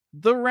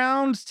the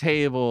round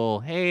table.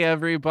 Hey,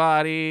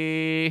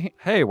 everybody.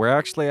 Hey, we're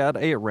actually at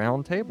a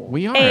round table.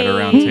 We are at a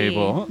round Hey,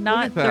 table. Look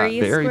not at that. three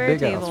Very square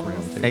big ass tables.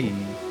 round table.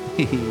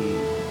 Hey.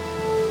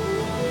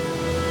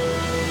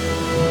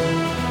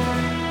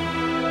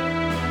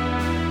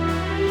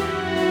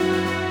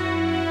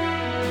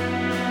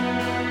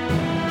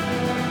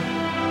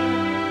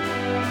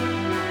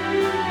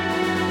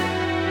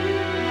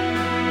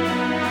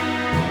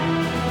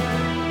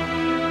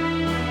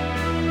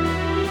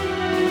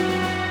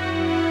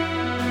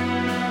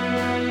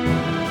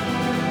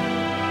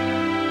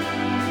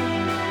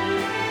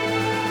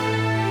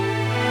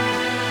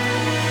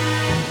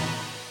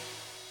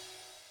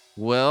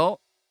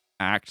 Well,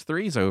 Act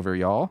 3's over,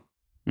 y'all.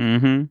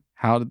 Mm-hmm.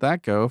 How did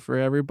that go for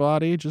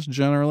everybody? Just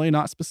generally,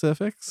 not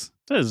specifics.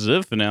 That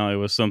Ziv finale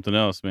was something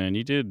else, man.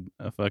 You did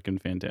a fucking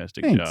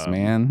fantastic Thanks, job.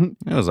 man.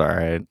 It was all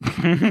right.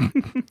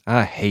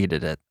 I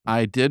hated it.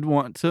 I did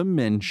want to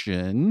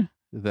mention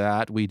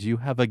that we do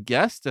have a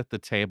guest at the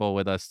table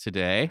with us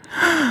today.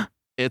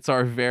 It's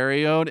our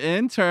very own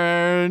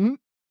intern.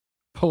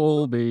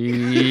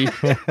 Colby.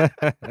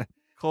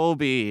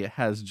 Colby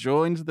has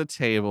joined the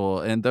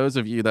table, and those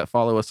of you that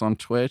follow us on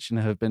Twitch and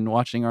have been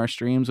watching our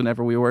streams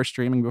whenever we were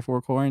streaming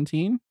before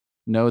quarantine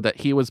know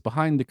that he was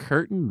behind the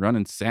curtain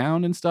running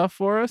sound and stuff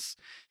for us.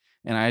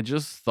 And I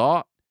just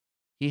thought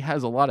he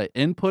has a lot of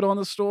input on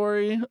the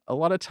story a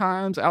lot of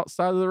times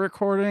outside of the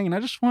recording, and I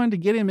just wanted to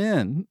get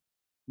him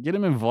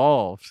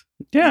involved.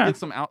 Yeah. Get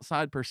some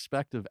outside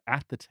perspective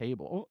at the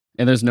table.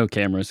 And there's no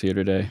cameras here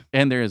today.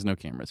 And there is no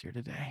cameras here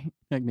today.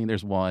 I mean,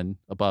 there's one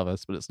above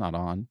us, but it's not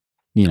on.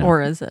 You know.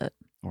 Or is it?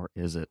 Or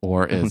is it?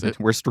 Or is it?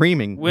 We're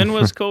streaming. When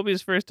was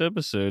Colby's first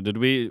episode?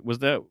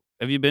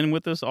 Have you been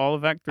with us all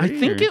of Act 3? I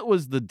think it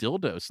was the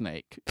dildo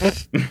snake.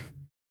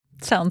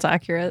 Sounds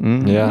accurate.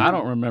 Yeah. I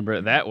don't remember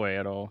it that way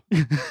at all.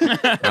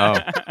 Oh.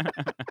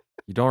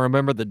 You don't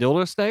remember the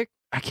dildo snake?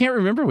 I can't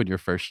remember when your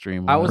first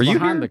stream was. I was Were you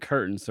behind here? the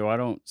curtain, so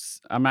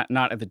I'm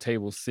not at the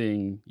table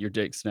seeing your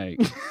dick snake.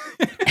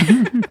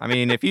 I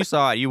mean, if you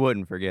saw it, you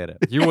wouldn't forget it.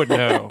 You would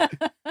know.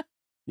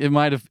 It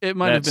might have been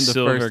That the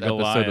silver first episode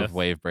Goliath. of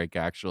Wave Break,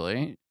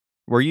 actually.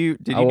 Were you?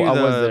 Did I you do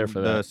was the, there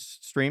for the that.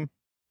 stream?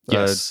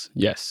 Yes.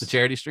 The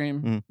charity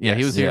stream. Mm, Yeah, he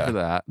yes. was here Yeah. for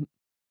that.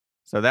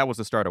 So that was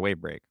the start of Wave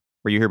Break.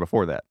 Were you here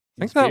before that?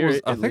 I think that Spirit,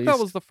 was. I at think that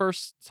least. was the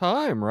first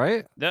time,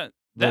 right? that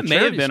The may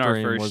have charity been our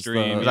stream first was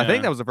stream. the- 'Cause I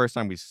think that was the first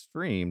time we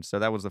streamed. So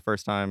that was the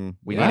first time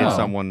we Wow. needed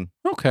someone.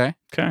 Okay.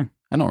 Okay.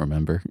 I don't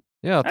remember.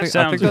 Yeah, That I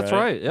sounds think that's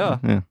right. right. Yeah.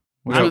 Yeah.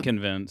 I'm So-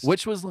 convinced.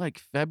 Which was like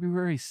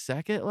February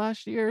 2nd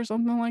last year or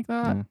something like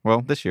that. Yeah.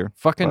 Well, this year.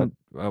 Fucking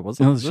was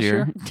it This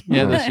year.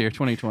 Yeah, this year,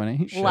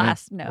 2020. Sure.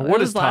 No, What it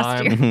was is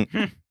last time?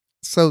 year.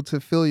 So to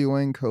fill you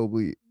in,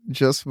 Kobe,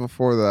 just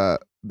before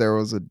that, there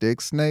was a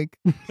dick snake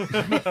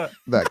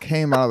that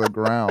came out of the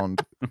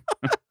ground,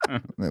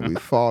 and we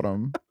fought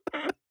him.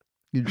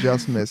 You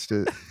just missed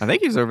it. I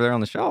think he's over there on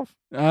the shelf.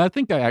 I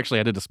think I actually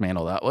had to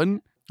dismantle that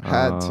one.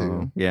 Had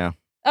to. Yeah.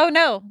 Oh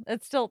no,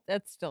 it's still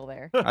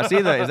there. I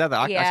see the. Is that the?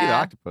 I see the Yeah.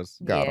 octopus.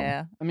 Got him.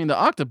 yeah. I mean, the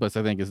octopus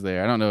I think is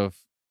there. I don't know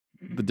if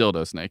the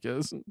dildo snake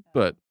is,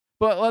 but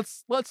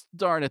let's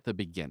start at the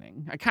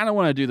beginning. I kind of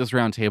want to do this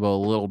round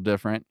table a little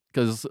different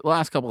because the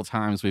last couple of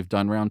times we've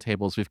done round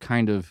tables, we've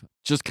kind of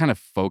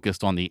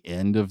focused on the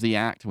end of the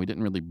act, and we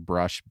didn't really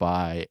brush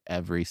by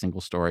every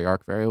single story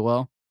arc very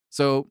well.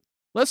 So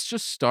let's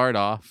just start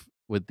off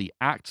with the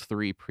Act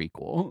 3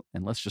 prequel,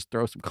 and let's just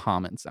throw some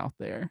comments out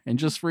there. And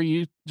just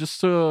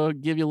to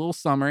give you a little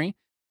summary,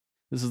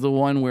 this is the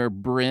one where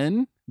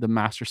Bryn, the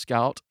Master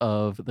Scout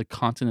of the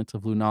continent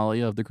of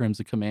Lunalia of the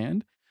Crimson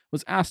Command,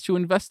 was asked to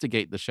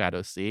investigate the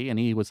Shadow Sea, and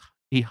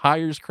he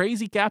hires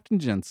crazy Captain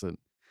Jensen.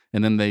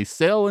 And then they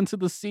sail into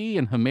the sea,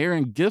 and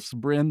Hamaran gifts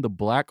Bryn the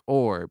Black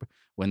Orb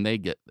when they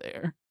get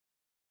there.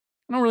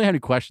 I don't really have any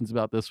questions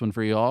about this one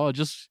for y'all. I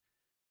just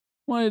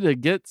wanted to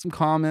get some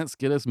comments,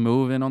 get us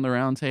moving on the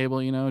round table,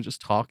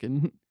 just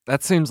talking.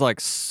 That seems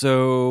like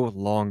so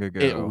long ago.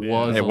 It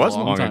was It a was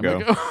long long time ago.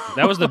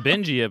 That was the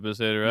Benji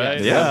episode, right?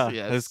 Yes. Yeah,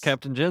 Yes. it's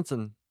Captain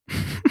Jensen.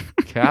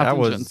 Captain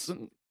was-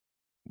 Jensen.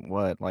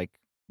 What? Like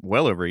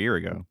well over a year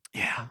ago.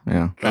 Yeah.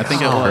 Yeah. I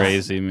think it Oh. was.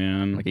 Crazy,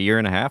 man. Like a year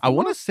and a half. I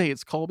want to say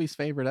it's Colby's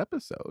favorite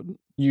episode.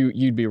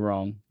 You'd be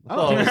wrong. I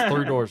thought it was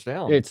 3 doors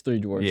down. It's 3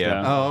 dwarfs. Yeah.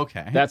 down. Oh,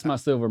 okay. That's my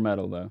silver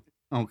medal, though.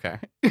 okay.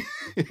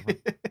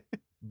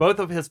 Both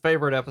of his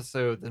favorite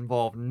episodes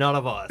involve none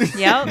of us.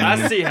 Yep.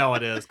 I see how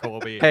it is,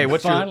 Colby. Hey,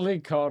 what's your Finally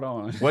caught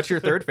on. your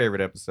third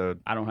favorite episode?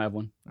 I don't have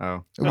one.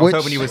 Oh, I was Which-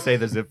 hoping you would say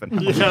the Zip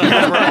finale.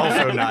 Yeah. We're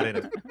also not in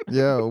it.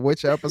 Yeah,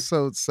 which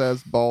episode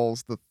says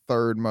balls the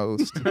third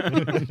most?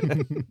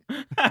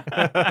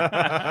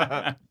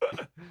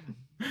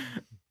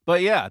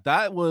 But yeah,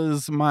 that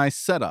was my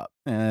setup.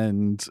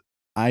 And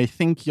I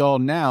think y'all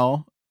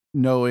now,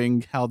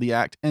 knowing how the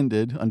act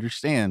ended,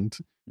 understand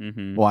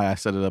Mm-hmm. why I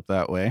set it up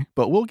that way.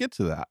 But we'll get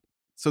to that.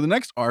 So the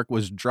next arc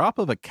was Drop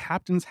of a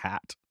Captain's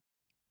Hat.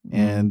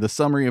 And the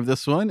summary of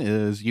this one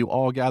is you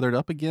all gathered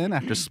up again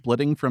after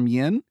splitting from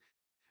Yin,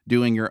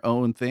 doing your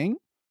own thing.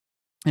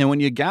 And when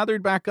you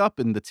gathered back up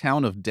in the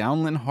town of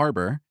Downland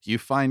Harbor, you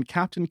find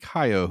Captain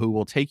Kaio, who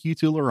will take you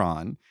to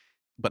Luran.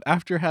 But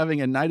after having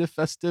a night of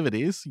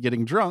festivities,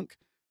 getting drunk,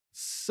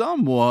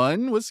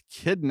 someone was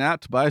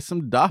kidnapped by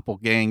some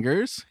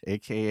doppelgangers,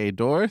 aka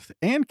Dorth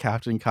and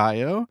Captain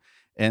Kaio,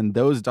 and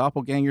those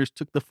doppelgangers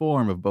took the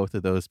form of both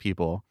of those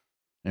people.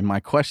 And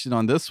my question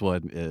on this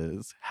one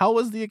is, how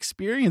was the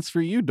experience for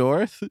you,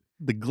 Dorth?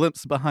 The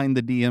glimpse behind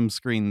the DM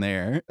screen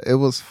there. It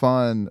was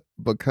fun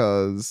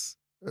because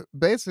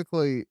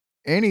basically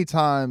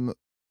anytime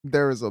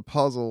there is a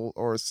puzzle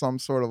or some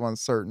sort of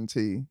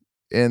uncertainty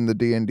in the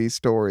D&D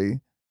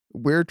story,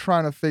 we're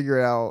trying to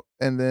figure out,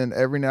 and then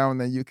every now and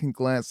then you can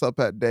glance up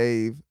at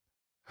Dave,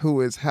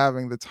 who is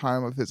having the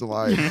time of his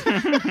life.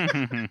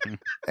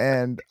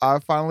 And I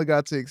finally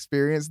got to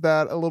experience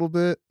that a little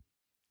bit,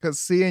 because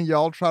seeing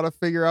y'all try to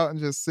figure out and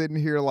just sitting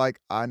here like,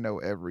 I know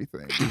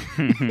everything.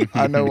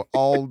 I know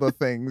all the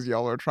things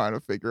y'all are trying to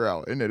figure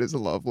out, and it is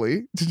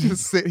lovely to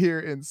just sit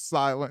here in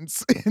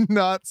silence and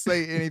not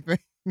say anything.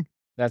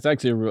 That's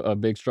actually a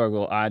big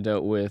struggle I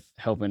dealt with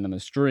helping in the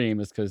stream,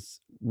 is because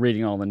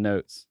reading all the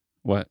notes.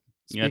 What?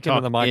 You gotta Speaking of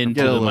talk the microphone. into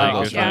Get a the little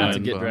microphone. Yeah. To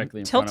get but- directly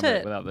in Tilt front of it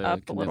it without the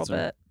up a little condenser.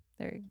 bit.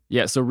 There you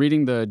Yeah, so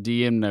reading the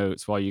DM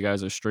notes while you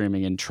guys are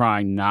streaming and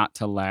trying not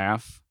to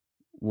laugh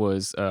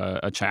was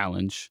a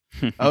challenge.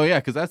 Oh yeah,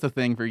 because that's the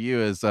thing for you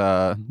is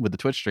with the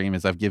Twitch stream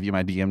is I've give you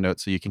my DM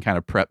notes so you can kind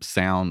of prep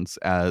sounds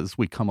as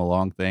we come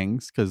along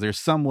things, because there's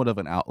somewhat of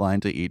an outline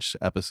to each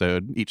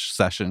episode, each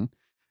session,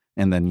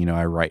 and then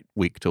I write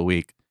week to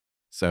week,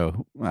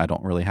 so I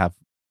don't really have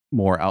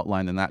more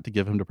outline than that to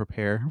give him to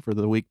prepare for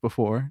the week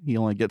before. He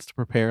only gets to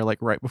prepare like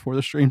right before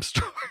the stream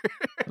starts.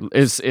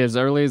 As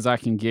early as I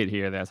can get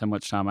here, that's how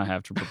much time I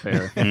have to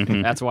prepare.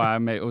 That's why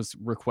was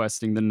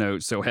requesting the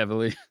notes so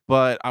heavily.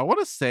 But I want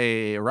to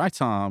say, right,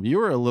 Tom, you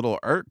were a little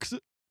irked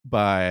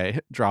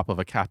by drop of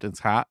a captain's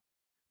hat.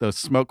 Those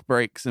smoke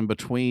breaks in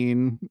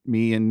between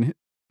me and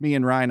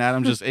Ryan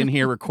Adam just in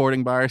here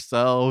recording by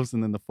ourselves,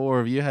 and then the four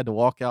of you had to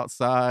walk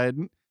outside.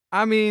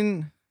 I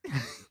mean,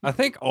 I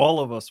think all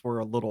of us were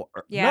a little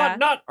Yeah.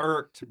 not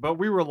irked, but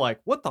we were like,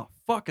 what the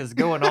fuck is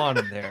going on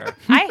in there?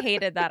 I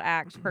hated that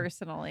act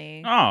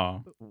personally.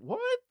 Oh, What?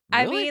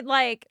 I Really? mean,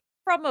 like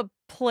from a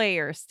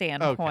player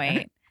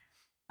standpoint,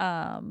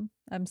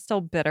 I'm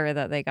still bitter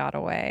that they got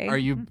away. Are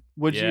you?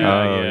 Would you? yeah,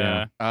 Oh, yeah.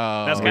 yeah.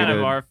 Oh, That's we kind of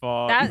did. our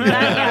fault.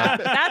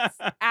 That's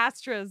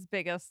Astra's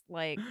biggest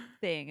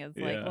thing is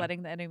like Yeah.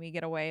 letting the enemy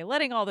get away,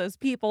 letting all those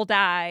people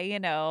die.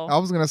 I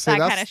was gonna say that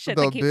that's kind of shit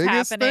the that keeps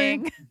biggest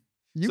happening. thing.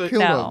 You So-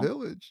 killed No. a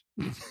village.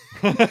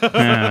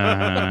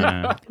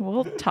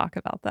 We'll talk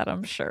about that,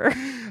 I'm sure.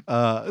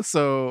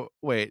 So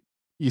wait,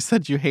 you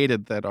said you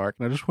hated that arc,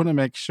 and I just want to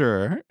make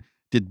sure.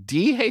 Did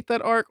D hate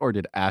that arc, or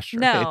did Asher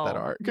hate that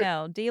arc?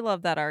 No, D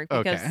loved that arc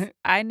because Okay.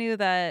 I knew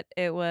that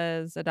it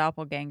was a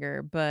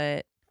doppelganger,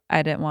 but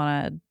I didn't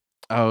want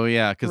Oh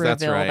yeah, to because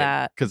that's reveal right.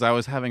 that. Because I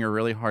was having a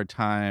really hard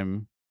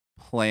time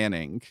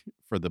planning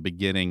for the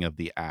beginning of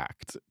the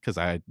act, because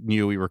I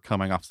knew we were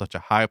coming off such a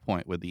high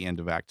point with the end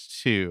of Act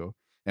 2,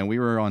 and we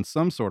were on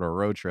some sort of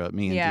road trip,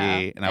 me and Yeah,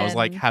 D, and I was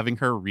like and- having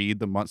her read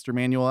the monster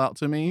manual out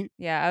to me.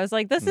 Yeah, I was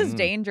like, this is Mm.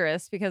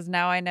 dangerous because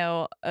now I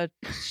know a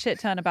shit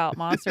ton about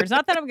monsters.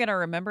 Not that I'm going to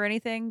remember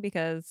anything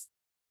because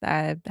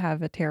I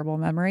have a terrible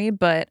memory,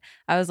 but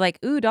I was like,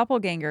 ooh,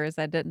 doppelgangers.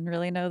 I didn't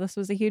really know this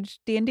was a huge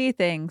D&D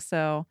thing.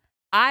 So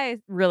I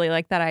really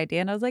liked that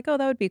idea. And I was like, oh,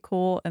 that would be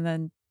cool. And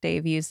then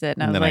Dave used it.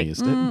 And I And was then I like,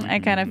 used it. I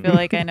kind of feel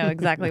like I know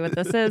exactly what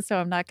this is. So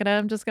I'm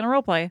just going to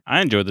role play.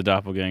 I enjoyed the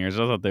doppelgangers.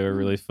 I thought they were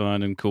really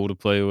fun and cool to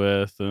play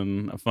with,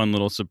 and a fun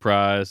little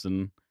surprise.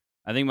 And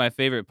I think my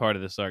favorite part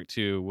of this arc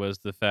too was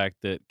the fact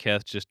that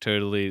Keth just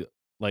totally,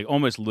 like,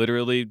 almost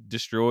literally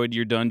destroyed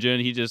your dungeon.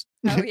 He just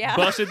Oh, yeah.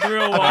 busted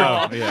through a wall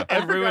yeah. I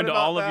and forgot ruined about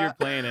all of your that.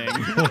 planning.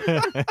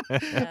 I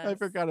Yes.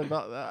 forgot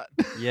about that.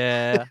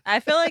 Yeah, I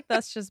feel like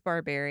that's just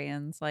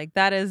barbarians. Like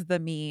that is the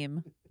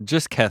meme.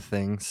 just Keth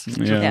things.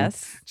 Yeah.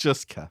 Yes.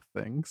 Just Keth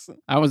things.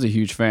 I was a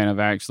huge fan of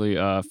actually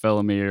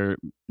Felomir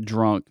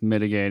drunk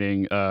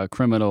mitigating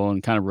criminal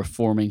and kind of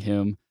reforming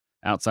him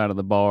outside of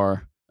the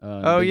bar.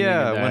 Oh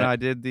yeah, when I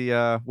did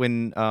the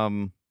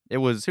it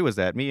was, who was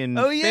that? Me and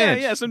Oh yeah,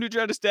 Finch. yeah. Some dude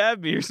tried to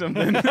stab me or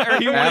something. Or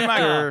he wanted my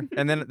After,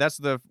 and then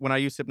that's when I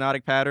used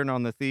hypnotic pattern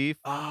on the thief,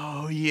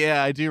 Oh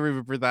yeah, I do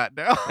remember that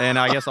now. and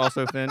I guess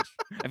also Finch.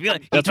 I feel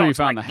like he That's where you talks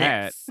found like the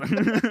hat.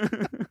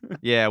 this.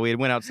 Yeah, we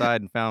went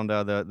outside and found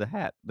the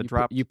hat, the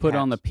drop. You put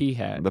on the hats. P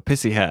hat. The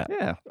pissy hat.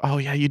 Yeah, Oh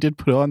yeah, you did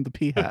put on the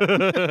P hat.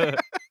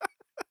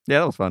 yeah,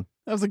 that was fun.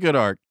 That was a good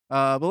arc.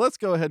 But let's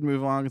go ahead and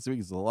move on because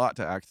there's a lot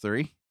to Act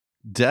 3.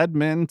 Dead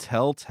Men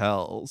Tell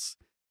Tales.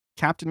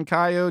 Captain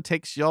Kaio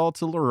takes y'all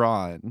to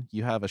Luran.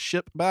 You have a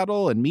ship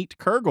battle and meet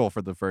Kurgle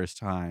for the first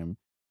time.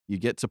 You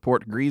get to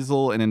Port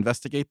Greasel and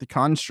investigate the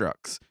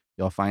constructs.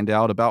 You'll find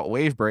out about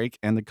Wavebreak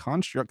and the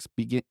constructs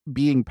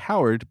being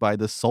powered by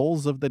the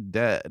souls of the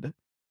dead.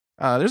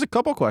 There's a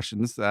couple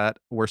questions that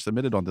were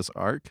submitted on this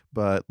arc,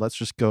 but let's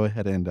just go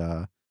ahead and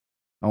I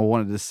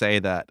wanted to say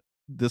that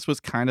this was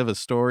kind of a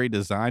story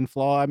design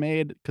flaw I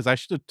made, because I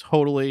should have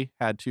totally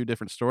had 2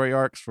 different story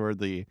arcs for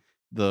the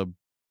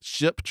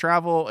ship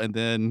travel and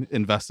then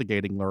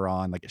investigating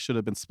Laron. Like, it should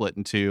have been split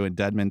in 2, and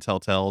Dead Men Tell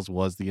Tales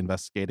was the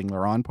investigating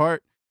Laron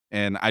part.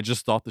 And I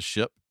just thought the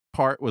ship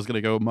part was going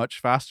to go much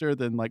faster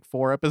than like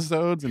 4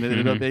 episodes, and it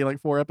ended up being like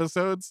 4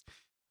 episodes.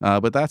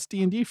 But that's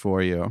D&D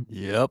for you.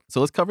 Yep. So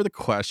let's cover the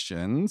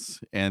questions,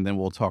 and then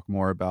we'll talk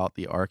more about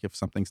the arc if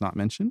something's not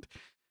mentioned.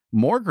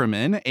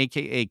 Morgriman,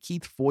 aka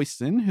Keith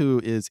Foyston, who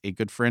is a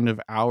good friend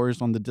of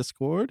ours on the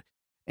Discord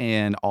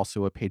and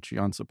also a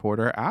Patreon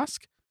supporter,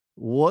 asks,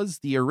 was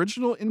the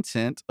original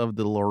intent of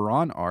the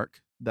Laron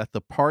arc that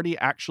the party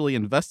actually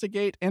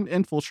investigate and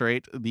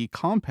infiltrate the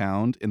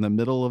compound in the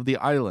middle of the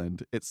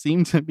island? It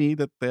seemed to me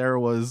that there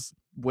was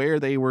where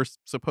they were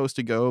supposed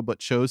to go, but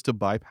chose to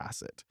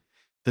bypass it.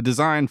 The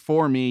design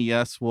for me,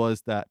 yes,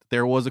 was that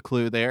there was a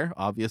clue there,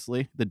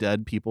 obviously. The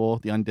dead people,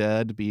 the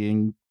undead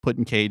being put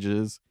in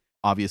cages.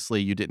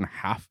 Obviously, you didn't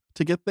have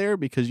to get there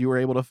because you were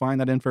able to find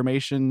that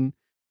information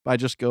by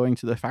just going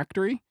to the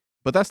factory.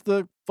 But that's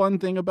the fun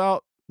thing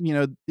about,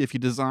 if you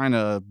design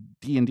a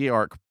D&D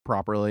arc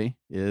properly,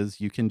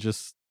 is you can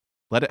just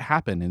let it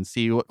happen and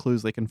see what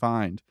clues they can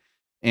find.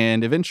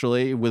 And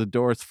eventually, with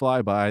Doris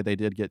Flyby, they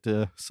did get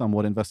to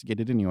somewhat investigate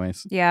it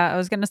anyways. Yeah, I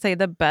was going to say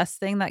the best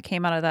thing that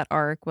came out of that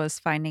arc was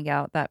finding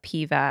out that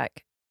PVAC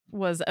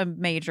was a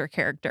major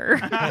character.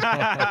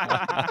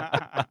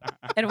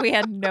 And we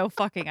had no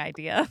fucking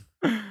idea.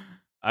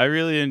 I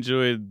really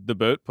enjoyed the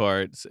boat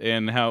parts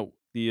and how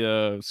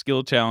the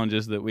skill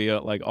challenges that we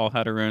all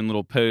had our own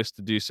little posts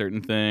to do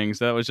certain things.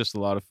 That was just a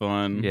lot of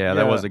fun. Yeah,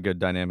 that was a good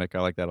dynamic. I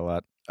like that a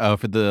lot.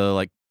 For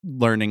the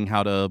learning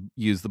how to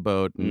use the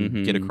boat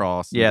and get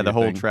across. Yeah, the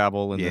whole everything.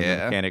 travel and the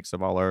mechanics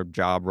of all our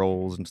job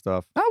roles and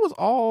stuff. That was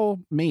all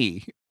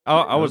me.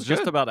 I was good.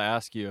 just about to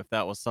ask you if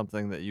that was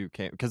something that you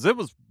came, because it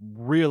was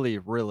really,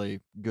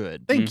 really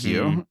good. Thank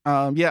you.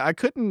 Yeah, I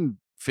couldn't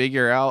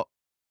figure out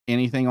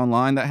anything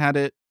online that had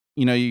it.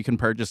 You can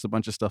purchase a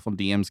bunch of stuff on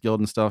DM's Guild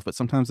and stuff, but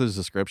sometimes those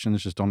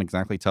descriptions just don't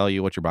exactly tell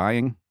you what you're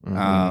buying.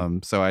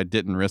 So I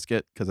didn't risk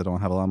it because I don't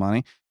have a lot of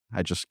money.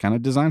 I just kind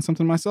of designed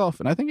something myself,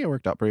 and I think it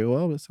worked out pretty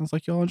well. But it sounds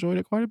like y'all enjoyed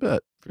it quite a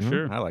bit. For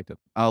sure. I liked it.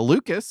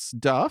 Lucas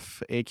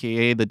Duff,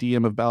 aka the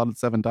DM of Ballad of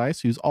 7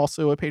 Dice, who's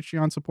also a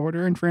Patreon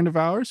supporter and friend of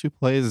ours, who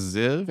plays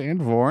Ziv and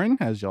Vorin,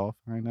 as y'all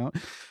find out.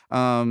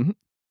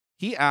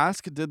 He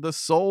asked, did the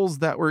souls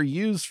that were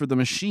used for the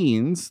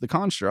machines, the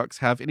constructs,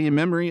 have any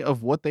memory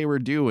of what they were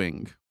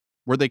doing?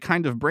 Were they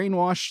kind of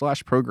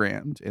brainwashed /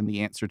 programmed? And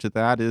the answer to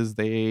that is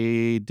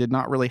they did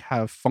not really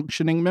have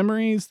functioning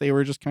memories. They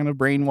were just kind of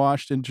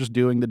brainwashed and just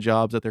doing the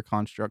jobs that their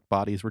construct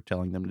bodies were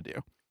telling them to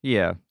do.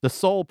 Yeah. The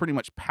soul pretty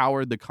much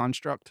powered the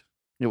construct.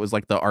 It was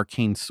like the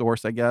arcane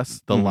source, I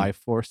guess, the life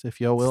force, if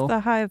you will. It's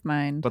the hive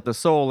mind. But the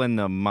soul and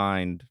the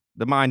mind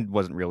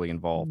wasn't really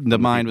involved. The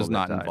mind was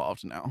not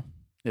involved, no.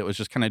 It was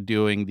just kind of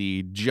doing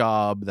the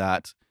job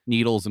that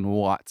Needles and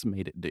Watts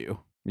made it do.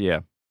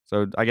 Yeah.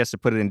 So I guess to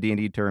put it in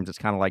D&D terms, it's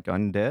kind of like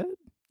undead.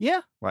 Yeah.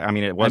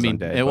 It was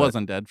undead. It was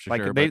undead for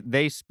like sure.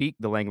 They speak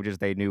the languages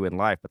they knew in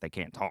life, but they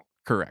can't talk.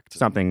 Correct.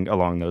 Something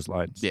along those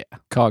lines. Yeah.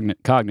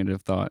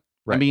 Cognitive thought.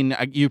 Right. I mean,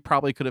 you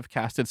probably could have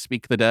casted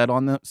Speak to the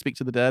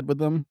Dead with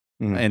them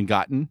and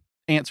gotten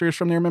answers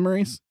from their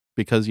memories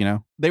because,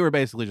 they were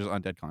basically just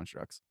undead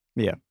constructs.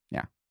 Yeah.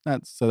 Yeah.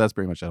 That's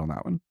pretty much it on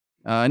that one.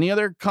 Any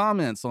other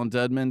comments on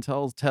Dead Men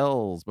Tells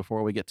Tales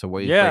before we get to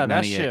Wave Yeah, Break that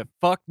 98? shit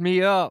fucked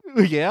me up.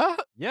 Yeah?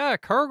 Yeah,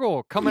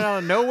 Kurgle coming out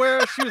of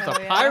nowhere. She was a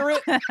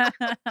pirate.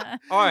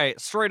 All right,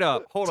 straight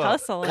up. Hold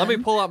up. Let me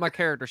pull out my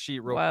character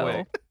sheet real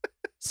quick.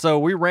 So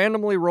we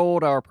randomly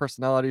rolled our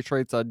personality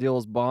traits,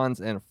 ideals,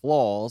 bonds, and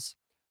flaws.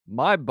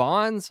 My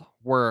bonds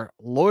were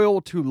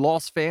loyal to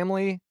Lost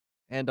Family,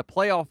 and to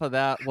play off of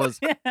that was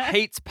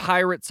hates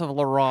Pirates of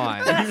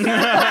Laron.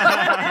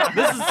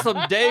 This is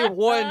some day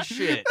one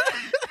shit.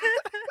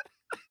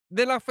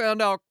 Then I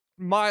found out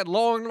my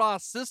long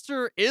lost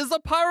sister is a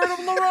pirate of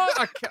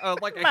Laron,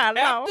 like a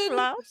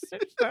captain.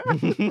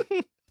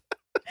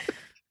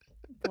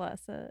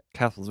 Bless it.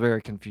 Kath was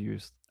very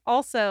confused.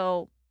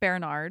 Also,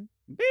 Bernard.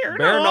 Bernard.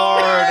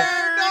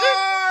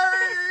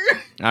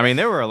 I mean,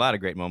 there were a lot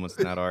of great moments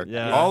in that arc.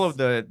 Yes. All of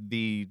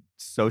the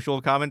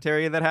social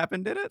commentary that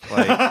happened in it.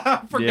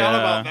 Like,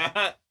 Forgot about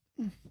that.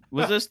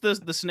 Was this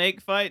the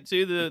snake fight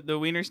too? The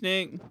wiener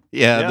snake?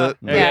 Yeah.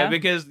 Yeah.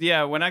 Because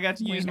when I got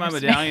to use my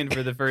Wiener medallion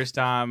for the first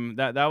time,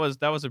 that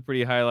was a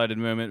pretty highlighted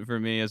moment for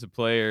me as a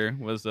player.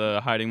 Was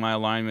hiding my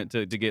alignment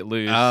to get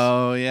loose.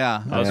 Oh,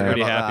 yeah. I was Yeah.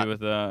 pretty about happy that. with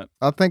that.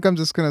 I think I'm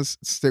just gonna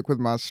stick with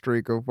my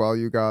streak of while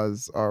you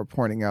guys are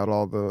pointing out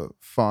all the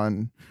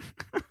fun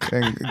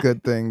and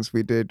good things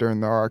we did during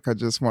the arc. I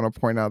just want to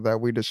point out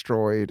that we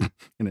destroyed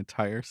An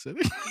entire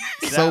city.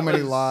 so That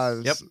many was-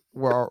 lives. Yep.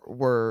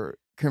 Were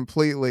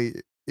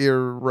completely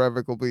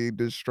irrevocably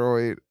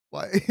destroyed.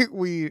 Like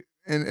we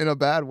in a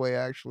bad way,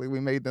 actually. We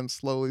made them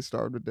slowly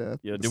starve to death.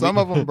 Yeah, Some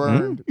of them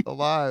burned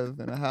alive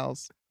in a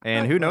house.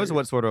 And who knows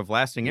what sort of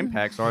lasting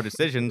impacts our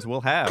decisions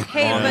will have on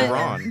Hey,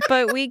 Ron.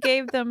 but we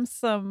gave them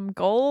some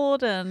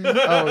gold and Oh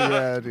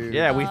yeah, dude.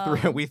 Yeah,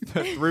 we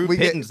threw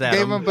pittance at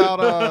gave them. them about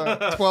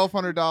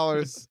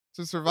 $1,200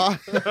 to survive.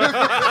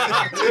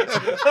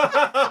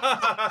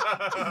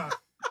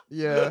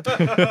 Yeah.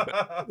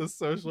 The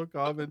social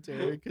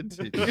commentary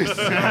continues.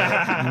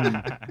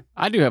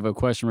 I do have a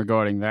question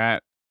regarding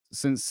that.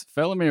 Since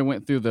Felomir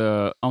went through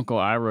the Uncle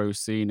Iroh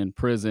scene in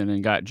prison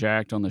and got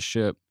jacked on the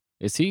ship,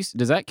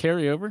 does that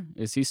carry over?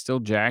 Is he still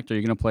jacked? Are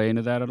you going to play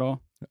into that at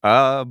all?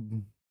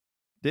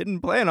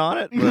 Didn't plan on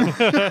it,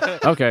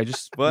 but Okay,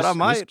 But I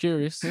might. Just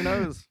curious. who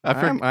knows? I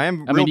I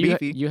am I real mean,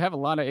 beefy. you have a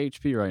lot of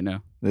HP right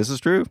now. This is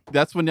true.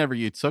 That's whenever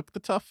you took the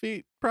tough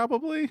feat,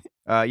 probably.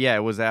 Yeah, it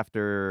was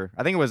after.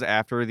 I think it was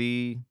after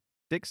the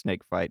Dick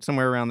Snake fight,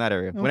 somewhere around that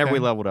area. Whenever we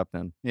Okay. leveled up,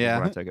 then is Yeah.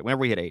 when I took it. Whenever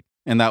we hit 8.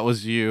 And that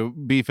was you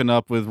beefing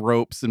up with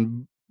ropes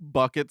and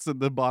buckets in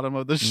the bottom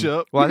of the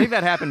ship. Well, I think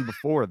that happened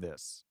before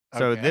this.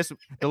 So Okay.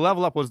 the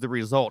level up was the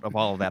result of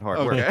all of that hard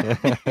work.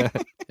 Okay.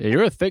 Yeah,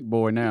 you're a thick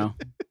boy now.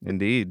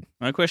 Indeed.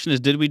 My question is,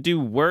 did we do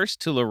worse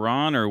to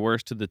Laron or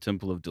worse to the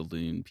Temple of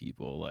Daloon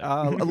people? Like,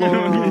 Probably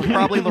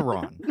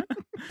LaRon.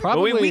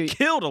 well, we Probably.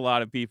 killed a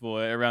lot of people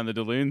around the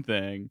Daloon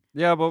thing.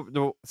 Yeah, but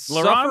Laron, we just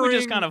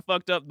suffering- kind of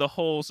fucked up the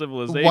whole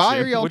civilization. Why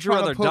are y'all Would you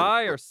trying rather to put,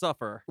 die or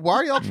suffer? Why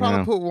are y'all trying Yeah.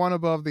 to put one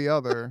above the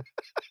other?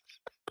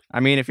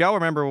 I mean, if y'all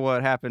remember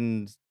what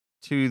happened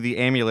to the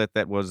amulet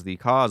that was the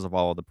cause of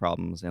all of the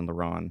problems in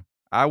LaRon,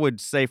 I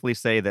would safely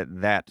say that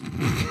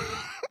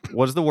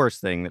was the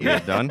worst thing that we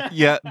had done.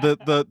 Yeah,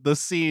 the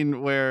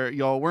scene where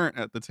y'all weren't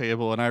at the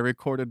table and I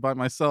recorded by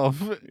myself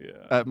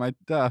Yeah. at my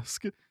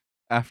desk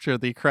after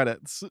the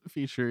credits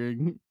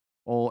featuring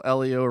old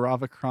Elio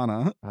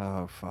Ravakrana.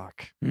 Oh,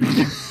 fuck.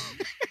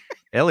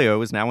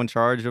 Elio is now in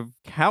charge of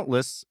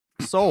countless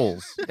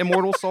souls,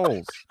 immortal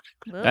souls.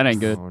 That ain't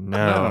good. Oh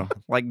No.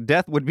 Like,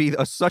 death would be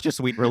such a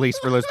sweet release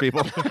for those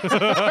people.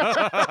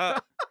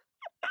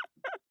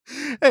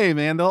 Hey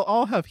man, they'll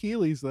all have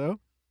Heelys though.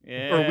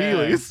 Yeah. Or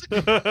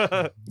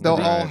wheelies. They'll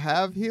all Right.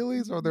 have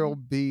Heelys or there'll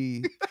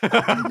be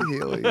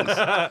Heelys.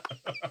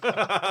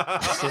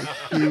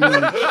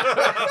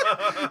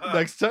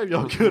 Next time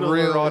y'all go to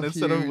Real Laron,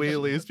 instead of huge.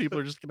 wheelies, people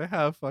are just gonna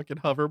have fucking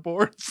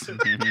hoverboards.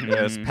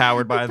 Yes,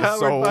 powered by the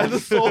Powered by the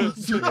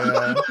souls. souls.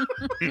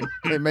 Yeah.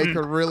 They make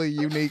a really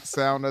unique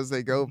sound as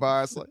they go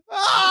by. It's like,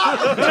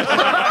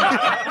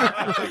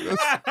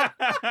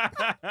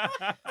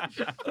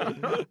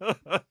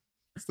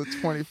 it's the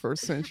 21st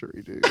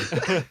century,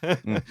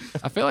 dude.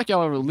 I feel like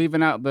y'all are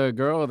leaving out the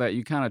girl that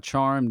you kind of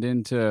charmed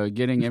into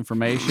getting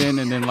information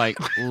and then like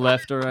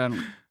left her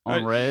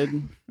on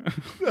red.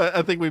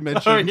 I think we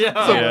mentioned. yeah.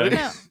 somebody.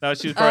 Yeah. No,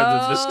 she was part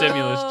of the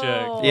stimulus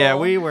check. Yeah, Oh.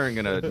 we weren't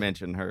going to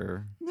mention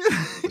her.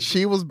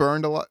 She was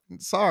burned a lot.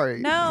 Sorry.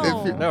 No.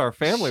 If you- No, her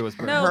family was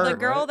burned. No, Her, the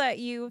girl right? that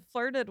you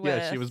flirted with.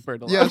 Yeah, she was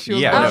burned alive. Yeah, she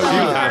was Yeah, burned no, she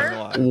was alive. burned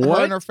alive. Her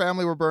What? and her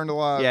family were burned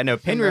alive. Yeah, no,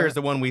 And Penrir the- is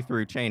the one we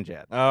threw change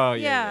at. Oh,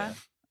 Yeah.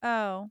 yeah.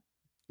 Oh.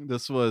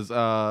 This was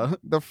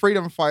the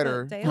freedom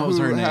fighter Dayla? What was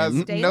her who has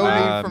name? no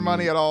Dayla? need for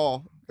money at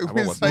all. what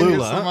We was say here's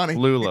Lula? some money.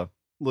 Lula.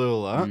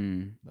 Lula,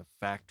 Mm. The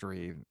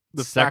factory.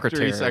 the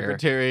secretary. factory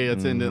secretary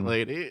attendant Mhm.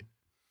 lady.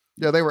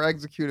 Yeah, they were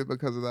executed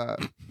because of that.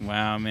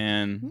 Wow,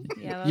 man.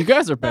 Yeah, You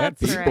guys are bad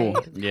that's people.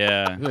 right.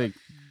 Yeah. Like,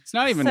 it's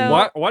not even.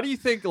 So- Why do you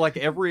think, like,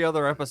 every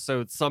other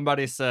episode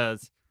somebody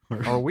says,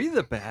 are we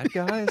the bad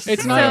guys?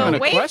 It's not So even a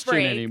wave question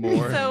break.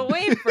 anymore. So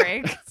wave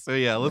break. So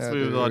yeah, let's Yeah,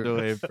 move on dude.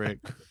 to wave break.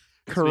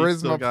 So we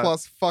still Charisma got-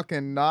 plus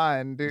fucking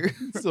 9, dude.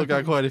 Still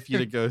got quite a few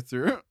to go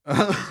through.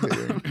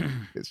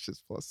 It's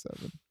just plus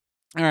 7.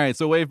 All right,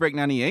 so Wave Break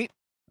 98.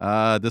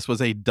 This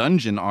was a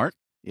dungeon arc.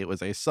 It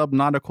was a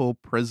subnautical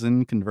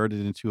prison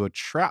converted into a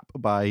trap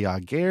by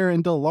Yager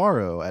and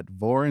Delaro at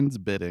Voran's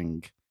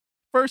bidding.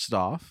 First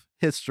off,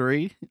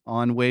 history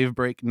on Wave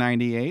Break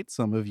 98.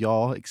 Some of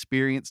y'all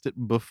experienced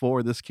it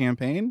before this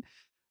campaign,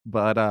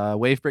 but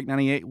Wave Break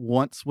 98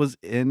 once was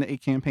in a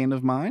campaign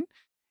of mine,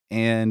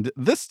 and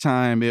this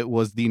time it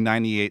was the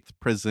 98th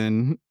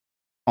prison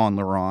on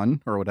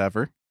Laron or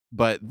whatever.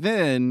 But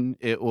then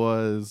it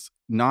was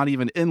not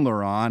even in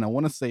Laron. I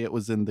want to say it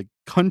was in the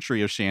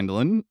country of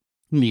Chandlin,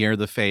 near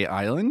the Fae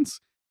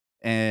Islands.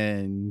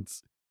 And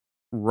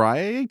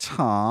right,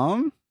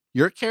 Tom,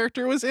 your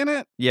character was in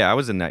it? Yeah, I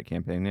was in that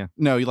campaign, yeah.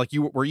 No,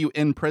 were you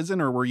in prison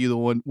or were you the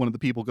one of the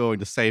people going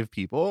to save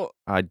people?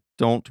 I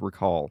don't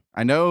recall.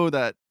 I know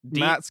that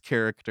Dean- Matt's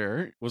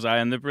character. Was I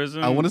in the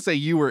prison? I want to say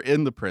you were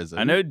in the prison.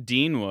 I know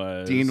Dean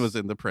was. Dean was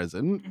in the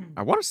prison.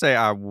 I want to say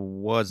I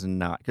was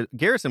not. 'Cause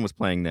Garrison was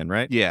playing then,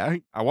 right? Yeah.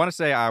 I want to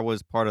say I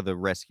was part of the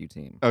rescue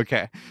team.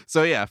 Okay.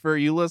 So yeah, for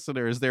you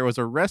listeners, there was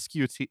a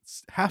rescue team.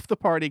 Half the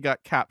party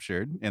got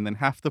captured, and then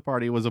half the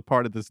party was a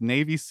part of this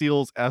Navy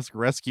SEALs-esque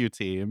rescue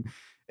team,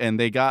 and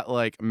they got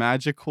like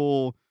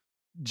magical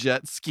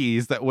jet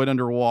skis that went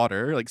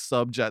underwater, like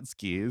sub jet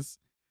skis.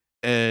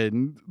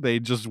 and they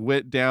just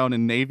went down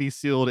and Navy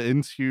SEALed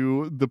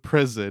into the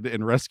prison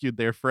and rescued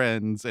their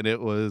friends, and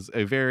it was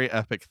a very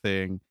epic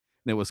thing.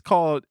 And it was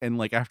called, and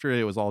like after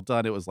it was all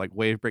done, it was like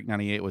Wave Break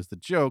 98 was the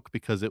joke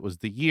because it was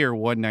the year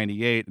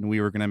 198, and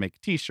we were gonna make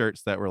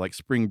t-shirts that were like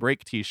spring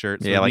break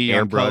t-shirts, Yeah, like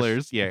neon airbrush.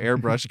 colors,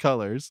 airbrush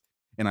colors.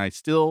 And I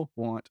still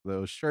want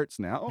those shirts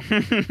now.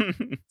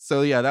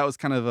 So yeah, that was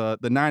kind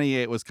of the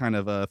 98 was kind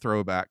of a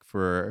throwback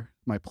for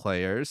my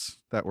players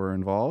that were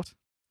involved.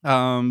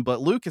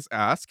 But Lucas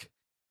asked,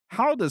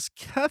 how does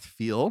Keth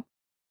feel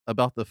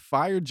about the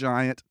fire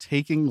giant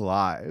taking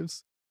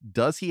lives?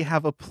 Does he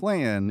have a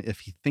plan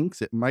if he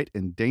thinks it might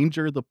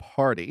endanger the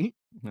party?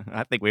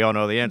 I think we all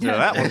know the answer to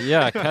that one.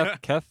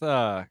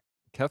 Yeah,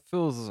 Keth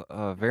feels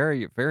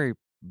very, very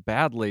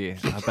badly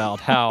about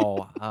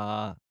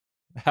how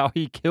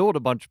he killed a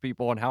bunch of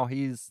people and how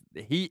he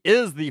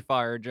is the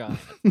fire giant.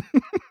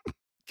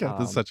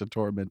 Keth is such a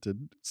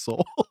tormented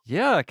soul.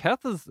 Yeah,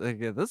 Keth is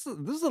this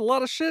is a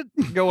lot of shit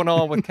going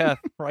on with Keth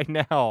right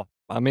now.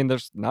 I mean,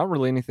 there's not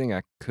really anything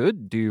I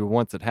could do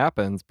once it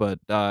happens, but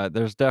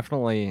there's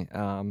definitely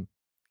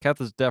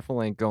Keth is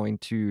definitely going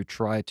to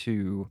try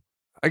to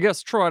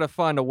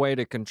find a way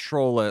to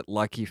control it,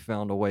 like he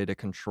found a way to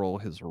control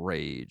his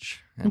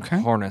rage and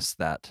harness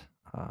that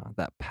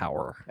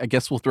power. I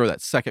guess we'll throw that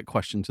second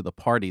question to the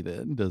party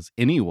then. Does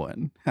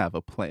anyone have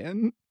a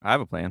plan? I have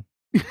a plan.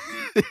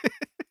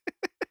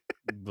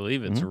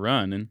 Believe it's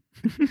running.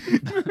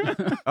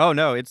 Oh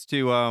no, it's to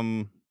You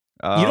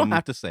don't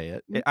have to say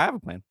it. I have a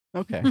plan.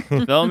 Okay.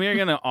 Felmy, you're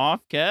gonna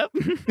off Cap?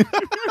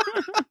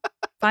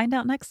 Find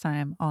out next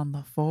time on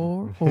the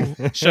 4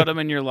 Shut him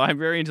in your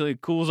library until he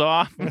cools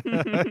off.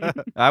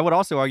 I would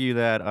also argue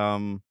that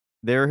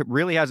there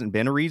really hasn't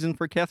been a reason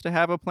for Keth to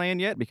have a plan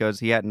yet because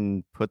he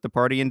hadn't put the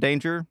party in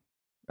danger.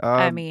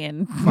 I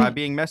mean, by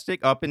being Mystic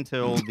up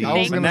until the I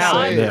was gonna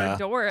finale.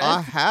 say,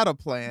 I had a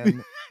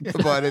plan,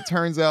 but it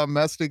turns out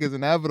Mystic is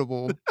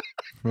inevitable.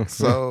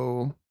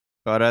 So,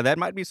 but that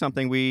might be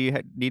something we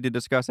need to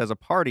discuss as a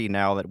party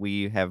now that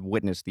we have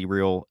witnessed the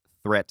real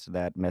threat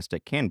that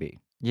Mystic can be.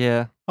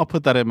 Yeah, I'll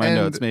put that in my And-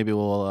 notes. Maybe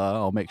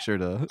I'll make sure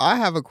to. I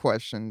have a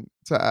question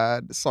to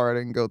add. Sorry, I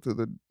didn't go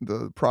through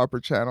the proper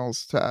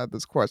channels to add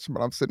this question,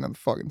 but I'm sitting at the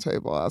fucking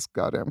table. I'll ask a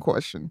goddamn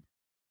question.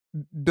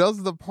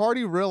 Does the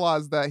party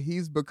realize that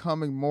he's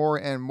becoming more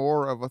and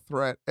more of a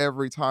threat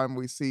every time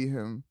we see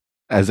him?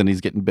 As in, he's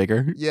getting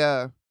bigger.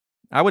 Yeah.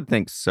 I would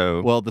think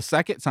so. Well, the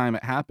second time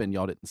it happened,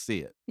 y'all didn't see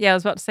it. Yeah, I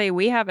was about to say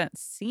we haven't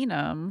seen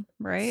him,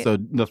 right? So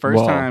the first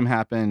Whoa. time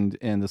happened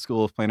in the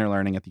School of Planar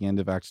Learning at the end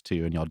of Act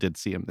 2, and y'all did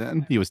see him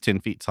then. He was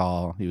 10 feet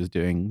tall. He was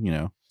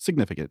doing,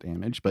 significant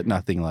damage, but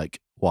nothing like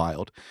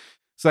wild.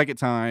 Second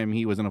time,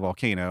 he was in a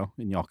volcano,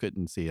 and y'all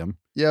couldn't see him.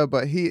 Yeah,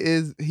 but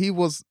he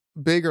was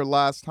bigger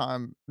last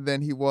time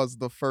than he was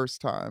the first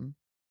time.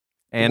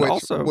 And which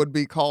also would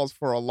be cause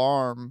for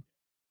alarm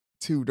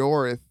to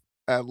Dorith,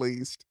 at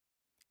least.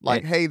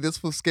 Like, hey,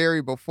 this was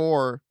scary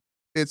before.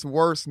 It's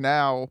worse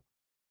now.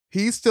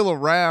 He's still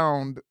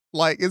around.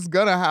 Like, it's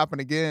gonna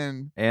happen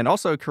again. And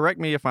also, correct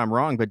me if I'm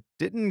wrong, but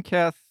didn't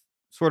Keth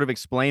sort of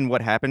explain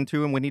what happened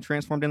to him when he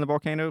transformed in the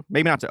volcano?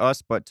 Maybe not to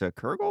us, but to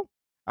Kurgle?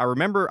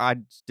 I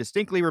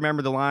distinctly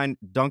remember the line,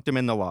 dunked him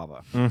in the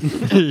lava.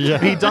 yeah.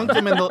 He dunked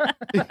him in the.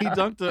 He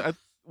dunked.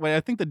 Wait, I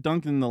think the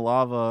dunked in the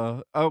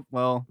lava. Oh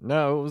well.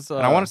 No, it was.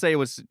 And I want to say it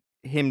was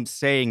him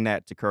saying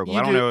that to Kurgle.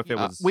 I don't know if it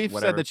was. We've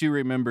whatever. said that you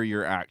remember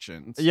your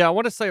actions. Yeah, I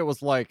want to say it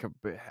was like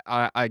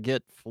I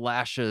get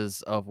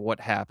flashes of what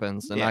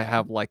happens, and I Yeah.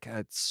 have like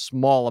a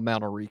small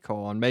amount of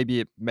recall, and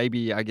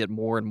maybe I get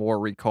more and more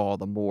recall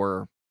the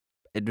more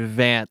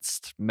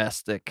advanced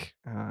Mystic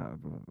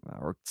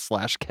or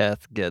 /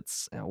 Keth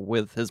gets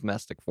with his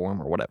Mystic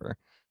form or whatever.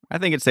 I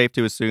think it's safe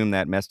to assume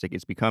that Mystic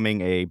is becoming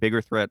a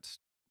bigger threat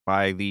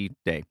by the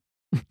day.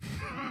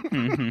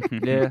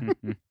 Yeah.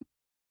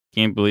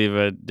 Can't believe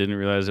I didn't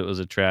realize it was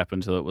a trap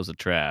until it was a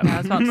trap. I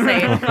was about to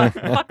say,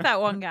 fuck that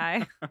one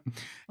guy.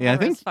 Yeah, I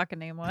Whatever his think fucking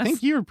name was. I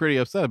think you were pretty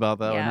upset about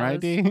that Yeah, one,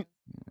 right, it was-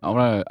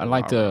 D? I'd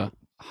like to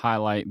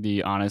highlight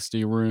the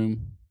honesty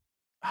room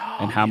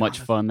and how much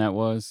fun that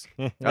was.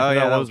 yeah,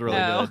 that was really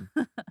No.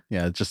 good.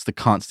 Yeah, just the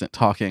constant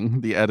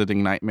talking, the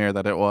editing nightmare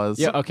that it was.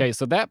 Yeah, okay,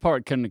 so that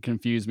part kind of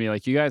confused me.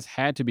 Like, you guys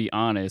had to be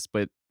honest,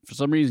 but for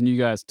some reason, you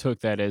guys took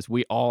that as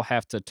we all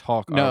have to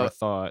talk No, our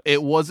thoughts.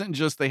 It wasn't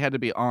just they had to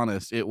be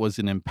honest. It was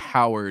an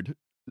empowered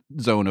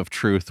zone of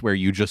truth where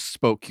you just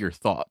spoke your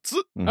thoughts.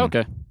 Mhm.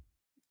 Okay,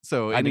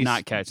 So I did any not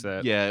s- catch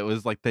that. Yeah, it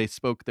was like they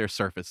spoke their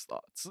surface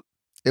thoughts.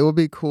 It would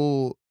be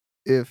cool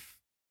if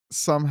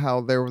somehow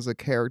there was a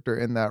character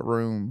in that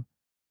room,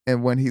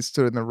 and when he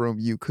stood in the room,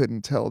 you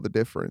couldn't tell the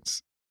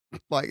difference.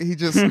 Like, he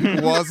just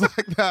was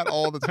like that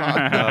all the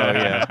time. Oh,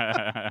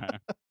 yeah.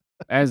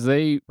 As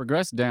they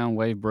progressed down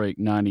Wave Break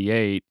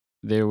 98,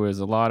 there was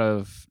a lot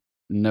of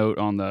note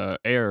on the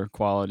air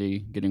quality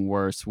getting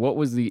worse. What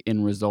was the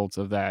end results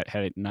of that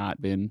had it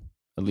not been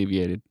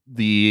alleviated?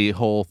 The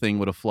whole thing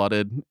would have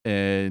flooded,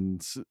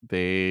 and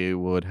they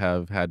would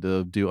have had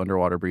to do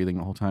underwater breathing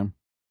the whole time.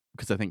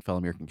 Because I think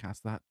Felomir can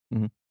cast that.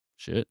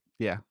 Shit.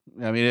 Yeah.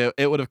 I mean,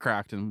 it would have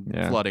cracked and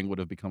Yeah. flooding would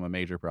have become a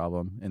major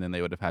problem. And then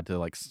they would have had to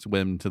like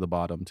swim to the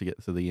bottom to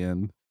get to the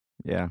end.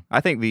 Yeah, I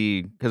think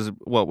because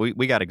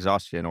we got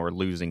exhaustion or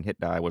losing hit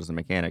die was the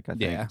mechanic. I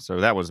think Yeah. so.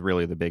 That was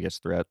really the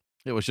biggest threat.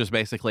 It was just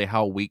basically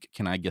how weak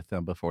can I get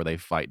them before they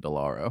fight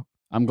Delaro?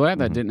 I'm glad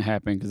that Mhm. didn't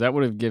happen because that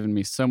would have given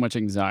me so much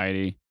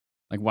anxiety,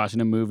 like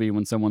watching a movie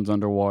when someone's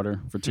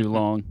underwater for too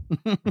long.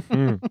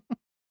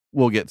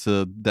 We'll get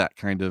to that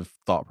kind of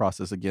thought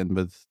process again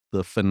with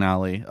the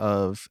finale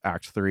of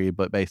Act 3,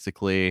 but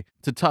basically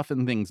to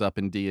toughen things up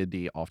in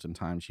D&D,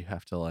 oftentimes you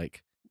have to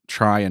like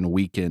try and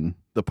weaken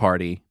the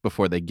party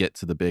before they get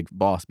to the big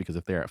boss, because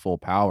if they're at full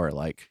power,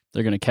 like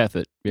They're gonna keth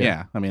it.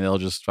 yeah, I mean they'll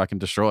just fucking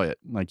destroy it.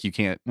 Like you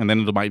can't, and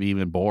then it might be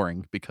even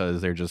boring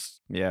because they're just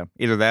Yeah,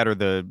 either that or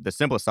the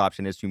simplest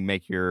option is to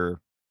make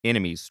your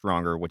enemies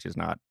stronger, which is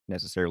not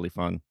necessarily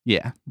fun.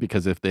 yeah,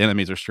 because if the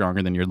enemies are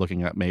stronger, then you're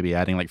looking at maybe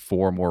adding like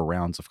 4 more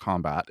rounds of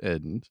combat,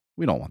 and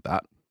we don't want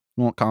that.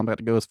 We want combat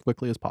to go as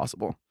quickly as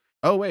possible.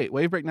 Oh wait,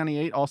 Wavebreak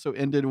 98 also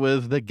ended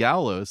with the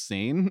gallows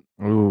scene.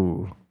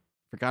 Ooh.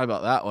 Forgot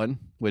about that one,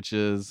 which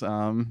is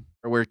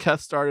where Keth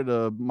started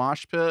a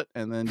mosh pit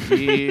and then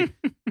G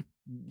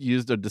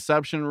used a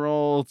deception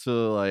roll to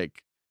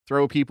like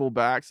throw people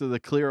back so they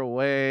clear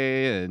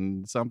away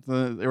and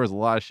something. There was a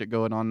lot of shit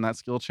going on in that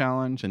skill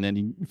challenge. And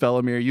then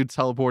Felomir, you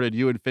teleported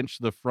you and Finch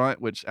to the front,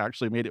 which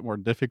actually made it more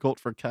difficult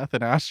for Keth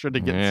and Astra to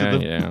get to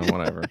the Yeah,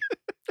 whatever.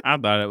 I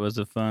thought it was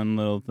a fun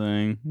little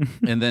thing.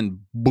 And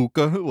then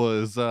Buka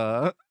was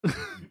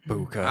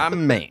Buka.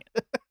 I'm man.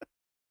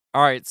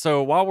 All right,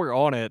 so while we're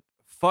on it,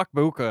 fuck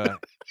Buka.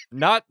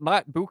 not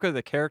Buka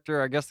the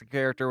character. I guess the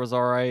character was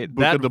all right. Buka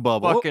That the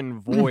bubble.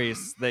 fucking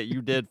voice that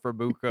you did for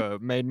Buka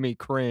made me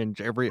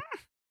cringe every.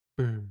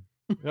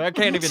 I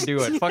can't even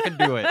do it. Fucking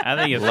do it. I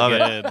think it's Love it.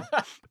 good.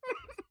 I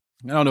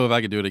don't know if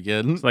I could do it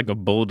again. It's like a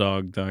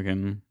bulldog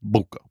talking.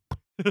 Buka.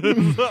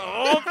 It's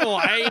awful.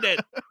 I hate it.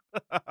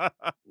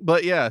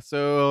 But yeah,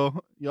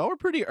 so y'all were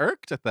pretty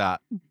irked at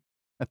that.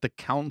 At the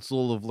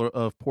Council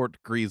of Port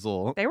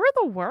Greasel. They were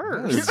the They're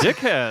worst.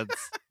 dickheads.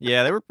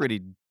 Yeah, they were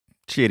pretty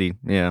shitty.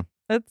 Yeah.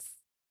 It's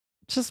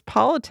just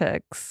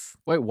politics.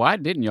 Wait, why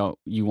didn't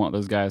you want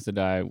those guys to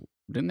die?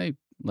 Didn't they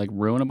like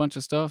ruin a bunch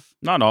of stuff?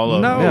 Not all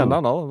of No. them. Yeah,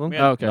 not all of them.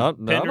 Yeah, Okay. None of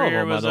Penrear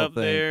them, I was don't up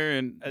think. there,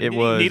 and It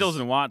was- Needles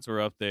and Watts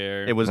were up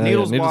there. It was Yeah,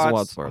 Needles, Needles and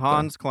Watts, Watts were up there.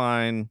 Hans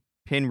Klein,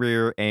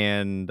 Penrear,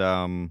 and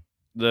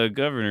the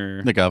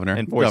governor. The governor.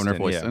 And Governor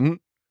Foyston, yeah. Foyston.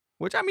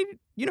 which I mean,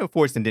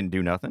 Foyston didn't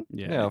do nothing.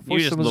 Yeah, he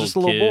was Foyston was just a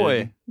little kid.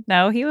 boy.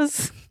 No, he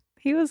was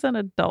an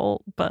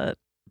adult, but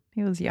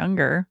he was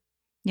younger.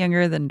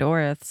 Younger than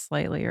Dorothy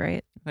slightly,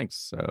 right? I think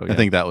so. I Yeah.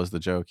 think that was the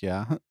joke,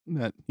 yeah.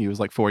 That he was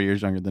like 4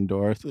 years younger than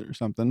Dorothy or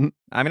something.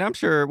 I mean, I'm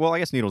sure. Well, I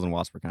guess Needles and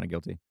Wasp were kind of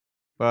guilty,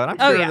 but I'm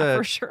Oh sure yeah, that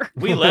for sure.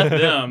 We left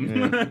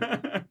them.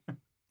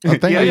 I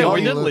think Yeah, we yeah, all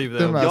we did left leave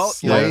them them. as Y'all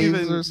slaves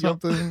even- or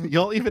something.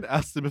 Y'all even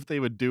asked them if they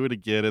would do it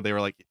again, and they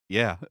were like,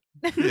 yeah.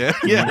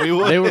 Yeah, we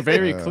would. They were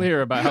very Yeah.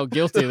 clear about how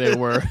guilty they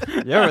were.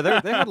 Yeah,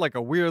 they had like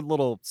a weird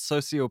little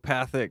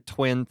sociopathic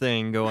twin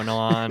thing going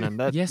on, and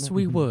that Yes,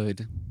 we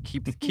would.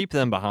 keep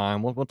them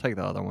behind. We'll take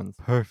the other ones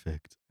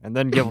Perfect. and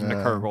then give them to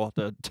Yeah. Kurgle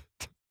to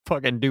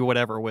fucking do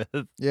whatever with.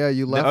 Yeah,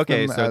 you left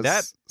okay, them so as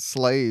that-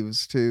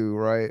 slaves too,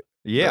 right?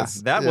 yeah,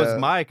 That's- that yeah. was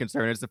my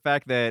concern. It's the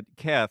fact that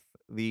Keth,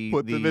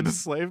 Put them in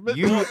enslavement.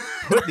 you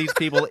put these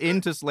people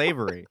into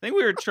slavery. I think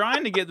we were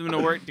trying to get them to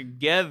work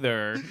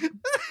together,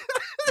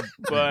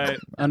 but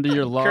Under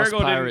your lost Kurgle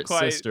didn't pirate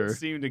quite sister.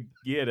 seem to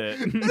get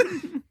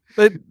it.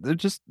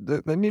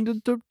 They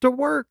needed to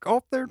work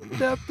off their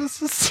debt. This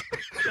is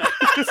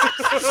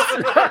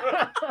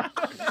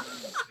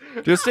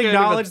Just Can't even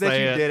acknowledge that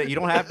say you it. did it. You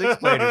don't have to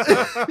explain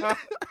it.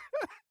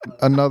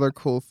 Another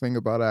cool thing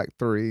about Act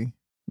 3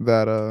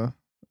 that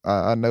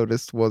I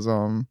noticed was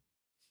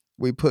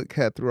we put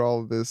Kat through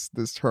all of this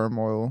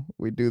turmoil.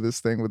 We do this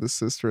thing with his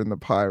sister and the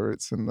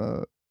pirates and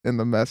the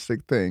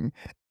Mystic thing,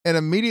 and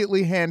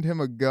immediately hand him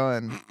a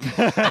gun.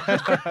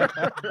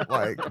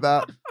 Like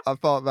that, I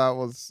thought that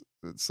was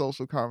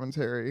social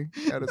commentary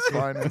at its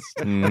finest.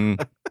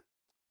 Mhm.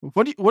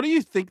 What do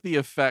you think the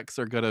effects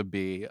are gonna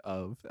be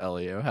of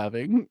Elio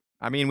having?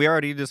 I mean, we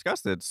already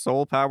discussed it.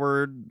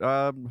 Soul-powered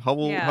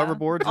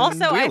hoverboards. Also,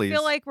 and I wheelies.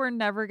 feel like we're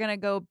never gonna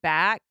go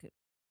back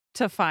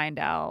to find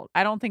out.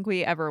 I don't think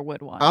we ever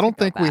would want. I don't to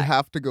go think we back.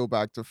 have to go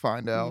back to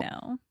find out.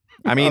 No.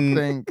 I mean,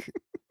 I think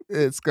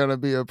it's gonna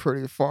be a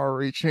pretty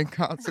far-reaching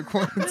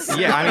consequence.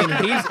 yeah. I mean,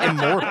 he's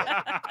immortal.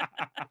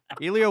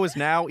 Elio is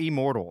now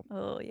immortal.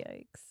 Oh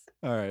yikes.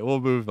 All right, we'll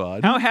move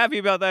on. How happy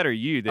about that are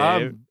you, Dave?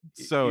 I'm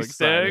so You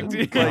excited.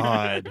 stoked?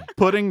 Like,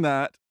 putting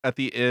that at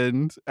the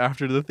end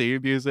after the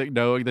theme music,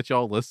 knowing that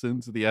y'all listen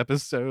to the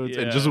episodes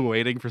and just Yeah.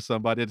 waiting for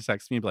somebody to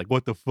text me and be like,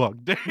 "What the fuck,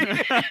 Dave?"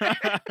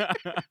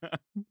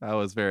 I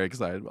was very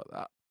excited about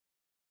that.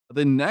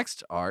 The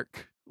next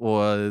arc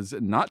was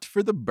Not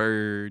for the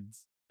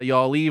Birds.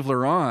 Y'all leave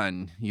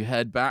Laron. You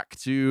head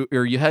to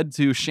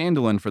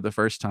Chandolin for the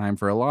first time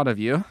for a lot of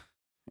you.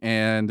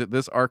 And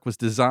this arc was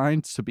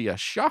designed to be a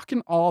shock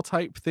and awe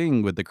type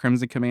thing, with the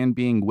Crimson Command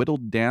being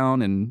whittled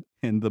down and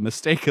the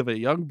mistake of a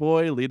young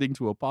boy leading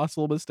to a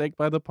possible mistake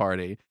by the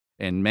party.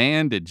 And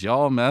man, did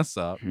y'all mess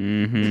up.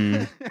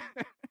 Mm-hmm.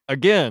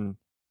 Again,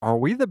 are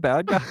we the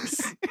bad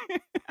guys?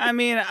 I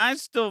mean, I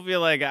still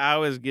feel like I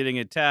was getting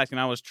attacked and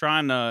I was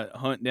trying to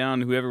hunt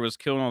down whoever was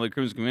killing all the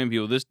Crimson Command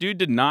people. This dude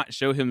did not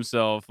show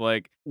himself.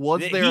 Like,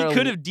 Was he there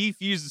could have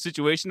defused the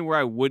situation where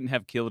I wouldn't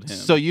have killed him.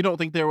 So you don't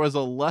think there was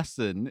a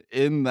lesson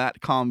in that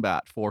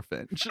combat for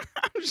Finch?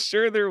 I'm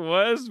sure there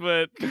was,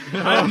 but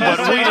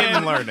But we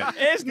didn't learn it.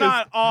 It's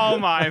not all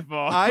my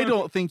fault. I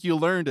don't think you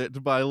learned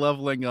it by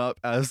leveling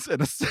up as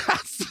an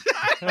assassin.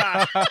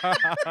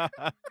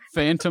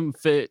 Phantom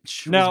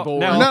Fitch was Now- born.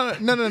 now-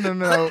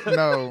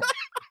 No.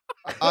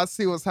 I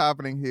see what's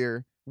happening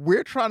here.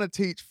 We're trying to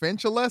teach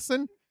Finch a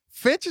lesson.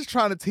 Finch is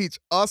trying to teach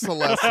us a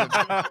lesson.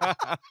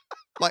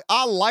 Like,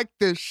 I like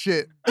this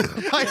shit.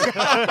 Like,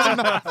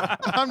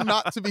 I'm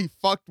not to be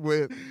fucked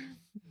with.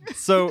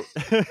 So,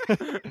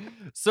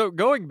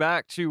 going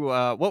back to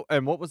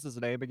what was his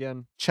name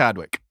again?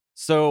 Chadwick.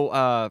 So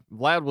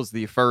Vlad was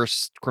the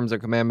first Crimson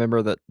Command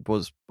member that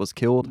was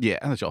killed. Yeah,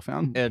 that y'all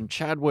found. And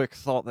Chadwick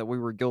thought that we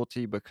were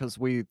guilty because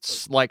we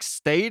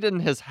stayed in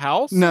his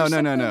house. No. or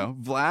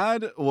something?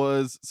 Vlad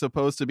was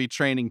supposed to be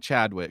training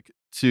Chadwick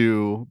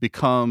to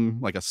become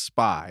like a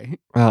spy,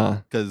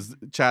 because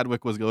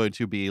Chadwick was going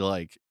to be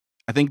like,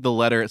 I think the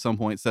letter at some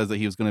point says that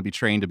he was going to be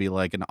trained to be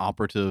like an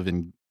operative.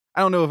 And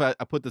I don't know if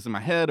I put this in my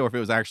head or if it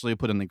was actually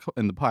put in the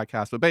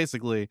podcast, but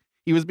basically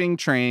he was being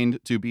trained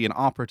to be an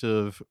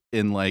operative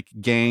in like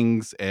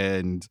gangs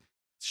and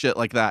shit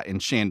like that in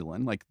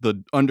Chandlin, like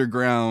the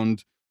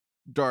underground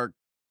dark.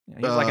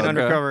 He's like an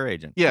undercover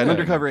agent. Yeah, an Yeah.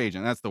 undercover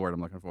agent. That's the word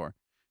I'm looking for.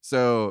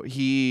 So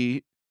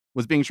he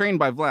was being trained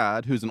by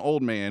Vlad, who's an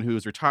old man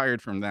who's retired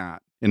from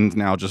that and is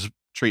now just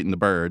treating the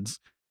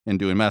birds and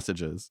doing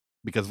messages,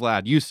 because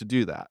Vlad used to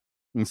do that.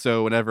 And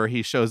so whenever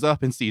he shows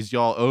up and sees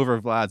y'all over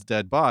Vlad's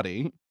dead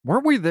body,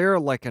 Weren't we there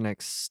like an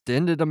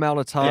extended amount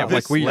of time? Yeah,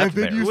 like we slept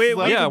and then there. you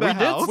slept yeah, in the we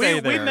did house. stay we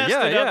there. messed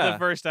Yeah, it up yeah. the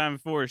first time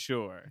for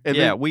sure. And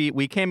Yeah, then-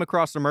 we came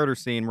across a murder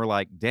scene. We're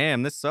like,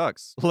 damn, this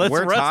sucks. Let's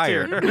We're rest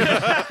tired.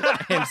 here.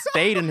 And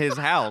stayed in his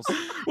house.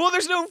 Well,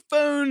 there's no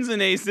phones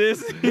in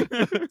Aces.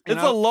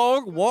 It's a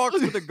long walk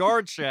to the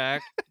guard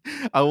shack.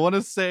 I want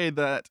to say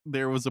that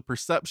there was a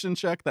perception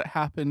check that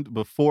happened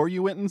before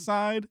you went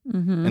inside,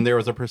 Mm-hmm. and there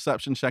was a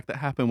perception check that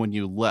happened when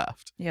you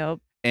left. Yep.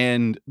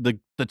 And the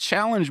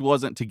challenge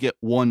wasn't to get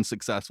one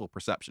successful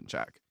perception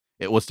check.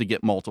 It was to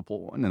get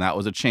multiple one, and that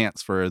was a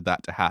chance for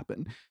that to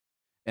happen.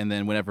 And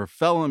then whenever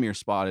Felomir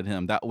spotted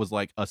him, that was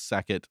like a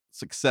second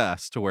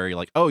success to where you're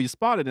like, oh, you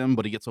spotted him,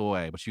 but he gets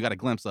away, but you got a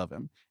glimpse of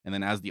him. And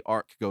then as the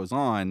arc goes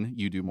on,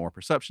 you do more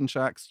perception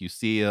checks, you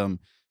see him,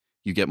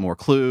 you get more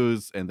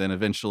clues, and then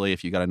eventually,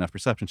 if you got enough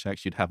perception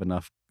checks, you'd have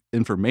enough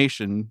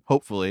information,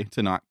 hopefully,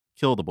 to not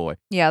kill the boy.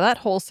 Yeah, that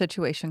whole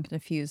situation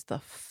confused the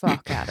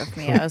fuck out of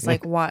me. I was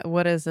like,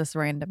 what is this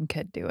random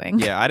kid doing?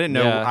 Yeah, I didn't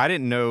know.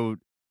 Yeah.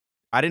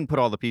 I didn't put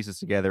all the pieces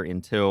together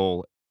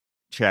until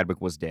Chadwick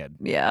was dead.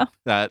 Yeah.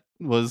 That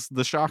was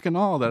the shock and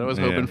all that I was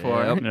Yeah. hoping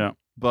for. Yep. Yeah.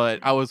 But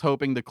I was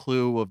hoping the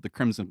clue of the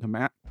Crimson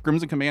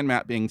Command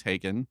map being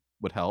taken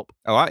would help.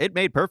 Oh, it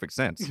made perfect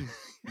sense.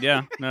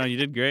 Yeah. No, you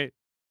did great.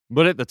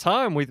 But at the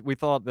time, we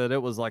thought that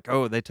it was like,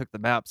 oh, they took the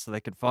map so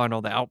they could find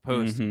all the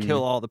outposts and Mhm.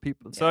 kill all the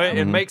people. So Yeah.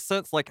 it Mhm. makes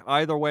sense. Like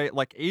either way,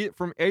 like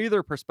from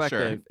either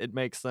perspective, it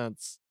makes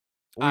sense.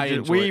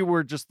 We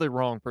were just the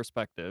wrong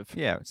perspective.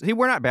 Yeah. See,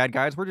 we're not bad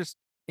guys. We're just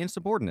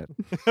insubordinate.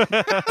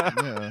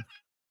 Yeah.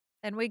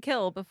 And we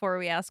kill before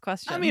we ask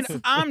questions. I mean,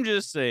 I'm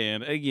just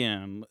saying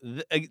again.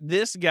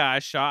 This guy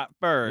shot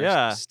first,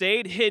 Yeah.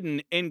 stayed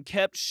hidden, and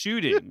kept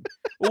shooting.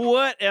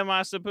 What am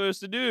I supposed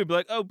to do? Be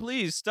like, oh,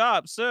 please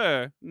stop,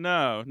 sir.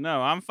 No,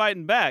 I'm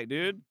fighting back,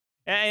 dude.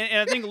 And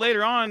I think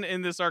later on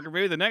in this arc, or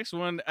maybe the next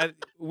one,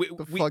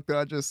 The fuck did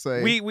I just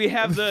say? we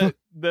have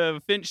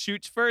the Finch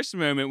shoots first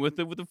moment with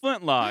the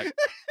flintlock.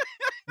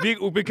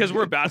 Because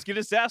we're about to get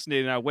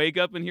assassinated, and I wake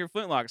up and hear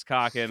flintlocks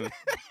cocking.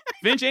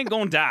 Finch ain't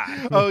gonna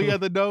die. Oh yeah,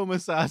 the gnome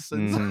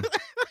assassins. Mhm.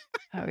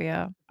 oh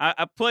yeah.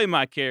 I play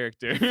my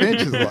character.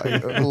 Finch is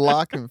like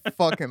lock and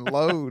fucking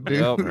load, dude.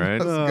 Yep, right.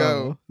 Let's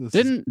go.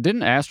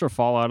 Didn't Astra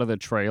fall out of the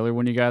trailer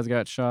when you guys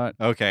got shot?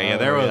 Okay, yeah, Oh,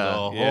 there was yeah. a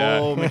whole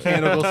Yeah.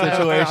 mechanical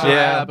situation Yeah.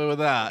 that happened with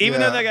that. Even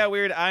Yeah. though that got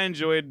weird, I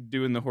enjoyed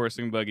doing the horse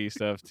and buggy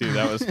stuff too.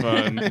 That was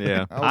fun.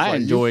 Yeah. was I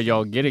like, enjoy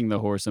y'all getting the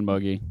horse and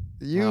buggy.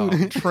 You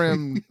Oh.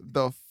 trimmed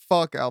the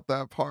fuck out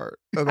that part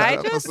of that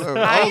I just- episode.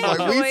 I I was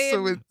like, we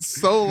enjoyed- spent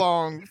so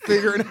long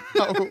figuring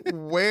out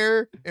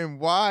where and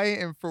why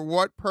and for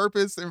what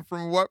purpose and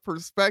from what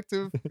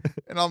perspective.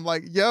 And I'm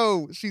like,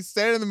 yo, she's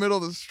standing in the middle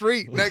of the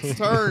street next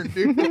turn,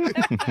 dude.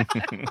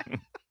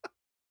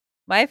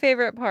 My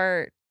favorite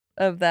part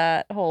of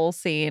that whole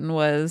scene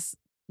was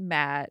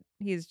Matt.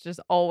 He's just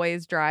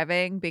always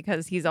driving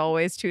because he's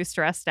always too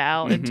stressed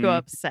out and too Mhm.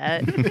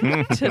 upset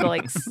to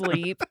like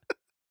sleep.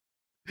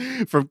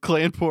 From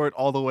Clanport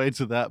all the way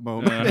to that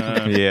moment.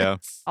 Uh-huh. Yeah.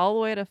 All the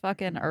way to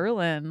fucking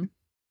Erlin.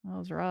 That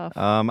was rough.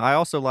 I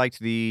also liked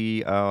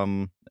the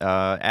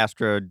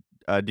Astra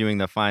doing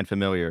the Find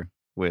Familiar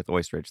with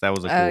Oysterich. That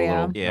was a cool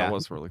little. Yeah. That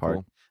was really part.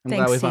 cool. I'm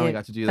glad we finally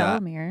got to do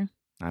that. Felomir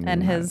I mean,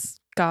 and his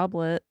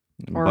goblet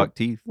or buck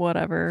teeth.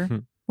 whatever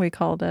we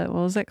called it.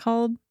 What was it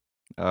called?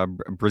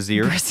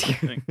 Brazier.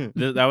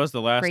 That was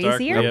the last arc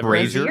Brazier?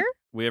 Brazier?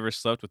 we ever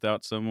slept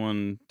without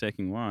someone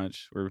taking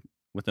watch. We're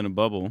within a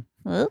bubble.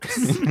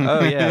 Oops.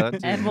 Oh yeah.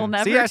 And we'll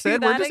never See, I do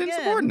said we're that just again.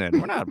 insubordinate.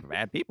 We're not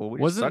bad people. We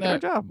just Wasn't suck at our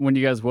that job. when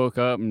you guys woke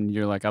up and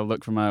you're like, I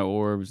look for my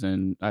orbs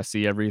and I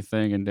see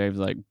everything, and Dave's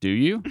like, do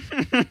you?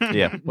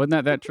 Yeah.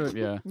 Wasn't that trip?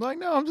 Yeah. Like,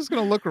 no, I'm just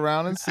gonna look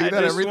around and see I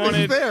that just everything's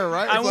wanted- there,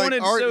 right? I It's like,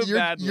 wanted so you're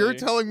badly.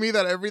 telling me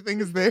that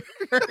everything is there.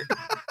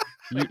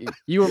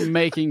 You were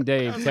making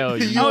Dave tell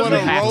you. You You wanna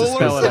have roll to or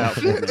spell it out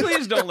for me.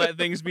 Please don't let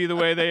things be the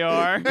way they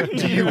are.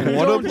 Do you want to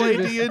Don't play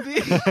do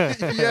D&D?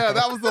 Yeah,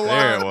 that was the line.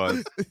 There it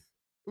was.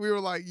 We were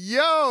like,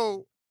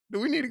 yo, do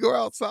we need to go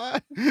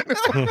outside?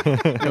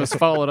 It was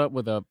followed up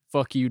with a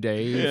 "fuck you,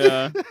 Dave."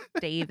 Yeah.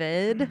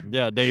 David.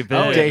 Yeah, David.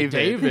 Oh, David.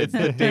 David. It's the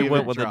He David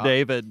went with drop. a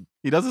David.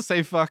 He doesn't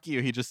say fuck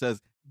you. He just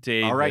says,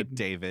 David. all right,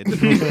 David.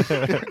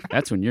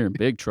 That's when you're in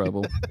big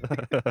trouble.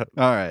 All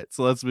right,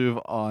 so let's move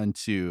on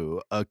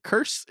to A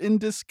Curse in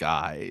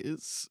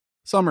Disguise.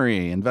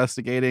 Summary: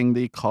 investigating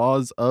the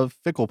cause of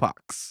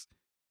Ficklepox.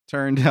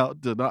 Turned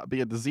out to not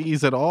be a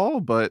disease at all,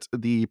 but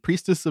the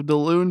priestess of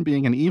Daloon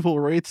being an evil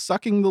wraith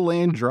sucking the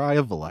land dry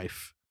of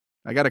life.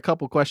 I got a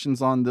couple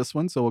questions on this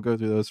one, so we'll go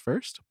through those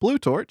first. Blue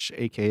Torch,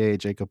 aka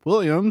Jacob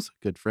Williams,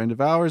 good friend of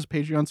ours,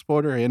 Patreon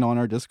supporter, and on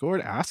our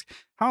Discord, asks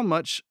how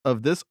much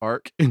of this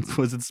arc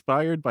was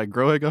inspired by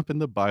growing up in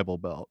the Bible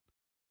Belt.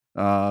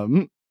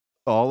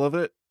 All of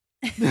it.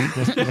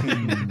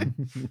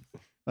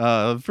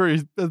 I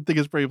think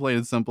it's pretty plain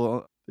and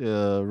simple.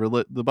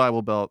 The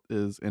Bible Belt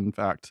is in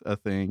fact a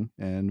thing,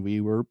 and we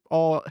were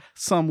all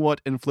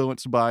somewhat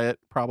influenced by it,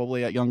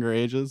 probably at younger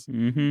ages,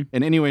 Mm-hmm.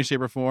 in any way,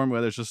 shape, or form.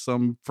 Whether it's just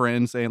some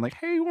friend saying like,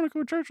 "Hey, you want to go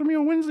to church with me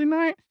on Wednesday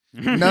night?"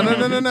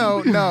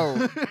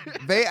 No.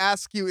 They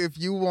ask you if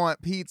you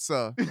want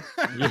pizza,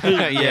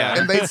 Yeah.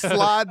 and they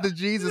slide the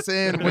Jesus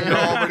in when you're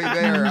already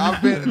there.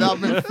 I've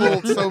been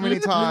fooled so many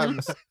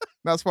times.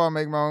 That's why I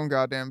make my own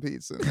goddamn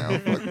pizza now.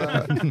 Fuck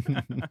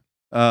that.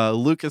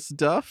 Lucas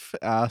Duff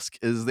asks,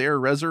 "Is there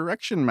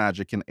resurrection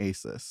magic in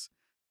Asus?"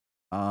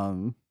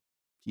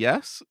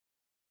 Yes.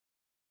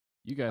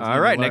 You guys. All need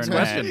to right, learn next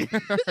that.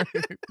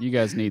 question. You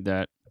guys need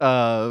that.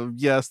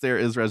 Yes, there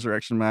is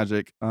resurrection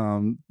magic.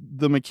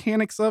 The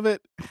mechanics of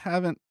it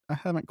I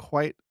haven't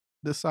quite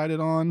decided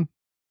on,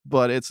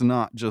 but it's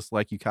not just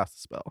like you cast a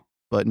spell.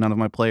 But none of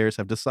my players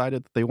have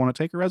decided that they want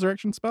to take a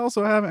resurrection spell,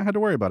 so I haven't had to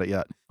worry about it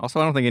yet. Also,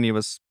 I don't think any of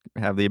us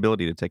have the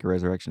ability to take a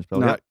resurrection spell.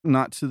 yet.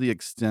 Not to the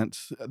extent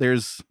I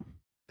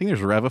think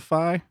there's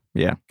Revify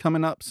Yeah.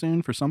 coming up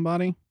soon for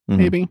somebody, Mhm.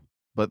 maybe.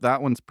 But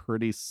that one's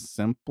pretty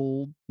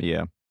simple.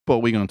 Yeah. But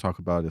we're gonna talk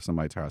about it if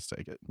somebody tries to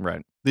take it.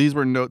 Right. These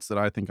were notes that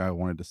I think I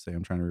wanted to say.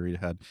 I'm trying to read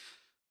ahead.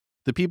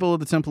 The people of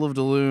the Temple of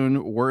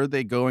Daloon, were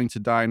they going to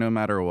die no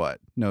matter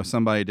what? No,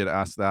 somebody did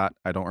ask that.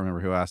 I don't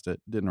remember who asked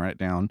it. Didn't write it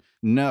down.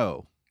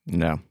 No.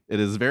 No,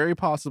 It is very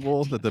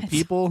possible that the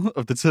people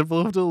of the Temple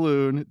of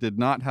Daloon did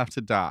not have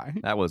to die.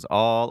 that was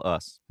all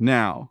us.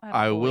 Now,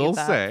 I don't will believe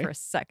that say, for a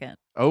second.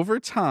 over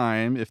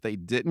time, if they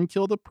didn't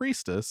kill the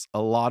priestess,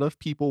 a lot of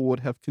people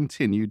would have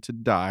continued to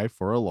die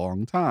for a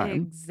long time.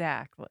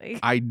 Exactly.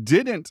 I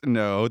didn't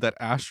know that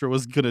Astra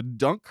was going to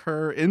dunk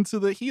her into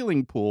the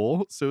healing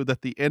pool so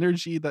that the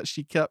energy that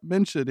she kept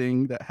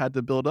mentioning that had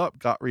to build up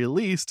got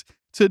released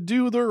to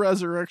do the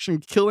resurrection,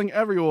 killing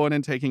everyone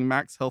and taking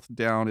max health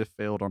down if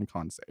failed on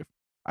con save.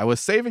 I was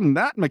saving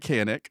that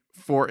mechanic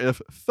for if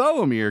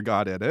Felomir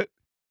got in it.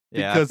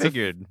 Yeah, Because I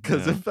figured.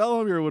 Because if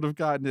Felomir would have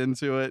gotten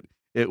into it,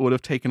 it would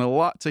have taken a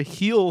lot to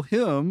heal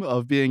him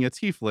of being a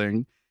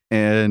tiefling,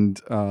 and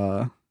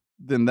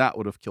then that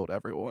would have killed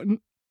everyone.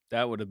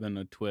 That would have been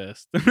a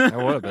twist. That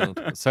would have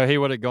been. So he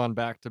would have gone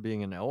back to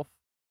being an elf.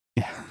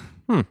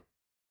 Yeah.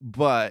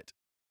 But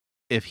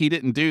if he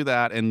didn't do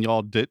that and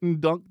y'all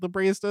didn't dunk the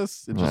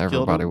priestess, it Well, just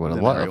killed everybody him, would have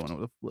then left. everyone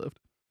would have lived.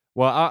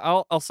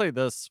 Well, I'll say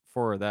this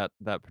for that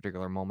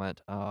particular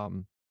moment.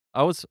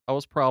 I was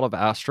proud of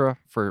Astra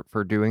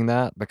for doing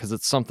that because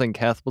it's something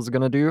Keth was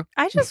gonna do.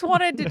 I just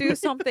wanted to do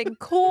something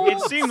cool. It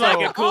seemed like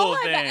a That's cool all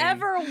thing. I've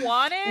ever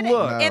wanted.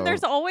 Look. And No.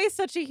 there's always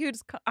such a huge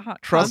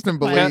Trust and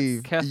consequence.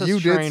 believe. Kath is You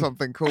did trained-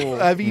 something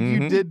cool. I mean, you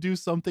Mhm. did do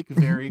something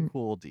very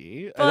cool,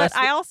 D. And But that's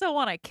I also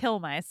want to kill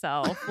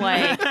myself,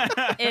 like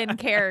in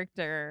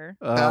character.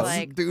 That's,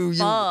 like, dude,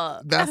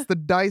 fuck. that's the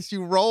dice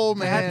you roll,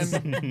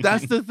 man.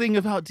 That's the thing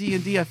about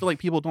D&D I feel like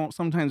people don't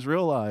sometimes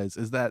realize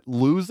is that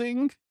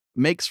losing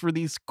makes for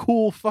these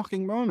cool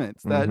fucking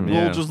moments that Mhm. will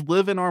Yeah. just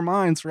live in our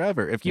minds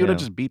forever. If you would have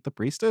Yeah. just beat the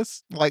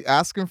priestess, Like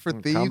asking for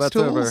thieves combat's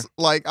tools. over.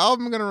 Like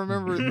I'm gonna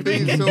remember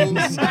thieves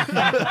tools.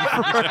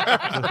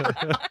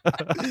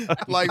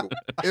 Like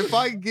if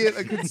I get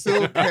a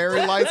concealed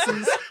carry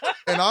license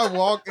and I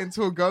walk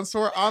into a gun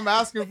store, I'm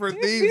asking for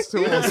thieves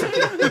tools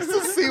just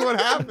to see what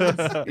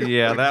happens.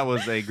 Yeah, that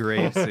was a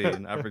great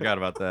scene. I forgot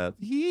about that.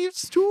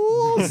 thieves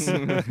tools.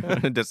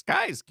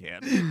 Disguise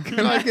kit.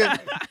 Can I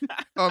get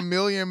a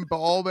million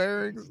ball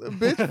bearings?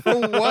 Bitch,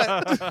 for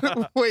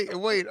what?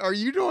 wait, are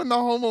you doing the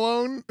Home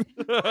Alone?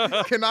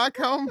 Can I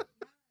come?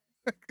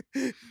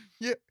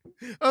 Yeah,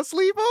 a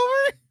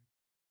sleepover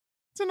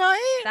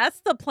tonight?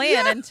 That's the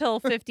plan until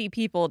 50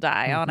 people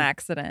die on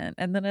accident,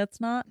 and then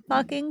it's not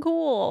fucking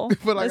cool.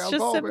 But I It's got just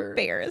ball bearings.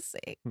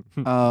 embarrassing.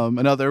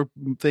 Another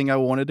thing I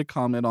wanted to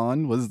comment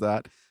on was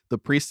that the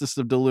priestess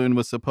of Daloon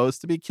was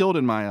supposed to be killed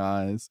in my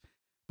eyes,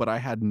 but I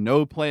had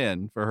no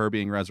plan for her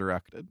being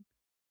resurrected.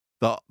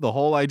 The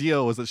whole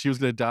idea was that she was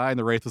going to die and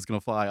the wraith was going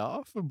to fly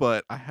off,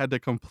 but I had to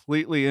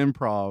completely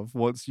improv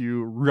once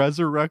you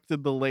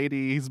resurrected the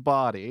lady's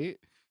body.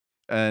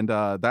 And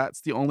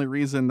that's the only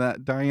reason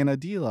that Diana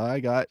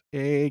Dila got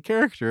a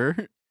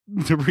character,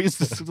 the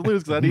priestess of Daloon,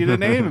 because I needed a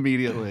name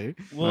immediately.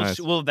 Well, Nice.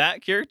 will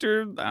that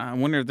character? I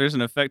wonder if there's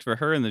an effect for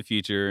her in the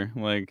future.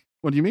 Like,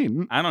 What do you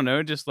mean? I don't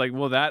know. Just like,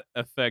 will that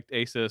affect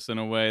Asus in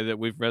a way that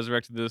we've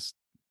resurrected this?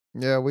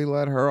 Yeah, we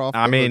let her off. I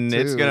the hook, mean,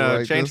 it's too. gonna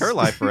Like, change her this-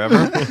 life forever.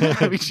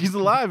 I mean, she's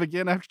alive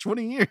again after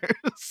 20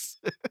 years.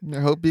 I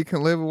hope you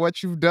can live with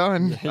what you've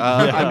done.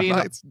 I mean,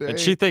 Night's And day.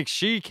 she thinks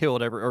she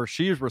killed or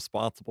she's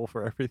responsible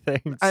for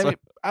everything. I so- mean,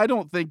 I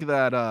don't think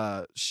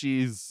that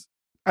she's.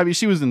 I mean,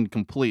 she was in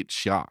complete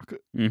shock,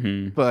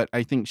 Mm-hmm. but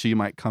I think she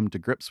might come to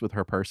grips with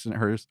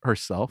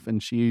herself,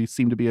 and she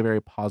seemed to be a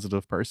very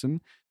positive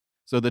person.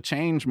 So the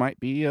change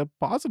might be a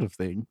positive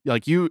thing.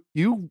 Like you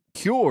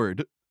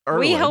cured Erlen.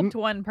 We helped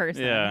one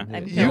person. Yeah.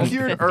 and You killed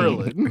cured 50.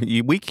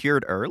 Erlen, We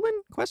cured Erlen?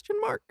 Question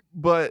mark.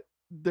 but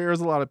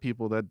there's a lot of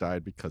people that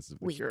died because of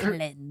the We cure.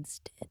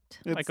 cleansed it.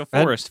 It's, Like a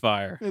forest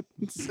fire.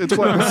 it's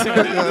like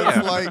Yeah,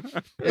 it's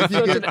like if you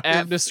Such get an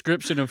apt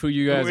description of who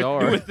you guys with,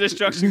 are. With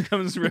destruction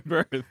comes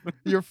rebirth.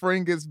 your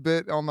friend gets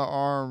bit on the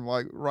arm,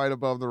 like right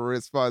above the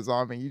wrist by a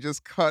zombie, you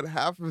just cut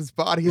half of his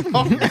body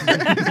off.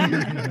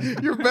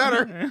 You're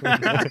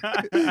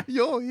better.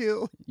 You'll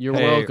heal. You're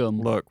Hey,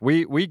 welcome. Look,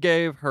 we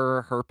gave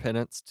her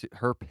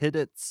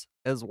pittance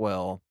as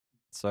well.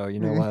 So you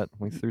know what?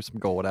 We threw some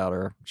gold at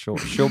her.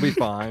 She'll be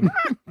fine.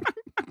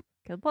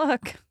 Good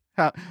luck.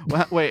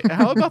 Wait,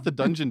 how about the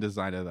dungeon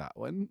design of that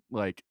one?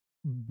 Like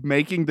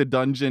making the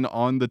dungeon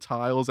on the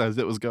tiles as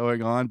it was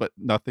going on, but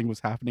nothing was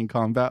happening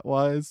combat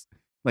wise.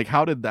 Like,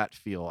 how did that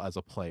feel as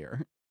a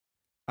player?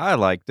 I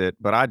liked it,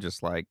 but I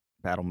just like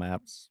battle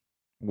maps,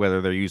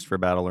 whether they're used for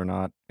battle or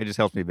not. It just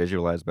helps me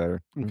visualize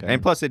better. Okay.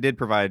 And plus, it did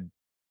provide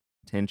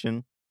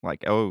tension.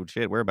 Like, oh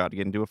shit, we're about to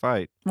get into a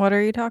fight. What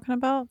are you talking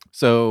about?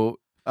 So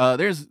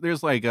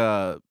there's like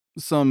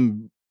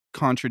some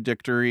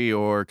contradictory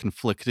or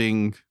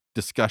conflicting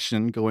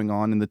discussion going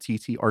on in the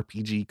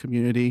TTRPG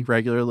community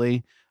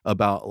regularly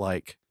about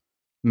like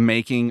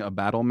making a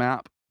battle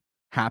map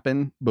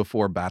happen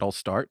before battle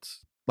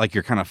starts. Like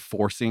you're kind of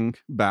forcing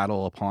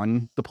battle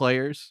upon the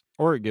players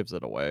Or it gives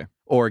it away.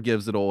 or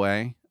gives it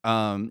away.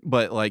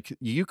 But like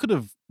you could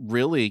have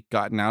really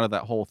gotten out of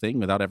that whole thing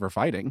without ever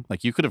fighting.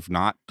 Like you could have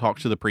not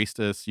talked to the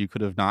priestess. You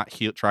could have not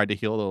tried to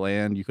heal the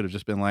land. You could have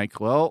just been like,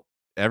 well,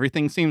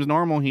 everything seems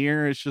normal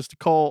here. It's just a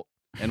cult,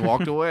 and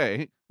walked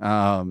away.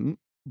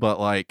 But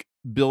like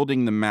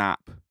building the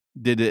map,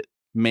 did it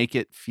make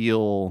it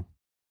feel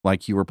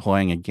like you were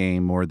playing a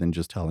game more than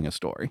just telling a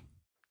story?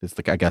 Is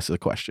I guess the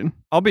question.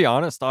 I'll be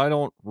honest, I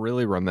don't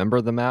really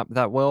remember the map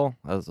that well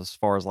as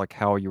far as like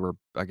how you were,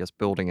 I guess,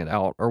 building it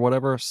out or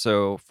whatever.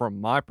 So from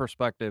my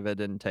perspective, it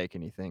didn't take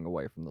anything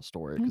away from the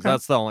story because Okay.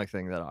 that's the only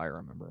thing that I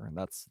remember, and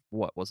that's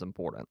what was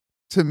important.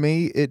 To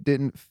me, it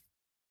didn't.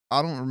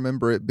 I don't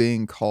remember it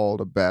being called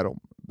a battle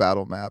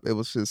map. It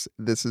was just,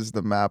 this is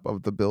the map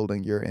of the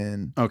building you're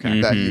in Okay.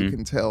 that you Mhm.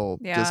 can tell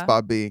Yeah. just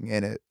by being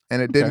in it.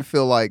 And it didn't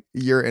feel like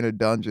you're in a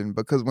dungeon,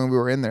 because when we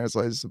were in there, it's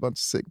like just a bunch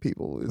of sick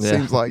people. It Yeah.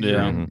 seems like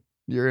Yeah.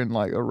 you're in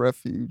like a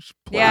refuge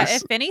place. Yeah,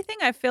 if anything,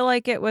 I feel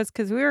like it was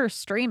because we were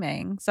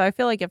streaming. So I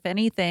feel like if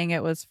anything,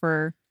 it was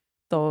for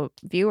the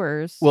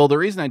viewers. Well, the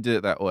reason I did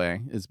it that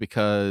way is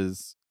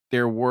because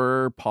there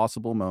were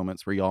possible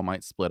moments where y'all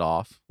might split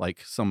off.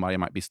 Like somebody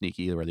might be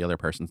sneaky where the other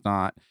person's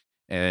not.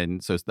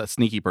 And so that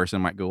sneaky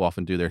person might go off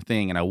and do their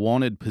thing. And I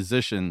wanted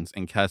positions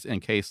in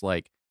case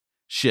like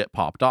shit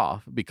popped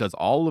off, because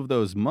all of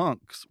those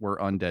monks were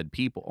undead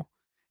people.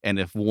 And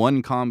if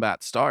one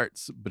combat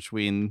starts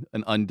between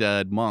an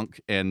undead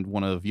monk and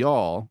one of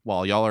y'all,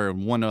 while y'all are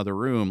in one other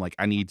room, like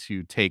I need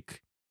to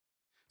take.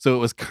 So it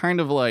was kind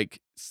of like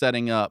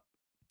setting up.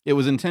 It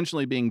was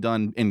intentionally being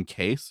done in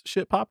case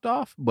shit popped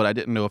off, but I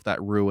didn't know if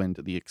that ruined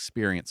the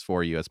experience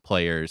for you as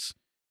players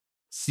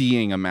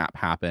seeing a map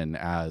happen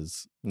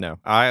as No,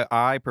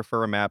 I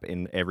prefer a map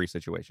in every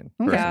situation.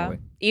 Personally.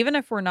 Yeah, even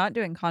if we're not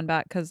doing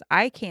combat, because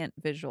I can't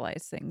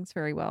visualize things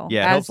very well.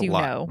 Yeah, it helps as a you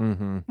lot. know.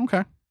 Mm-hmm.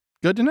 okay.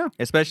 Good to know.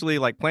 Especially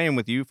like playing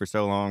with you for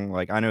so long.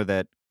 Like I know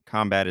that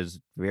combat is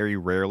very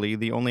rarely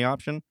the only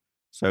option.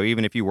 So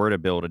even if you were to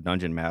build a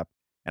dungeon map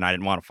and I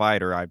didn't want to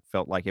fight or I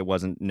felt like it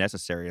wasn't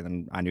necessary,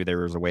 then I knew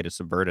there was a way to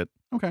subvert it.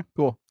 Okay,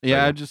 cool.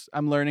 Yeah, yeah.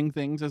 I'm learning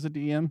things as a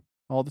DM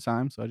all the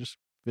time, so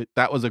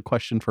that was a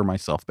question for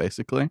myself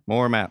basically.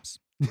 More maps.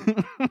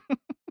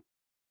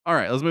 All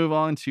right, let's move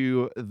on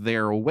to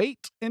Their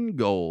Weight in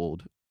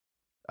Gold.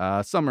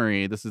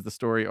 Summary: this is the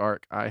story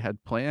arc I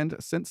had planned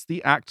since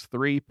the Act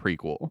 3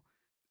 prequel.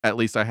 At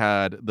least I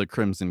had the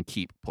Crimson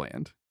Keep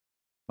planned.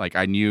 Like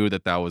I knew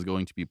that was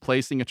going to be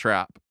placing a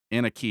trap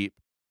in a keep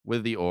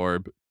with the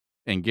orb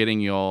and getting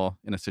y'all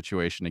in a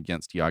situation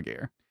against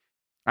Yager.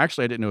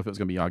 Actually, I didn't know if it was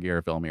going to be Yager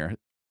or Velmir.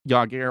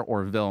 Yager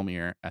or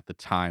Velmir at the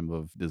time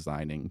of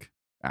designing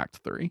Act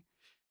 3.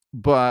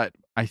 But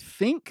I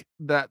think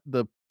that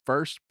the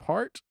first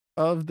part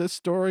of this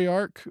story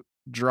arc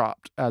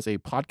dropped as a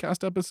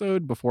podcast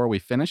episode before we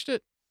finished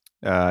it.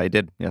 It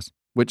did, yes.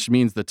 Which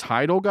means the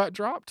title got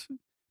dropped.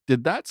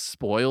 Did that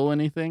spoil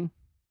anything?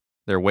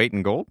 Their weight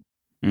in gold?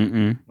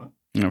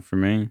 Not for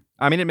me.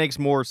 I mean, it makes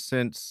more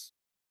sense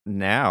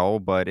now,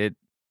 but I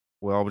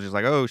was just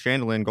like, oh,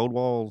 Chandelier, gold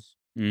walls.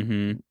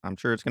 Mm-hmm. I'm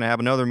sure it's going to have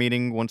another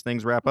meeting once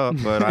things wrap up,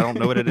 but I don't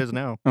know what it is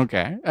now.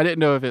 Okay. I didn't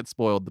know if it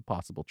spoiled the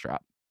possible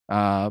trap.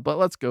 But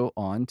let's go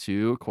on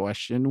to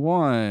question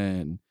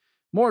 1.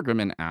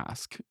 Morgriman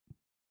asks,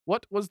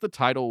 what was the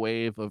tidal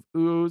wave of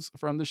ooze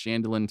from the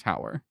Chandelier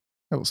Tower?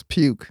 That was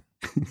puke.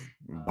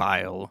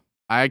 Bile.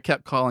 I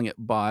kept calling it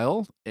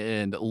bile,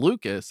 and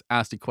Lucas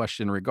asked a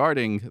question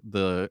regarding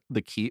the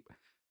keep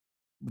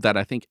that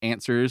I think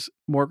answers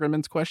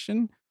Morgriman's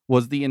question.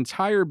 Was the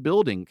entire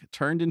building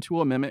turned into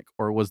a mimic,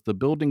 or was the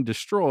building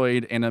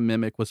destroyed and a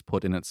mimic was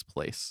put in its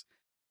place?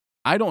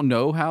 I don't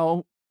know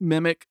how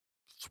mimics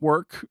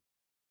work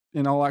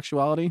in all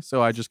actuality,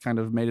 so I just kind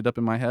of made it up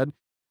in my head.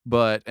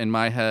 But in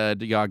my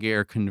head,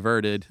 Yager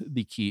converted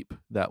the keep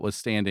that was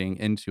standing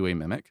into a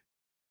mimic.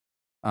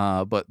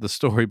 But the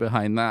story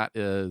behind that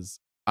is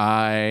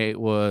I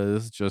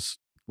was just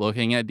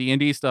looking at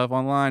D&D stuff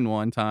online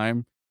one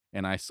time,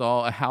 and I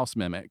saw a house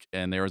mimic,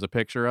 and there was a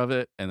picture of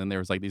it, and then there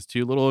was like these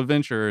 2 little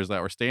adventurers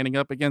that were standing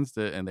up against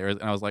it, and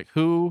I was like,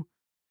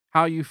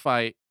 how you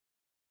fight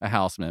a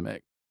house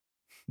mimic?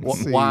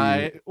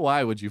 Why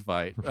would you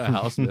fight a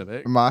house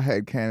mimic? My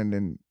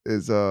headcanon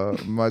is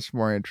much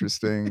more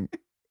interesting.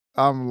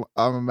 I'm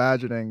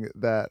imagining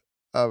that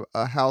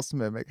a house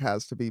mimic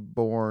has to be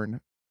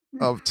born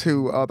of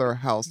 2 other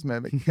house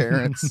mimic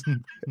parents,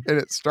 and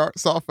it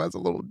starts off as a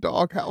little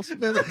dog house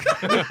mimic,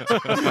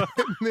 and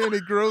then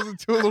it grows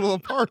into a little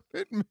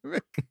apartment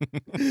mimic.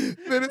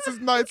 Then it's this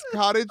nice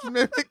cottage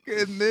mimic,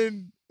 and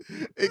then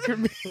it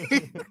can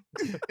be,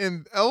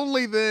 and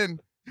only then.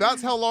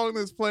 That's how long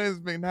this plan has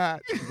been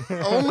hatched.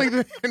 Only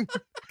then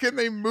can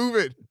they move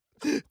it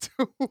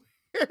to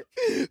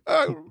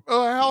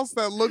a house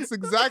that looks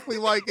exactly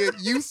like it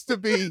used to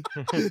be.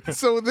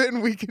 So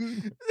then we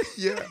can,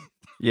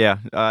 Yeah.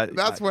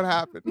 that's what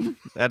happened.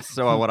 That's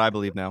what I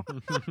believe now.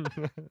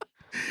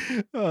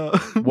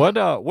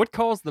 What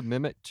caused the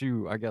mimic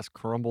to, I guess,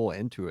 crumble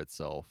into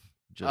itself?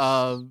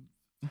 Just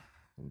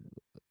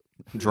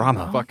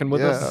drama. Fucking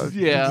with us.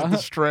 Yeah. The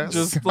stress.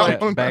 Just like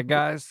bad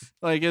guys.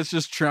 Like it's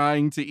just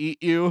trying to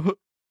eat you,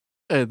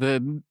 and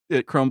then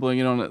it crumbling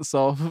in on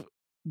itself.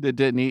 It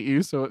didn't eat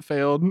you, so it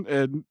failed.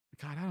 And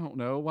God, I don't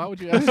know. Why would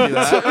you ask me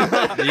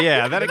that?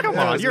 Yeah, come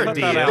on. You're a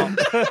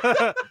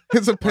DM.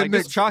 His Like,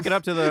 appendix. just chalk it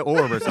up to the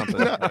orb or something.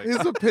 Like,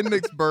 His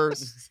appendix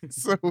burst.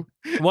 So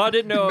Well, I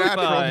didn't know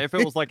Naturally. if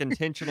it was like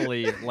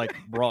intentionally like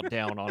brought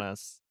down on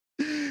us.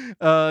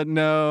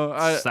 No,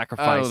 I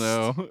Sacrifice. don't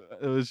know.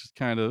 It was just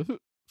kind of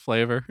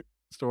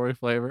story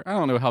flavor. I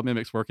don't know how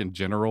mimics work in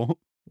general.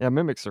 Yeah,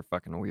 mimics are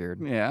fucking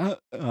weird. Yeah,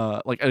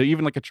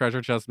 even like a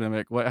treasure chest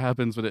mimic. What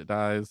happens when it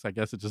dies? I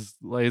guess it just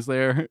lays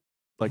there.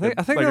 I think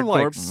a they're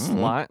like corpse.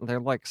 slime. They're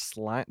like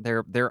slime.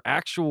 Their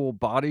actual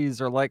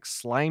bodies are like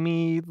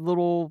slimy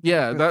little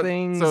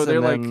things. So they're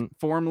and like then-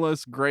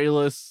 formless,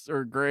 grayless,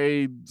 or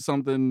gray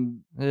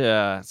something.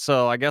 yeah.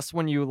 So I guess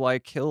when you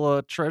like kill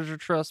a treasure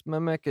chest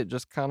mimic, it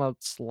just kind of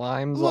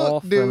slimes look,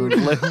 off. dude.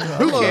 And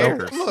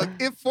Look,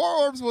 if Four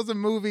Orbs was a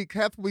movie,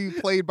 Keth would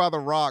be played by The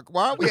Rock.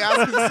 Why are we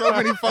asking so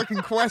many fucking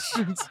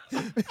questions?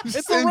 It's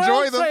Just a enjoy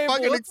round the table.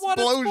 fucking It's what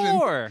it's explosion.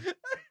 for.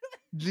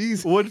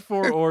 Jeez, Would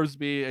Four Orbs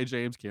be a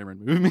James Cameron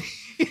movie?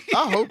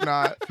 I hope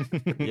not.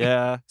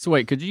 Yeah. So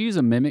wait, could you use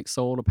a mimic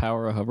soul to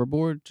power a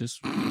hoverboard?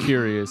 Just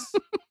curious.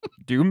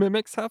 Do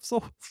mimics have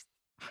souls?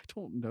 I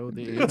don't know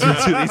the answer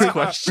to these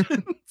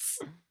questions.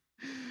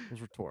 It was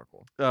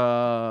rhetorical.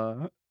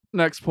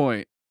 Next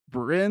point.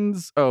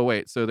 Bryn's. Oh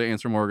wait. So to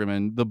answer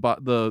Morgriman, the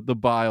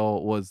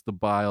bile was the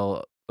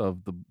bile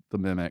of the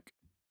mimic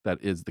that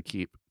is the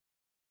keep.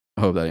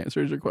 I hope that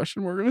answers your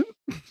question, Morgriman.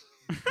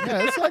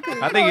 Yeah, it's like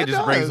I think it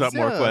just brings up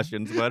more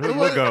questions, but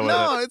we'll go with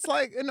No, it. it's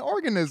like an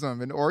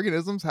organism, and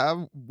organisms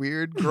have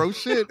weird, gross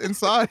shit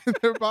inside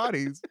their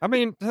bodies. I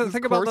mean, Just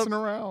think about coursing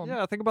around.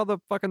 Yeah, think about the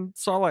fucking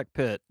Sarlacc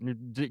pit.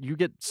 You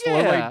get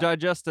slowly Yeah.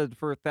 digested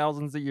for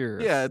thousands of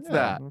years. Yeah, it's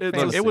that. It's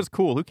fantasy. It was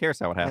cool. Who cares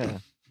how it happened? Yeah.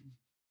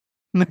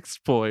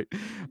 Next point.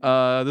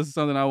 This is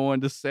something I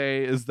wanted to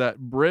say is that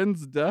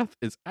Bryn's death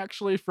is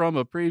actually from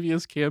a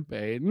previous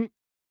campaign.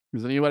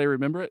 Does anybody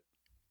remember it?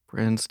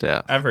 Bryn's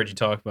death. I've heard you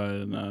talk about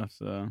it enough,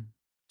 so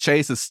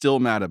Chase is still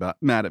mad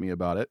at me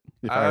about it,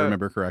 if I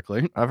remember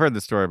correctly. I've heard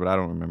the story, but I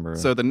don't remember.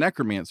 So the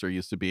Necromancer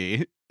used to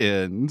be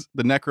in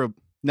the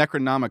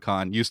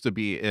Necronomicon used to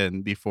be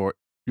in the Four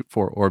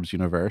Orbs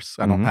universe.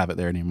 I don't have it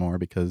there anymore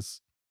because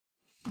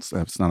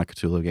it's not a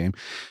Cthulhu game.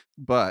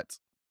 But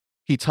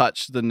he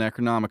touched the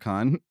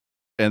Necronomicon,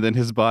 and then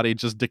his body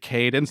just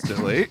decayed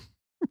instantly.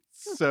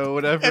 So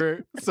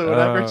whenever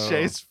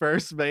Chase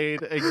first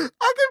made, I can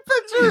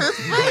picture his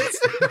face.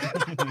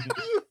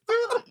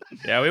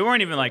 yeah, we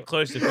weren't even like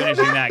close to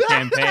finishing that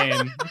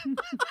campaign.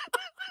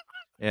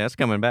 Yeah, it's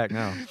coming back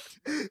now.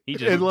 He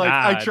just and like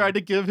died. I tried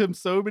to give him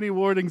so many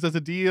warnings as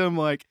a DM,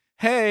 like,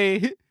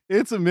 hey,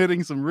 it's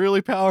emitting some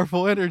really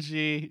powerful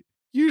energy.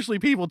 Usually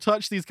people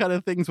touch these kind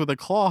of things with a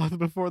cloth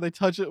before they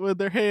touch it with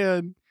their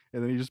hand.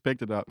 And then he just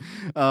picked it up.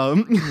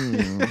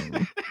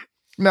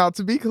 Now,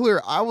 to be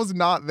clear, I was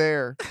not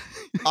there.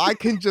 I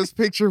can just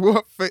picture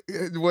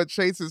what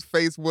Chase's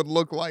face would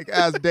look like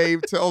as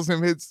Dave tells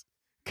him his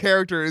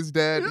character is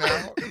dead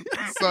now.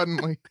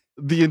 Suddenly.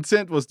 The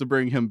intent was to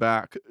bring him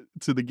back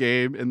to the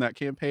game in that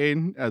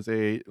campaign as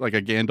a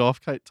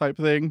Gandalf type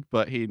thing,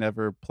 but he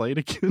never played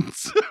again.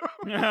 So.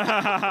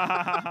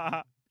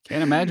 Can't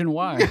imagine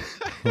why.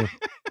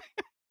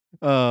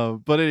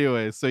 But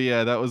anyway, so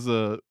yeah, that was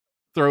a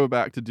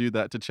throwback to do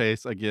that to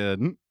Chase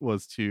again,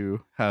 was to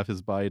have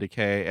his body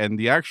decay. And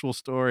the actual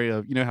story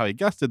of, you know how he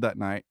guested that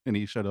night and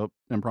he showed up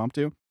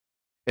impromptu?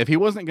 If he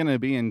wasn't going to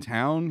be in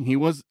town,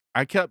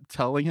 I kept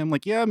telling him,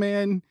 like, yeah,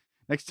 man,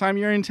 next time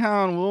you're in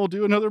town, we'll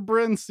do another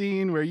Bryn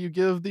scene where you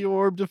give the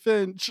orb to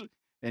Finch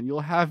and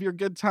you'll have your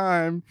good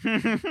time.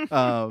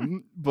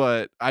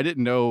 But I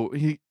didn't know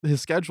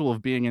his schedule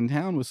of being in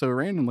town was so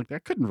random. Like, I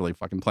couldn't really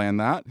fucking plan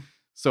that.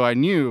 So I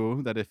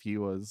knew that if he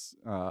was,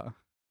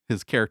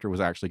 his character was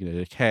actually going to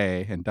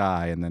decay and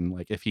die. And then,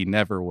 like, if he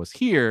never was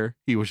here,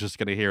 he was just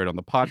going to hear it on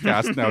the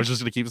podcast. And I was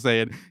just going to keep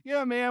saying,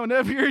 yeah, man,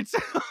 whenever you're in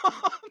town.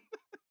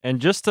 And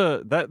just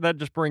that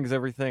just brings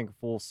everything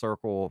full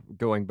circle,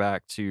 going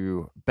back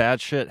to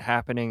bad shit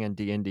happening in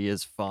D&D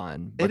is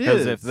fun.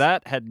 Because if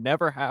that had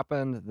never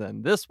happened,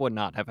 then this would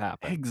not have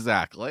happened.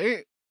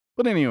 Exactly.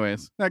 But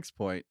anyways, next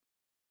point.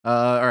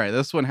 All right,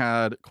 this one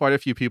had quite a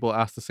few people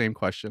ask the same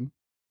question.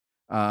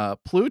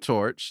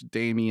 Plutorch,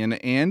 Damien,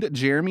 and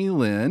Jeremy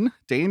Lynn.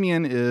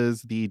 Damien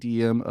is the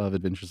DM of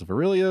Adventures of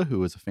Aurelia,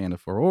 who is a fan of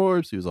Four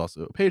Orbs, who's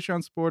also a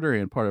Patreon supporter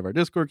and part of our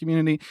Discord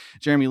community.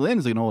 Jeremy Lynn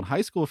is an old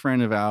high school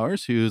friend of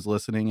ours who's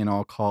listening and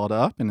all called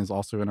up and is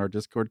also in our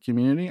Discord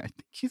community. I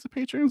think he's a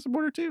Patreon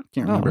supporter too.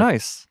 Can't remember.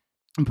 Nice.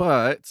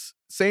 But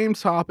same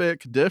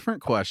topic,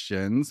 different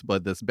questions,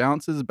 but this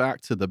bounces back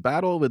to the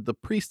battle with the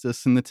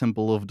priestess in the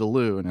Temple of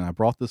Daloon. And I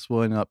brought this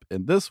one up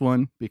in this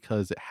one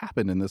because it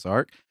happened in this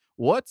arc.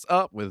 What's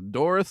up with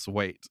Dorith's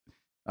weight?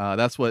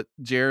 That's what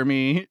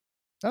Jeremy...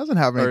 That doesn't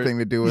have anything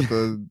to do with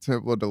the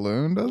Temple of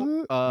Daloon, does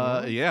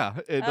it? Yeah,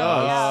 it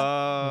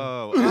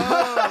does.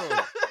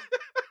 Oh.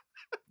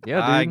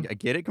 Yeah, I dude.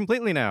 get it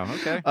completely now.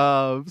 Okay.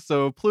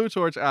 So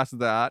Plutorch asked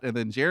that, and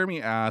then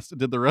Jeremy asked,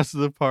 did the rest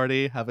of the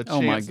party have a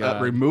Oh my chance at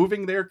God.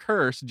 removing their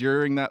curse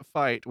during that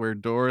fight where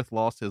Dorith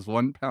lost his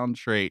 1 pound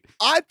trait?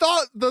 I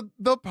thought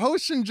the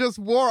potion just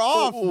wore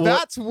off. Wha-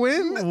 That's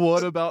when.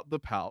 What about the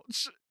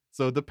pouch?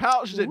 So the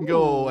pouch didn't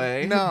go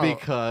away no.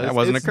 because That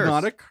wasn't a it's curse.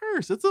 not a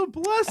curse. It's a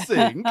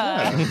blessing.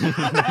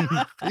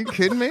 Are you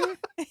kidding me?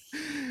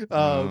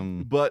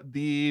 But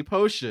the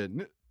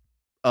potion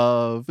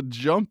of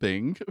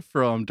jumping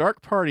from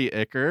Dark Party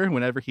Icker,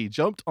 whenever he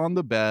jumped on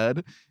the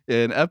bed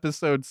in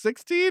episode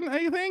 16,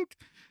 I think,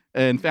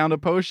 and found a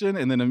potion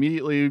and then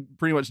immediately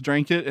pretty much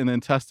drank it and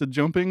then tested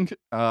jumping,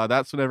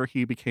 that's whenever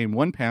he became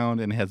 1 pound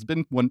and has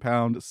been 1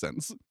 pound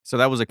since. So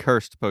that was a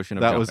cursed potion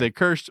of That jumping. was a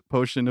cursed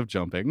potion of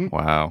jumping.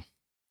 Wow.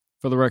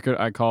 For the record,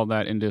 I called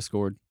that in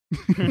Discord.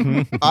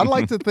 I'd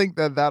like to think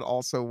that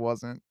also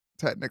wasn't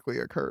technically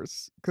a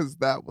curse because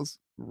that was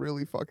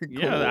really fucking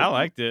cool. Yeah, I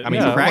liked it. I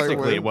mean, Yeah.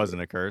 practically Like, it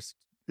wasn't a curse.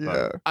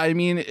 Yeah. I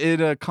mean,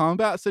 in a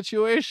combat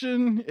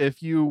situation,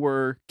 if you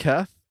were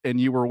Keth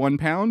and you were 1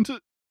 pound,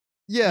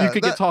 Yeah. you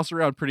could get tossed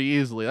around pretty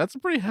easily. That's a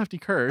pretty hefty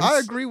curse. I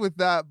agree with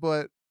that,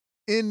 but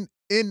in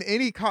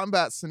any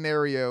combat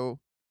scenario,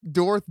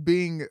 Dorth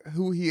being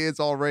who he is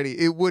already,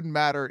 it wouldn't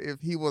matter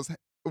if he was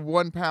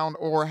 1 pound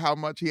or how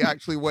much he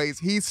actually weighs.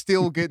 He's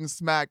still getting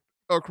smacked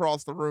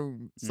across the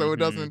room, so it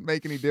doesn't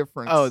make any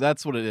difference. Oh,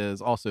 that's what it is.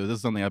 Also, this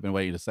is something I've been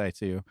waiting to say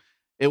too.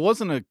 It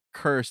wasn't a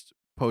cursed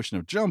potion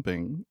of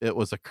jumping. It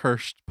was a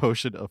cursed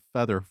potion of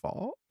feather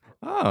fall.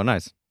 Oh,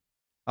 nice.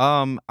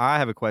 I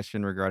have a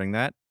question regarding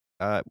that.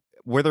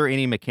 Were there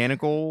any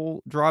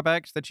mechanical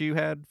drawbacks that you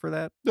had for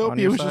that? Nope, on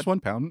it your was side? just 1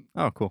 pound.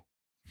 Oh, cool.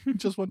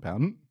 Just 1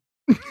 pound.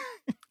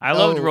 I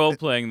loved Oh, role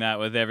playing that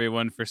with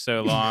everyone for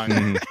so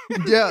long.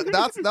 Yeah,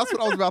 that's what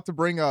I was about to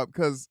bring up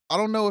because I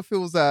don't know if it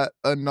was at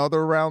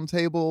another round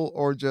table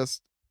or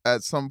just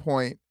at some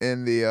point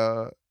in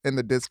the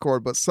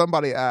Discord, but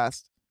somebody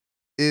asked,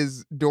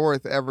 "Is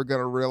Dorith ever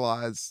gonna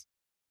realize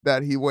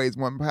that he weighs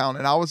 1 pound?"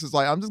 And I was just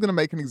like, "I'm just gonna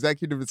make an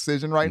executive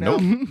decision right now.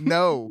 Nope.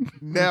 No,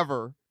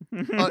 never.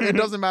 It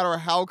doesn't matter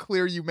how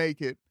clear you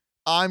make it.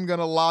 I'm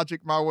gonna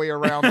logic my way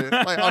around it.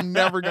 Like I'm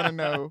never gonna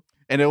know."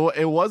 And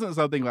it wasn't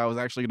something I was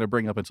actually going to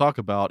bring up and talk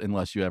about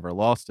unless you ever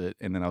lost it,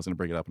 and then I was going to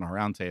bring it up in our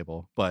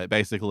roundtable. But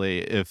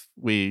basically,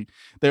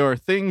 there are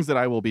things that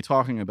I will be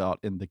talking about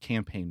in the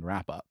campaign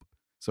wrap up.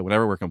 So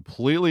whenever we're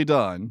completely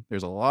done,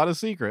 there's a lot of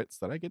secrets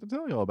that I get to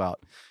tell you about,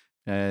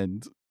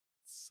 and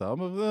some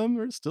of them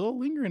are still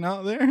lingering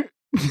out there.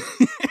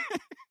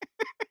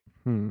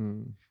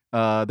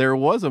 There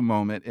was a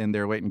moment in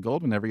their Weight in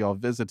Gold whenever y'all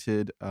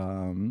visited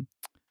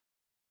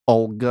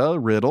Olga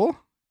Riddle.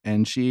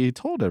 And she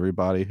told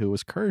everybody who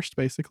was cursed,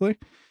 basically.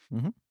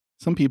 Mm-hmm.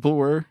 Some people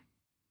were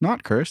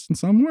not cursed and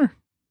some were.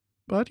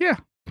 But yeah.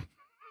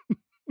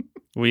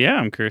 Well, yeah,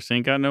 I'm cursed.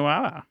 Ain't got no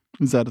eye.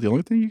 Is that the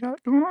only thing you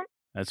got going on?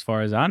 As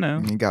far as I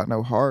know. You got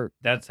no heart.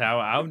 That's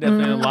how I'm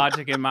definitely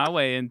logicking my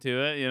way into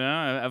it, you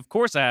know. Of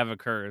course I have a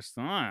curse.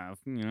 You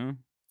know.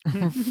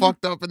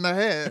 Fucked up in the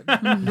head.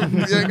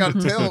 You ain't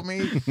gotta tell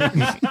me.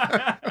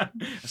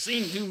 I've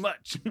seen too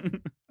much.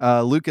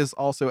 Lucas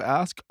also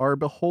asked, are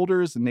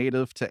beholders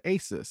native to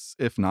Asus?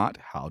 If not,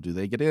 how do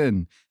they get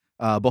in?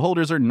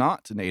 Beholders are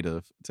not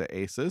native to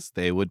Asus.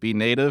 They would be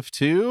native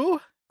to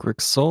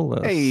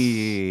Grixolis.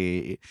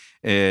 Hey.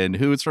 And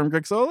who's from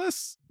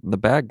Grixolis? The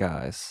bad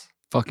guys.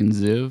 Fucking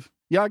Ziv.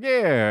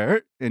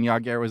 Yager. And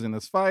Yager was in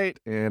this fight.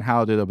 And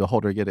how did a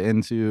beholder get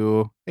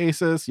into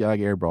Asus?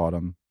 Yager brought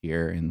him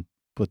here and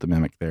put the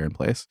mimic there in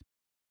place.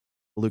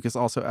 Lucas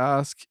also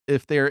asked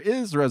if there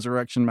is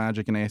resurrection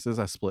magic in Asus.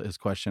 I split his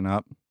question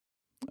up.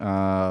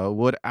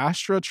 Would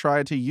Astra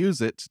try to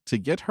use it to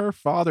get her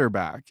father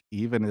back,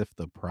 even if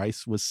the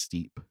price was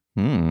steep?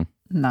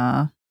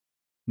 Nah.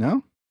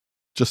 No?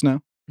 Just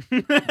no?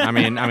 I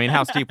mean,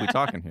 how steep we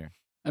talking here?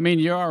 I mean,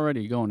 you're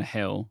already going to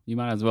hell. You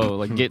might as well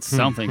like get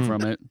something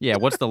from it. Yeah,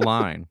 what's the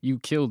line? You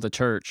killed the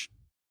church.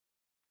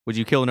 Would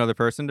you kill another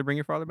person to bring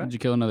your father back? Did you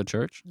kill another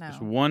church? No.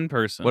 Just one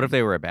person. What if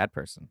they were a bad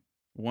person?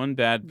 One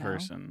bad No.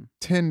 person.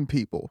 10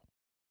 people.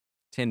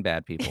 10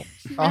 bad people.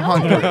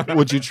 100.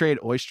 Would you trade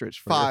Oystrich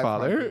for your 500.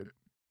 father?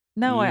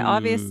 No, I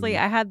obviously Ooh.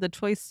 I had the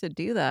choice to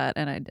do that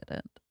and I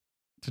didn't.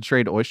 To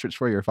trade Oystrich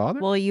for your father?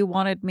 Well, you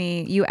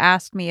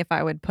asked me if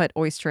I would put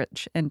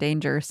Oystrich in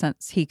danger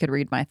since he could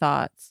read my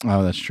thoughts.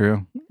 Oh, that's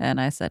true. And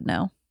I said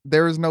no.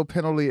 There is no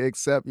penalty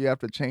except you have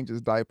to change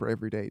his diaper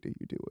every day till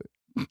you do it.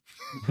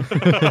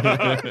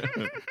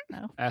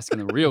 No. Asking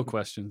the real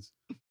questions.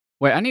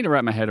 Wait, I need to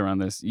wrap my head around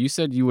this. You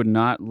said you would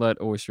not let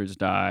Oystrich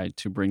die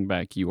to bring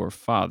back your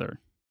father.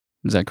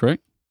 Is that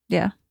correct?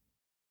 Yeah.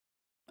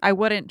 I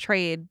wouldn't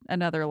trade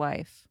another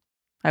life.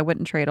 I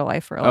wouldn't trade a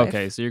life for a life.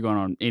 Okay, so you're going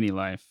on any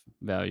life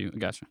value.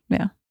 Gotcha.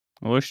 Well,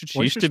 Oystrich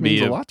used to Oystrich be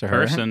means a a lot to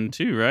her. person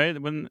too, right?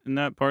 When in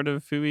that part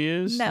of who he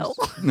is. No.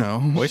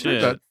 No.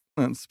 Oystrich.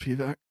 That's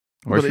Pivac.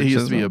 Oystrich But he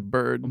used is to be a- a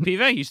bird. Well,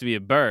 Pivac used to be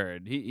a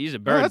bird. He's a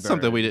bird. Well, that's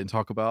something bird. we didn't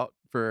talk about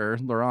for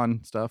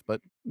Laron stuff,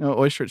 but no,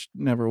 Oystrich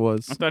never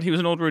was. I thought he was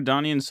an old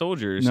Rodanian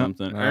soldier or No.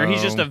 something. Or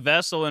he's just No. a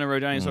vessel in a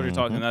Rodanian soldier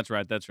talking. Mhm. That's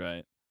right. That's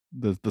right.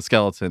 The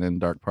skeleton in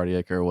Dark Party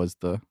Acre was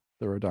the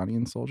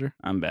Rodanian soldier.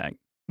 I'm back.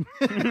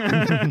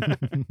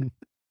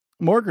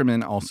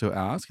 Morgerman also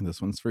asked, and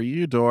this one's for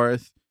you,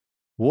 Dorth,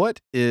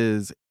 what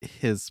is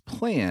his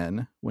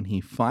plan when he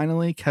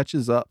finally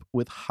catches up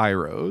with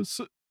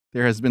Hyros?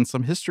 There has been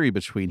some history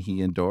between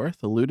he and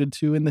Dorth, alluded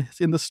to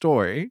in the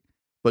story,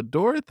 but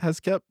Dorth has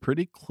kept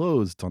pretty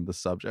closed on the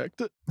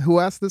subject. Who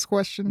asked this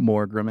question?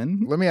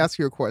 Morgerman. Let me ask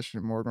you a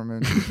question,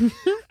 Morgan.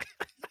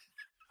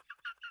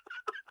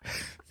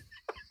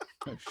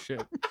 Oh, shit.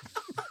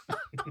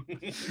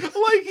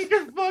 Like he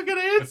can fucking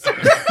answer.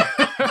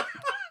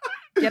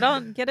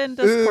 Get in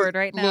Discord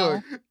right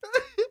now. Look,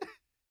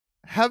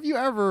 have you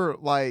ever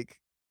like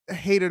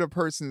hated a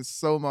person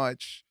so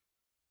much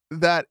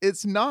that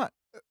it's not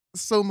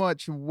so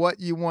much what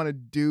you want to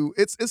do?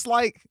 It's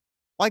like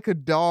a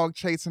dog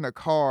chasing a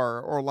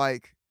car, or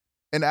like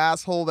an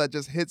asshole that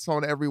just hits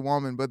on every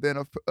woman, but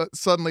then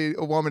suddenly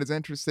a woman is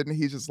interested and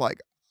he's just like,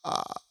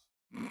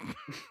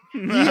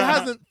 he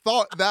hasn't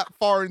thought that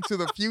far into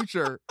the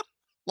future.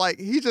 Like,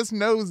 he just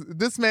knows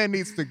this man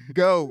needs to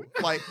go.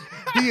 Like,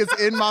 he is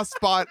in my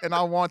spot and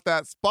I want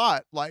that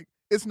spot. Like,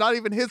 it's not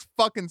even his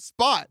fucking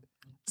spot.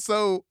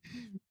 So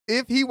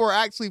if he were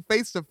actually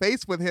face to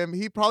face with him,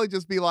 he'd probably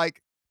just be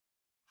like,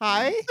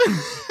 hi.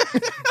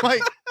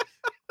 Like,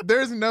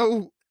 there's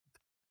nothing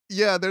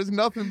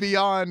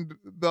beyond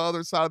the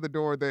other side of the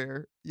door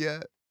there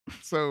yet.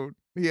 So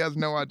he has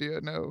no idea,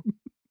 no.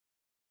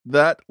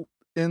 That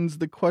ends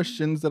the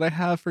questions that I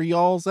have for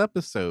y'all's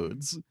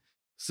episodes.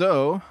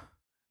 So,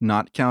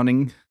 not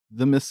counting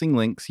the missing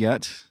links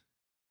yet,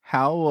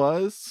 how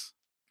was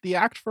the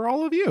act for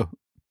all of you?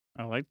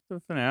 I liked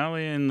the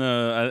finale and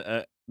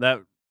the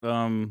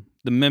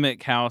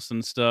mimic house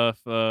and stuff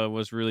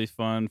was really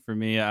fun for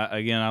me.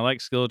 I like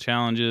skill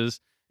challenges,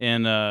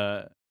 and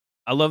I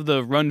love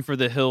the run for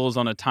the hills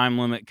on a time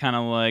limit kind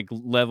of like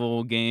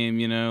level game.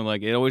 You know,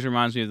 like it always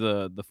reminds me of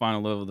the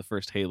final level of the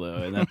first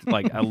Halo, and that's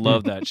like I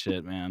love that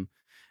shit, man.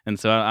 And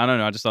so I don't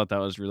know. I just thought that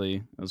was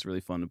really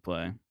fun to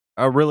play.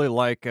 I really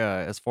like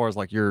as far as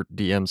like your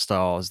DM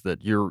style is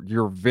that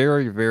you're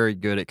very, very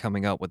good at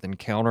coming up with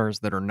encounters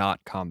that are not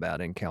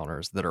combat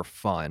encounters that are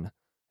fun.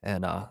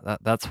 And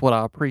that's what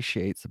I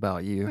appreciate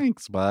about you.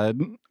 Thanks,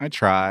 bud. I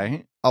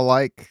try. I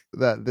like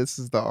that this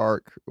is the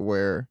arc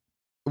where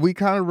we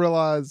kind of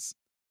realize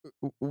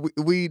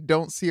we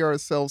don't see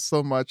ourselves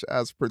so much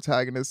as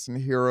protagonists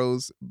and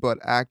heroes, but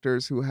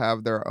actors who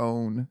have their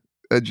own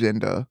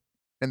agenda.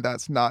 And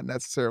that's not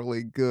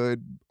necessarily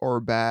good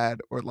or bad,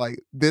 or like,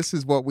 this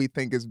is what we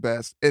think is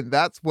best. And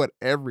that's what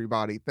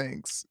everybody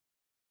thinks.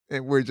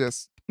 And we're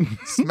just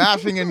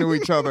smashing into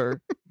each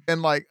other.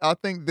 And like, I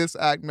think this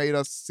act made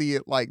us see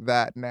it like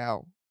that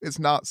now. It's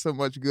not so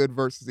much good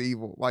versus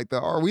evil. Like,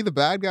 are we the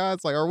bad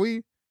guys? Like,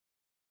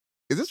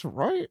 is this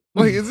right?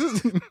 Like, is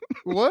this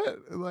what?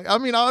 Like, I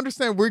mean, I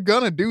understand we're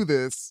gonna do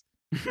this,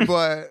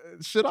 but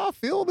should I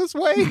feel this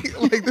way?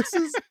 Like, this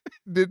is,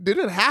 did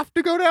it have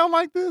to go down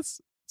like this?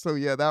 So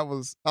yeah,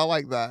 I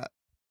like that.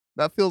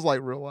 That feels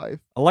like real life.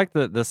 I like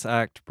that this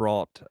act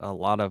brought a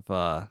lot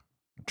of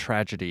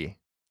tragedy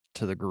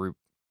to the group.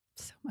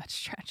 So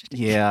much tragedy.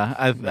 Yeah,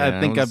 I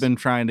think I've been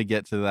trying to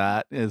get to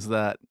that. Is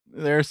that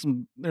there's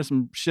some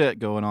shit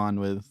going on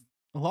with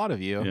a lot of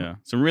you. Yeah,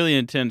 some really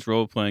intense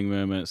role playing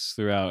moments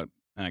throughout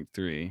Act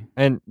 3.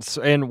 And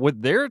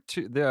with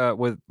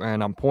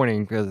and I'm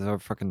pointing because our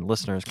fucking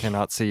listeners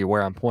cannot see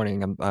where I'm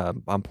pointing.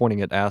 I'm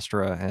pointing at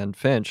Astra and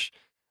Finch.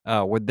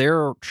 With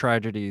their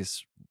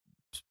tragedies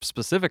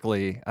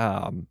specifically,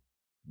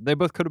 they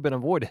both could have been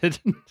avoided.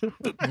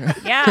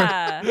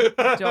 Yeah,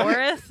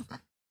 Doris.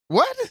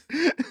 What?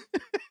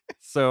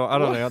 So I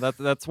don't know.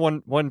 That's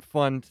one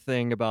fun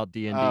thing about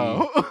D&D.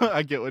 Oh,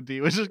 I get what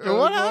D was just going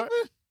What for.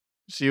 happened?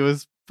 She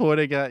was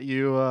pointing at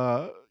you,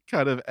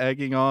 kind of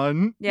egging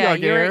on. Yeah,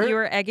 Jaeger. you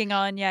were egging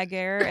on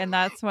Jaeger, and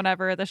that's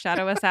whenever the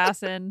Shadow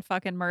Assassin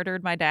fucking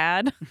murdered my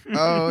dad.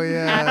 Oh After you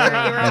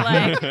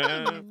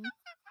yeah. were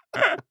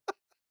like,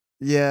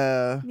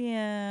 Yeah.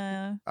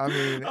 yeah. I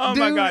mean, Oh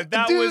my god,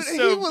 that was dude,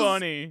 so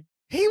funny.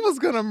 He was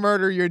gonna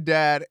murder your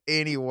dad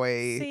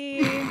anyway.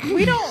 See,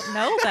 we don't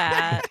know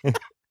that.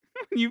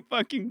 You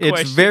fucking It's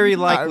question. very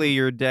likely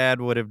your dad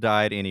would have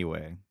died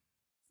anyway.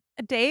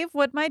 Dave,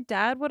 my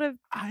dad would have.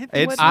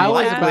 It's I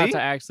was likely. about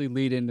to actually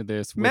lead into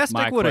this with Mestic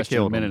my would have question a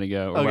killed him. minute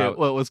ago. Okay,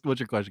 about- what's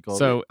your question called?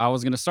 So I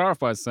was going to start off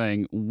by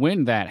saying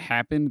when that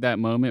happened, that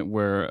moment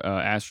where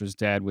Astra's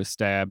dad was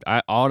stabbed,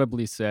 I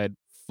audibly said,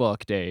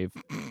 "Fuck Dave."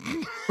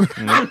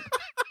 For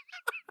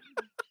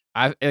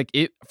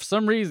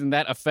some reason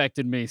that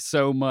affected me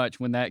so much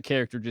when that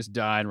character just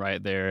died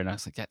right there, and I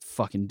was like, "That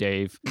fucking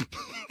Dave."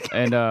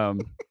 And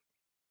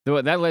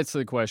that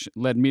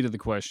led me to the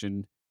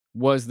question: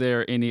 was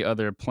there any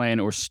other plan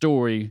or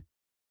story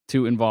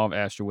to involve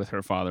Astra with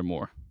her father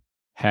more,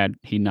 had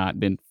he not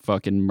been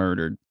fucking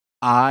murdered?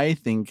 I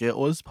think it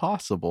was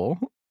possible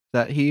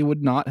that he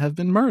would not have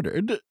been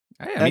murdered.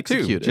 Yeah, me too.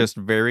 Executed. Just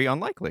very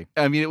unlikely.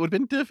 I mean, it would have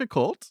been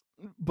difficult,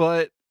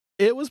 but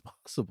it was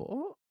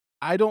possible.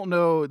 I don't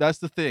know. That's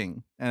the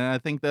thing. And I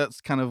think that's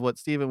kind of what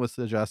Steven was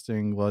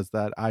suggesting, was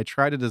that I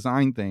try to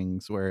design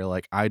things where,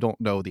 like, I don't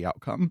know the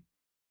outcome.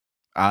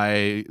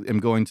 I am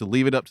going to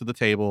leave it up to the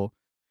table.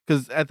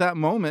 Because at that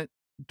moment,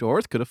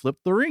 Doris could have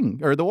flipped the ring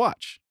or the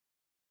watch.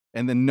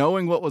 And then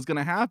knowing what was going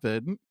to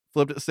happen,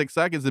 flipped it 6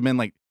 seconds and been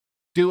like,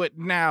 do it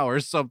now or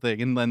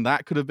something. And then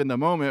that could have been the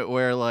moment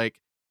where, like,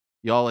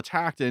 y'all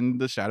attacked and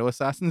the Shadow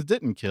Assassins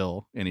didn't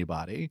kill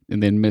anybody.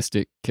 And then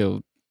Mystic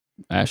killed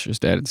Astra's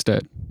dad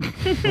instead.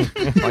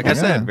 Like I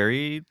said,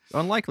 very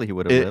unlikely he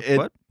would have lived,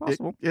 but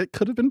possible. It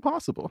could have been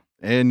possible.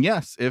 And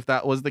yes, if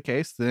that was the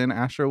case, then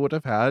Astra would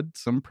have had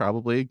some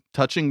probably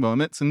touching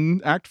moments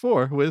in Act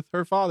 4 with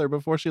her father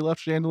before she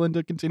left Chandelier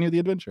to continue the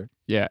adventure.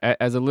 Yeah,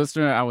 as a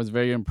listener, I was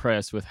very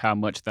impressed with how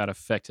much that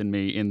affected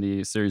me in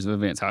the series of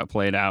events, how it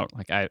played out.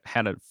 Like, I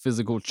had a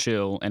physical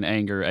chill and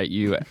anger at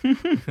you over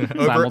an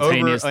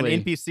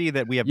simultaneously. NPC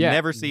that we have Yeah.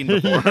 never seen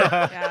before.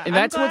 Yeah, And I'm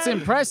that's what's glad-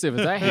 impressive,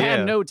 is I had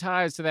Yeah. no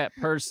ties to that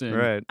person.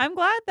 Right. I'm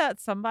glad that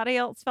somebody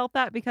else felt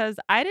that, because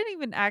I didn't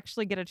even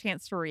actually get a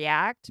chance to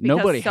react because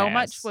Nobody so has.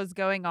 much was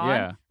going on.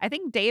 Yeah. I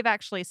think Dave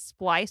actually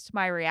spliced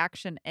my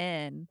reaction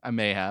in, I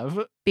may have.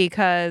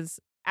 because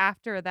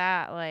after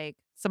that, like,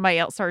 somebody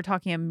else started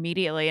talking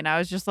immediately, and I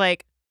was just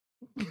like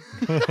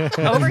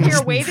over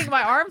here waving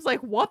my arms like,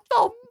 what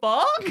the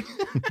fuck?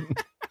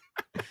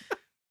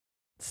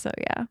 So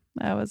yeah,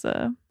 that was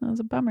a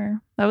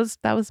bummer. That was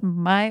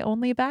my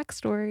only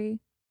backstory.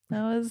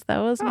 That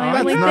was my Oh,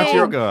 only that's not thing.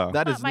 your go.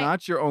 That Not is my-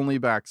 not your only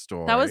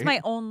backstory. That was my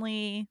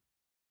only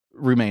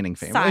remaining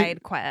family.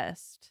 side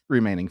quest.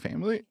 Remaining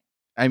family.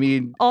 I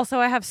mean, Also,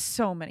 I have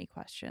so many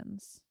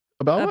questions.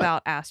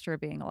 about Astra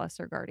being a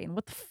lesser guardian.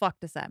 What the fuck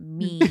does that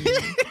mean?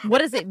 What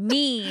does it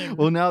mean?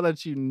 Well, now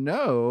that you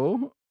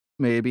know,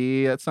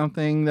 maybe it's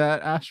something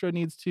that Astra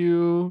needs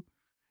to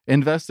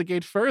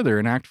investigate further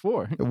in Act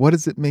 4. What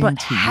does it mean but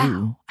to how?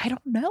 you? I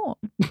don't know.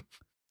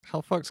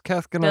 How fuck's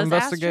Kath gonna Does Astra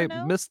investigate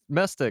know?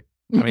 Mystic?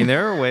 I mean,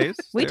 there are ways.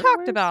 We There are talked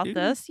ways. about You-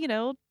 this,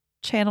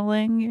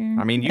 channeling your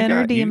I mean, you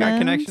inner got demons.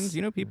 connections.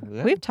 You know people.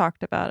 Yeah. We've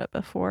talked about it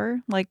before,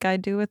 like I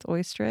do with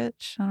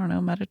Oystrich. I don't know,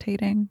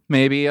 meditating.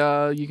 Maybe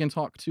you can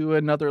talk to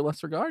another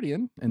lesser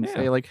guardian and Yeah.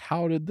 say, like,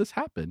 how did this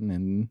happen?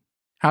 And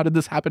how did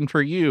this happen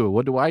for you?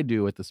 What do I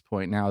do at this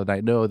point now that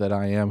I know that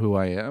I am who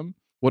I am?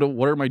 What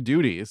are my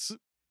duties?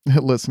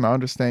 Listen, I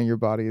understand your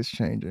body is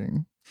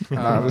changing.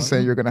 I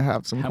understand you're gonna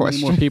have some How many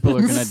questions. more people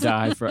are gonna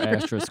die for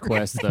Astra's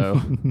quest,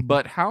 though?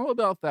 But how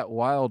about that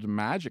wild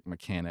magic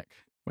mechanic?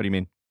 What do you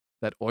mean?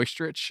 That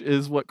Oystrich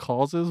is what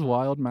causes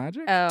wild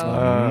magic? Oh,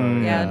 Oh,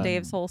 yeah, yeah.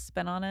 Dave's whole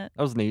spin on it.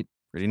 That was neat.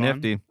 Pretty Fun.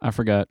 nifty. I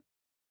forgot.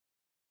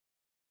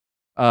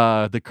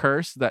 The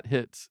curse that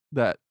hit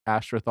that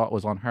Astra thought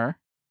was on her.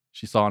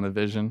 She saw in a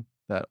vision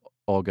that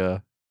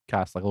Olga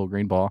cast like a little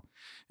green ball.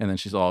 And then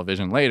she saw a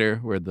vision later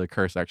where the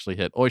curse actually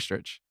hit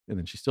Oystrich. And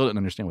then she still didn't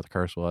understand what the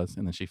curse was.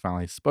 And then she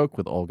finally spoke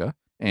with Olga.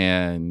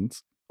 And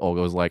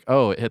Olga was like,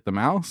 oh, it hit the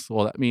mouse?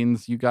 Well, that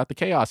means you got the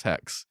Chaos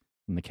Hex.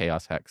 And the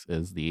Chaos Hex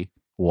is the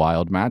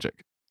wild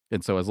magic.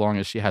 And so as long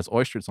as she has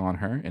Oystrich on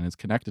her and is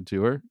connected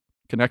to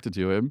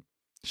him,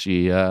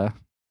 she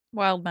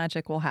Wild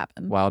magic will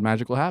happen. wild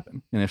magic will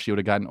happen. And if she would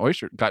have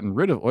gotten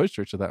rid of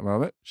Oystrich at that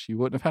moment, she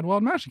wouldn't have had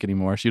wild magic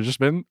anymore. She would have just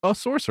been a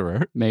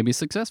sorcerer. Maybe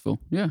successful.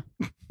 Yeah.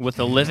 With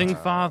a living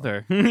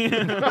father. Damn.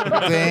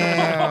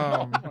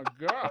 Oh my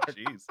god.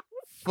 Jeez.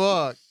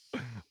 Fuck.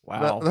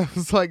 Wow. That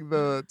was like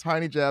the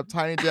tiny jab,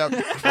 tiny jab.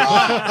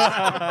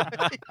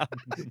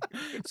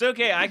 It's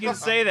okay. I can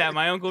say that.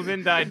 My Uncle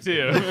Vin died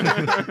too.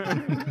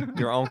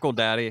 Your uncle,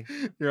 daddy.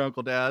 Your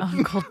Uncle Dad.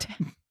 Uncle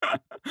Dan.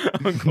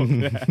 Uncle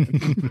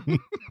Dad.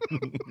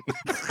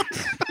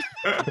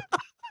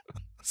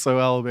 So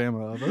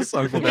Alabama of us,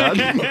 Uncle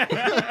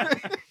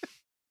Dad.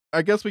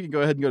 I guess we can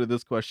go ahead and go to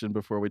this question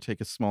before we take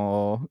a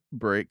small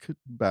break,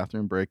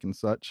 bathroom break and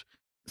such.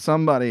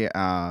 Somebody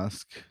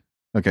asked,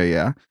 okay,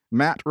 yeah.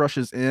 Matt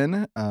rushes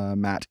in,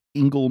 Matt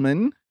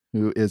Engelman,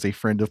 who is a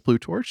friend of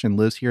Plutorch and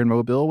lives here in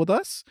Mobile with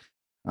us.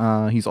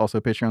 He's also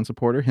a Patreon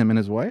supporter, him and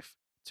his wife.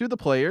 To the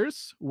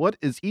players, what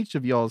is each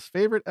of y'all's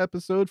favorite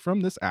episode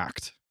from this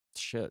act?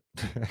 Shit.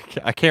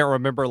 I can't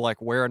remember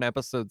like where an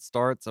episode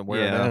starts and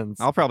where it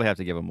ends. I'll probably have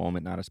to give a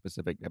moment, not a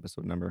specific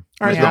episode number.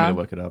 All right, Just want me yeah. to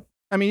look it up.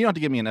 I mean, you don't have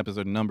to give me an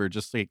episode number.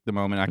 Just take the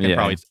moment. I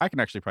can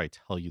actually probably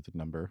tell you the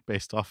number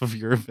based off of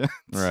your events.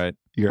 Right.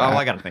 Your Oh, act.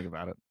 I got to think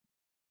about it.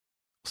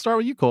 Start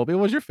with you, Colby.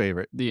 What was your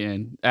favorite? The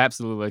end.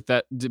 Absolutely. Like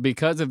that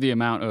because of the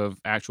amount of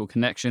actual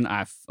connection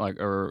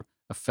or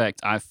effect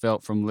I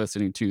felt from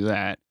listening to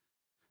that.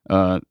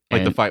 Like the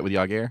and fight with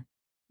Yager?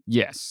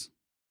 yes.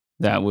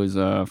 That was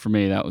for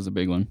me, that was a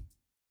big one.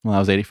 Well, that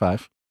was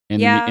 85.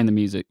 And Yeah. and the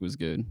music was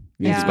good.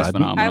 Yeah. Music was Bud.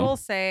 phenomenal. I will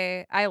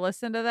say I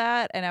listened to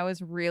that and I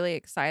was really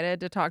excited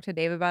to talk to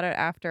Dave about it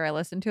after I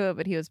listened to it,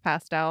 but he was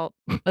passed out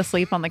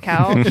asleep on the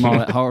couch. From all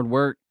that hard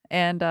work.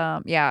 And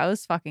yeah, it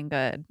was fucking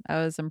good. I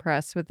was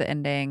impressed with the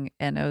ending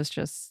and it was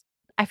just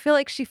I feel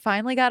like she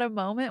finally got a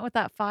moment with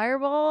that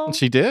fireball.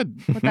 She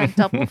did. With that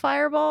double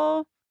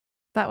fireball.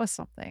 That was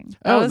something.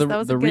 That Oh, was, the that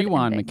was a the good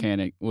rewind ending.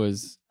 mechanic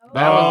was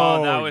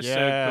Oh, that Oh, was yeah.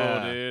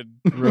 so cool,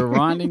 dude.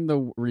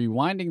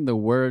 rewinding the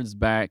words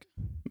back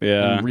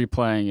Yeah. and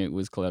replaying it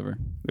was clever.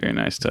 Very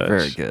nice touch.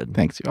 Very good.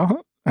 Thanks,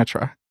 y'all. I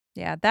try.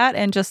 Yeah, that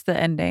and just the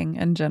ending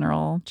in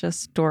general.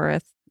 Just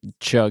Dorith.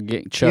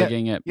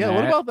 Chugging at Yeah, Matt.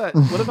 what about that?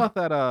 What about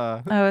that?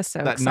 I was so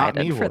That not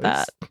me excited for voice.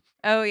 that.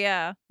 Oh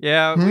yeah.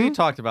 Yeah, we Hmm?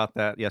 talked about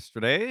that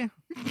yesterday.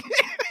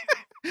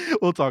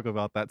 We'll talk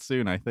about that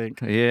soon, I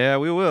think. Yeah,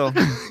 we will.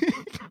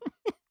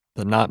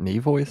 The not me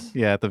voice?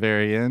 Yeah, at the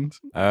very end.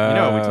 Oh,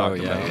 know what we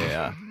talked yeah, about.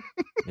 Yeah.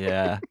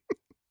 Yeah.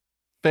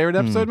 Favorite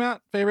Hmm. episode,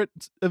 Matt? Favorite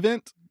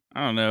event?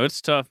 I don't know.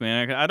 It's tough,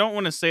 man. I don't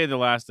want to say the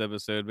last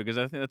episode because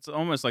I think that's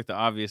almost like the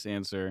obvious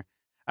answer.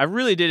 I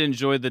really did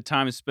enjoy the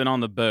time spent on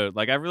the boat.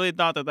 Like, I really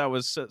thought that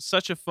was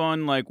such a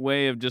fun, like,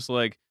 way of just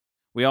like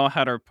we all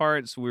had our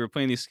parts. We were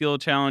playing these skill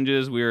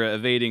challenges. We were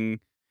evading.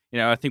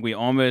 I think we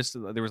almost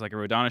there was like a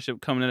Rodana ship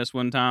coming at us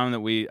one time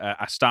that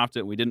I stopped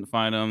it. We didn't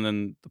find them.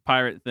 Then the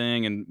pirate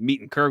thing and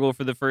meeting Kurgle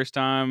for the first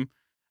time.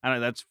 I don't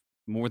know. That's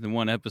more than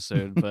one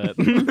episode, but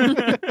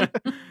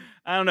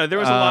I don't know. There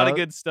was a lot of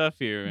good stuff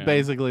here. Man.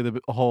 Basically, the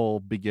whole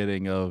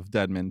beginning of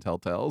Dead Men Tell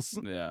Tales.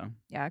 Yeah.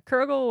 Yeah.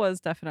 Kurgle was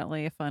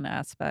definitely a fun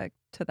aspect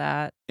to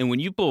that. And when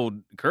you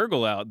pulled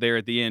Kurgle out there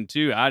at the end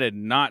too, I did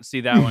not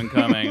see that one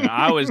coming.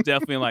 I was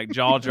definitely like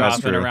jaw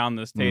dropping true. around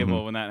this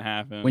table when that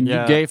happened. When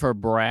Yeah. you gave her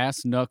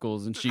brass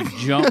knuckles and she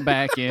jumped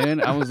back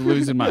in, I was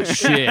losing my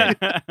shit.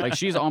 Like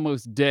she's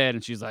almost dead,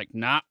 and she's like,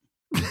 "Nah,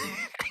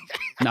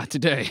 not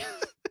today."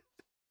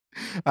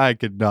 I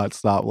could not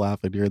stop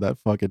laughing during that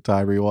fucking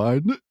time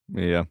rewind.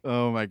 Yeah.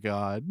 Oh my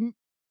god.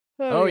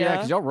 Oh yeah,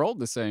 because y'all rolled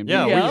the same.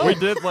 Yeah, Yeah. we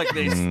did like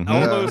Mhm.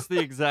 almost the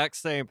exact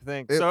same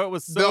thing. So it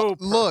was so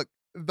Look,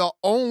 the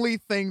only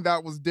thing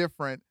that was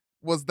different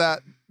was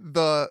that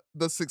the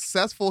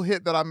successful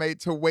hit that I made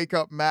to wake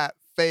up Matt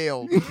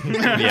failed.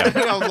 Yeah. And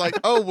I was like,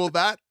 oh well,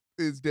 that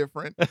is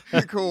different.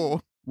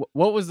 Cool.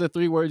 What was the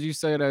 3 words you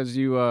said as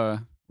you were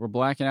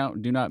blacking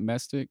out? Do not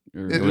mestic?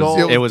 Or It It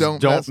was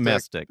don't don't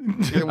mestic.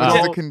 mestic. It was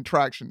Oh. the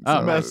contraction.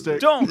 Oh. So Mestic.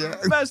 Don't Yeah.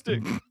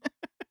 domestic.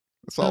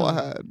 that's all I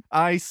had.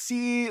 I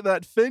see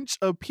that Finch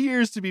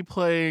appears to be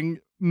playing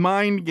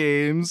mind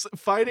games,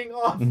 fighting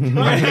off.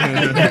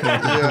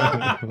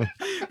 Yeah.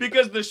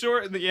 Because the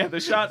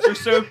shots are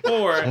so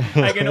poor,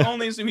 I can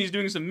only assume he's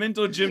doing some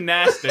mental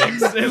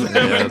gymnastics.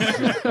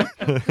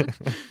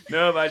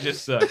 No, I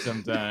just suck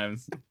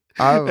sometimes.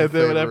 I have a And then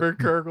favorite. whenever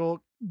Kurgle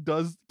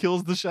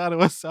kills the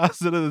shadow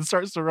assassin and then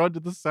starts to run to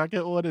the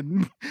second one,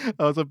 and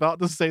I was about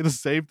to say the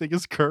same thing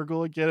as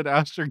Kurgle again, and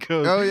Asher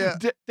goes, Oh, yeah.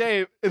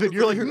 Dave, and then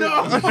you're like, no,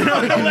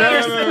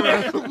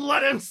 No.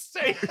 let him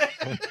say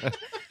it.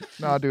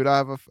 Nah, dude,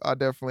 I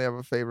definitely have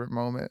a favorite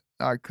moment.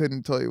 I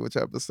couldn't tell you which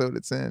episode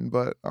it's in,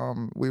 but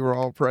we were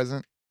all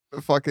present.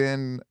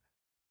 Fucking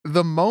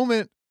the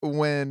moment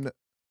when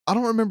I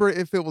don't remember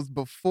if it was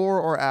before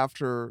or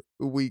after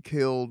we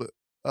killed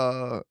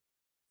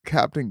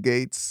Captain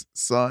Gates'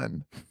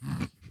 son,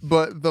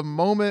 but the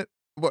moment,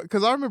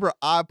 because I remember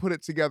I put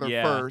it together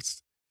Yeah.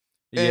 first,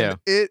 and Yeah.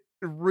 it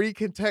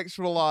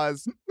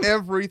recontextualized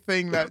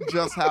everything that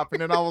just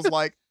happened, and I was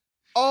like,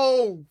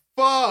 oh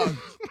fuck,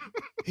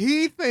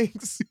 he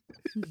thinks,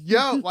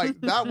 yo,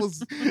 like that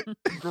was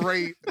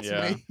great to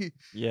Yeah. me.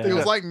 yeah. It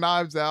was like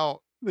Knives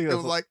Out. I think It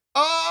that's was like,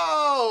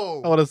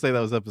 oh, I want to say that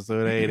was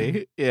episode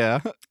 80.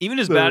 Yeah. Even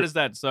as bad as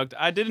that sucked,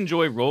 I did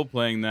enjoy role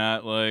playing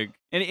that. Like,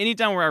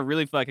 anytime where I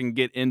really fucking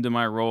get into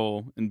my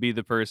role and be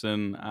the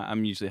person,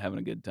 I'm usually having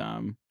a good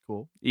time.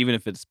 Cool. Even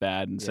if it's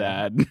bad and Yeah.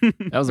 sad.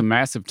 that was a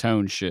massive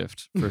tone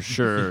shift for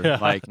sure. Yeah.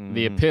 Like the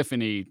Mhm.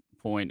 epiphany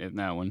point in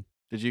that one.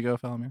 Did you go,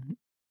 Falmir?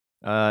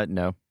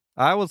 No.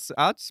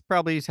 I'd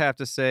probably have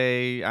to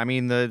say, I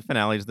mean, the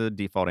finale is the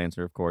default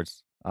answer, of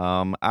course.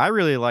 I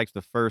really liked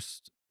the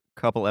first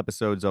couple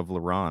episodes of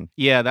LaRon.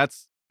 Yeah,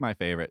 that's my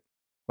favorite.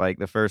 Like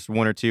the first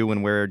 1 or 2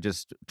 when we're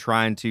just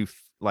trying to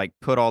like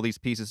put all these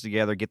pieces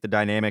together, get the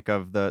dynamic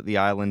of the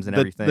islands and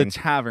everything. The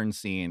tavern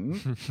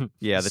scene,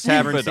 Yeah, the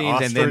tavern Stupid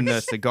scenes and then the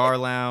ostrich. cigar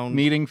lounge.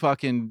 meeting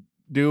fucking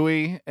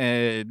Dewey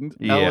and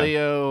Yeah.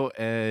 Elio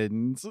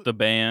and The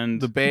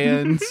band. the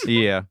bands.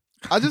 Yeah.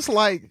 I just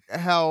like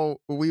how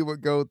we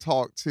would go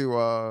talk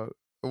to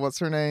what's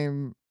her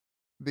name,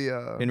 the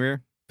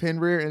Penrear?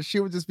 Penrear, and she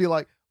would just be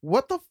like,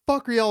 what the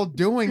fuck are y'all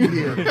doing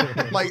here?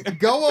 Like,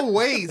 go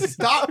away.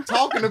 Stop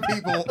talking to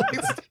people.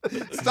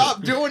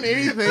 Stop doing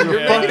anything. You're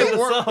Yeah. making it This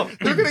work. up.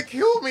 They're gonna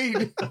kill me.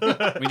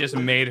 We just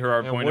made her our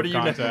And point what of do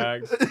you know?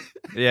 contact.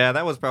 Yeah,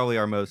 that was probably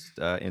our most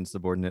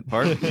insubordinate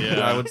part, Yeah.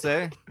 I would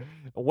say.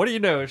 What do you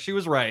know? She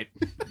was right.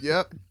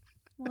 Yep.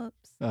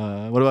 Whoops.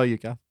 What about you,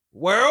 Cal?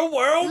 Well,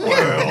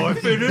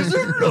 if it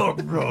isn't luck.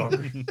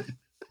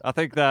 I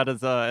think that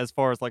is as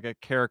far as like a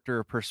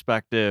character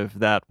perspective,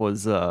 that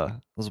was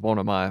one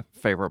of my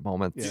favorite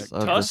moments Yeah,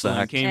 of the Tussling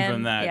sack. came from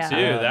And- that yeah. too.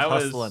 That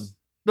Tussling. was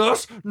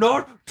That's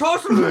not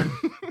tussling.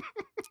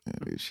 Yeah,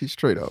 dude, she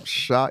straight up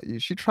shot you.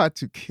 She tried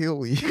to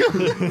kill you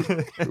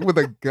with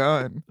a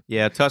gun.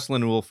 Yeah,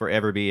 tussling will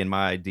forever be in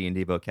my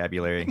D&D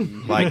vocabulary.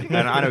 Like, and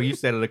I know you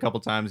said it a couple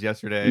times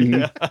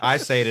yesterday. I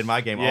say it in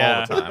my game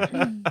Yeah. all the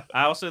time.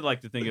 I also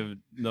like to think of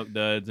Milk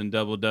Duds and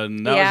Double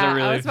Duddin. That yeah, was a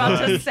really I was about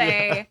fun. to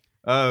say,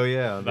 Oh,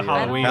 yeah. The the,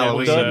 Halloween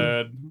Halloween.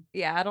 episode.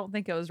 yeah, I don't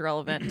think it was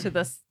relevant to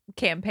this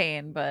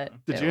campaign, but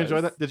Did it you enjoy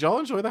was- that? Did y'all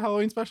enjoy the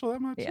Halloween special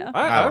that much? Yeah.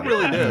 I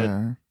really did.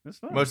 Yeah. It's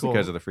fun. Mostly Cool.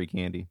 because of the free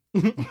candy.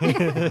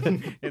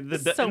 And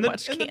the, So and the,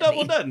 much and the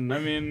Double candy. Duddin. I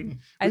mean,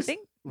 I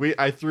think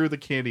I threw the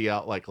candy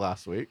out like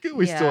last week.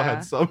 We still Yeah.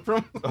 had some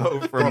from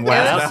From it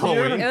last was,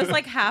 Halloween. it was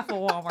like half a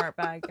Walmart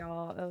bag,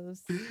 y'all.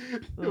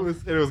 it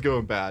was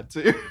going bad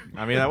too.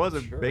 I mean, that was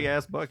a big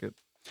ass bucket.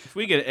 if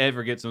we could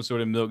ever get some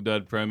sort of Milk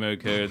Dud promo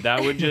code,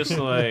 that would just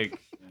like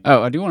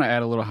Oh, I do want to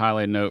add a little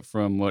highlight note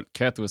from what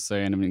Keth was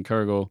saying. I mean,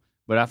 Kurgle,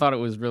 but I thought it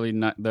was really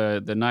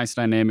the nice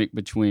dynamic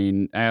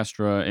between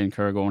Astra and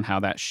Kurgle and how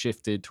that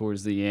shifted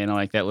towards the end. I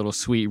like that little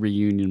sweet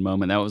reunion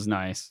moment. That was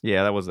nice.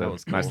 Yeah, that was a That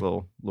was nice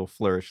cool. little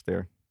flourish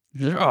there.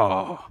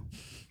 Oh,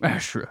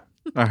 Astra.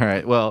 All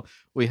right. Well,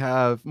 we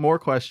have more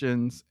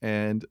questions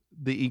and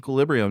the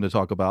equilibrium to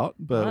talk about,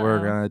 but we're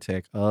Uh-oh. gonna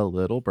take a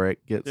little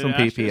break, get did some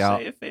Asher PP out.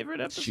 say a favorite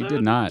episode? She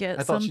did not. get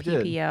I thought some she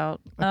did. PP out.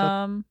 I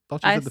thought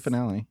you I said the s-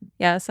 finale.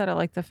 Yeah, I said I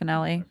like the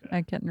finale. Okay.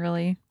 I couldn't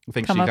really. I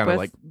think Come she up kind of with-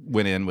 like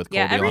went in with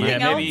Yeah, Colby on everything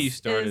it. Yeah, maybe you else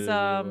started is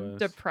as it was.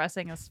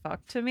 depressing as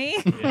fuck to me.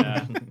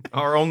 Yeah.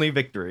 Our only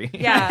victory.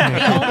 Yeah,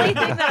 the only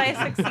thing that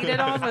I succeeded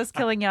on was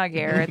killing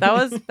Yaguer.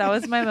 That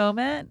was my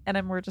moment, and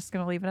then we're just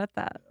gonna leave it at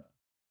that.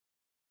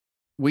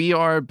 We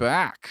are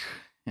back,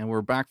 and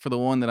we're back for the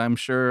one that I'm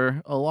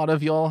sure a lot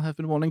of y'all have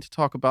been wanting to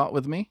talk about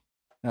with me.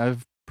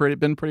 I've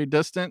been pretty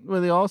distant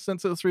with y'all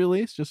since it was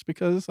released, just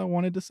because I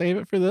wanted to save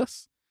it for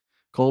this.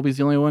 Colby's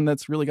the only one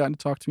that's really gotten to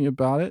talk to me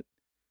about it.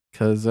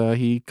 because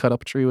he cut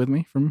up a tree with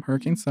me from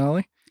Hurricane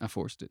Sally. I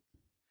forced it.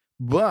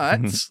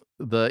 But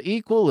the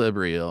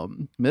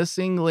equilibrium,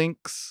 missing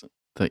links,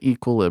 the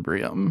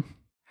equilibrium.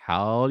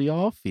 How do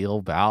y'all feel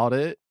about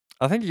it?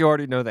 I think you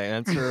already know the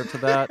answer to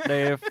that,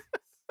 Dave.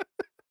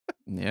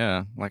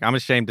 Yeah, like I'm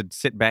ashamed to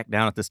sit back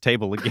down at this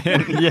table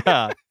again.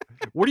 Yeah.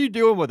 What are you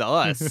doing with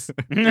us?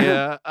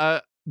 Yeah,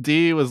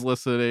 Dee was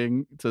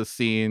listening to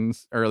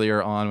scenes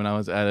earlier on when I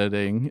was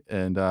editing,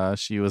 and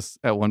she was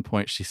at one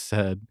point she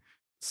said,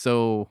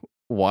 "So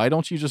why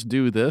don't you just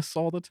do this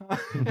all the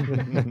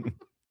time?"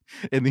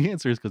 And the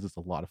answer is because it's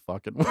a lot of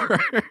fucking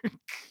work.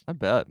 I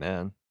bet,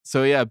 man.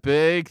 So yeah,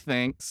 big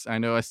thanks. I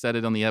know I said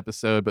it on the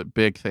episode, but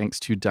big thanks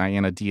to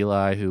Diana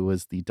Deli, who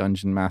was the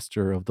dungeon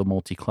master of the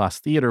Multi-Class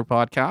Theater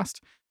podcast.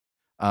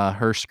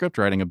 Her script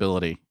writing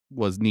ability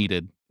was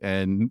needed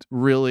and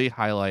really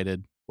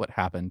highlighted what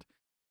happened.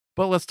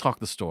 But let's talk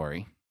the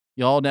story.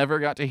 Y'all never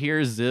got to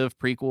hear Ziv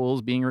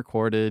prequels being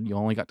recorded. You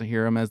only got to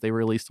hear them as they were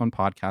released on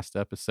podcast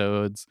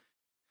episodes.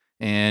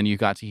 And you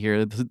got to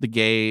hear the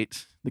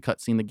gate, the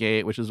cutscene, the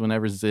gate, which is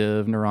whenever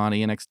Ziv,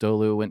 Nirani, and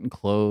Exdolu went and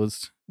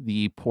closed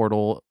the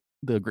portal,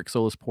 the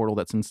Grixolis portal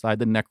that's inside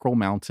the Necrol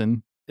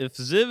Mountain. If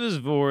Ziv is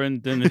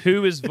Vorin, then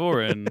who is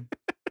Vorin?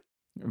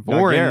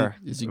 Vorin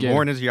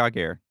is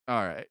Yager.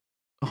 All right.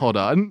 Hold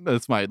on.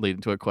 This might lead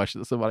into a question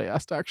that somebody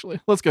asked,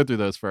 actually. Let's go through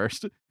those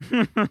first. So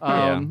let's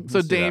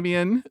do that.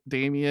 Damien,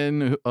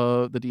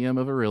 the DM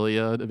of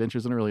Aurelia,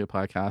 Adventures in Aurelia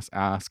podcast,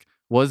 asked,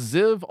 was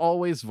Ziv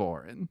always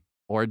Vorin?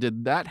 Or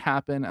did that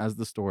happen as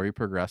the story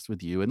progressed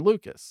with you and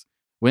Lucas?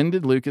 When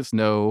did Lucas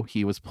know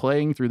he was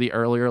playing through the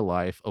earlier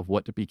life of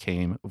what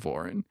became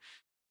Vorin?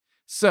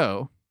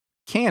 So,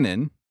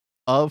 canon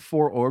of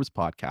Four Orbs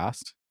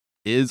podcast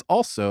is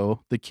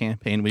also the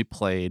campaign we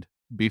played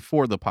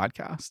before the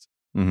podcast.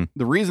 Mm-hmm.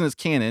 The reason it's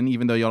canon,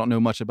 even though y'all don't know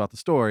much about the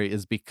story,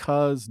 is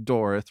because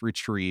Dorith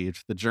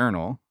retrieved the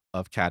journal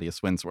of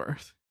Cadius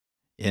Winsworth.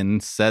 In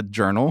said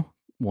journal,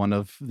 one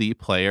of the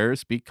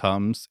players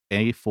becomes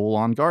a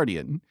full-on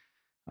guardian.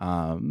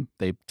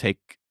 They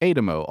take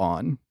Adamo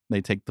on.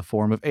 They take the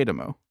form of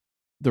Adamo.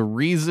 The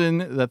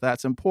reason that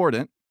that's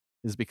important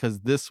is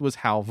because this was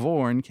how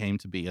Vorn came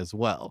to be as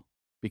well.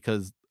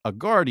 Because a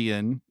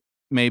guardian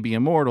may be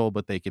immortal,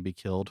 but they can be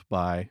killed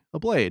by a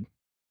blade.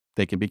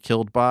 They can be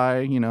killed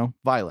by,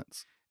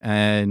 violence.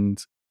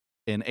 And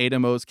in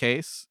Adamo's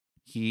case,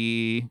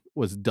 he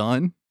was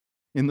done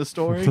in the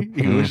story.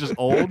 He was just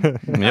old.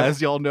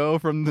 As y'all know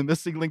from the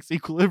Missing Links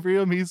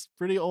Equilibrium, he's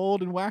pretty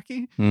old and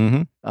wacky.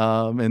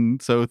 Mm-hmm. And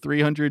so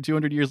 300,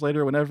 200 years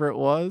later, whenever it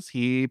was,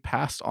 he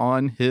passed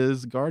on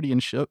his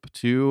guardianship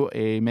to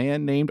a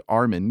man named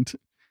Armand,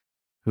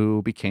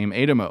 who became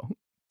Adamo.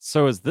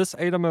 So is this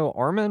Adamo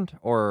Armand,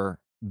 or...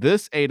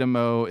 This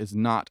Adamo is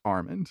not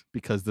Armand,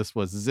 because this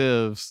was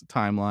Ziv's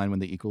timeline when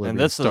the Equilibrium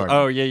and this started.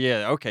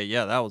 Okay,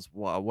 that was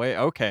way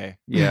okay.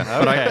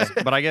 Yeah,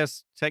 but I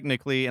guess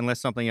technically,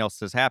 unless something else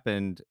has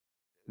happened,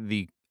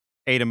 the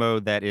Adamo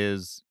that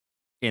is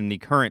in the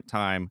current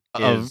time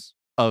is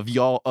of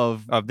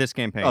this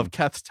campaign of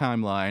Keth's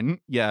timeline.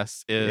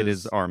 Yes, it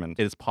is Armand.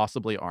 It is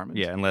possibly Armand.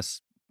 Yeah,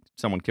 unless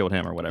someone killed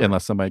him or whatever.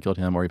 Unless somebody killed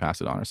him or he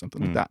passed it on or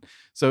something like that.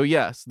 So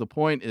yes, the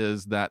point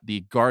is that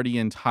the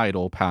guardian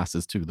title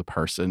passes to the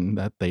person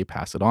that they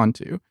pass it on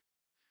to.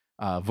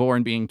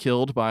 Vorn being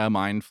killed by a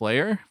mind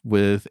flayer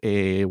with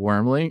a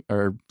wormling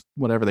or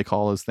whatever they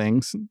call those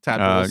things.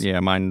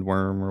 Tadpoles. Mind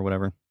worm or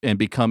whatever. And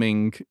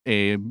becoming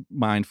a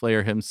mind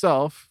flayer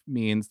himself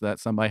means that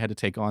somebody had to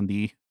take on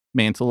the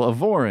mantle of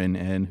Vorin,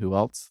 and who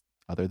else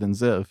other than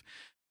Ziv.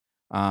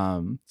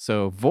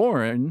 So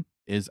Vorin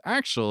is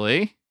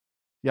actually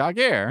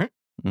Yager.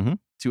 Mm-hmm.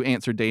 To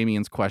answer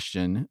Damien's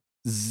question,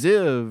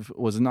 Ziv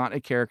was not a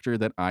character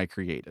that I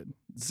created.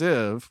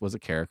 Ziv was a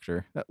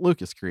character that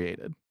Lucas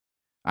created.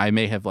 I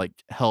may have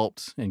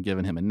helped and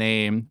given him a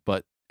name,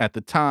 but at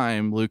the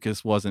time,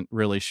 Lucas wasn't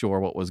really sure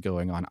what was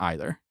going on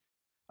either.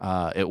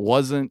 I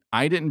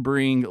didn't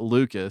bring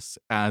Lucas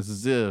as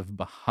Ziv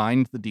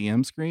behind the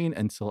DM screen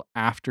until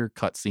after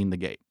cutscene the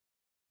gate.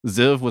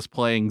 Ziv was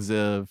playing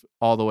Ziv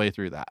all the way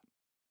through that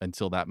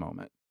until that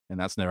moment. And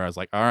that's never, I was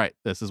like, all right,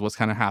 this is what's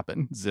kind of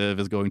happened. Ziv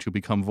is going to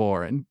become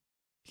Vorin.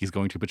 He's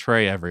going to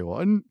betray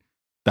everyone.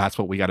 That's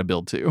what we got to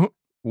build to.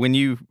 When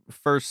you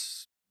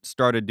first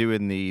started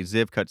doing the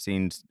Ziv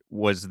cutscenes,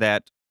 was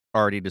that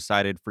already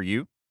decided for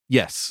you?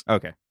 Yes.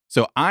 Okay.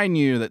 So I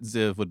knew that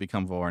Ziv would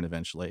become Vorin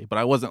eventually, but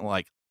I wasn't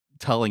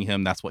telling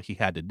him that's what he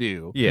had to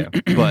do. Yeah.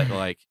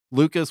 But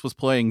Lucas was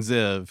playing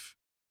Ziv.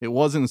 It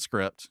wasn't a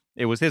script.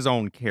 It was his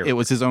own character. It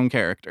was his own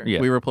character. Yeah.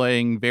 We were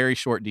playing very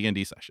short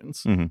D&D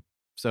sessions. Mm-hmm.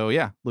 So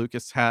yeah,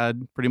 Lucas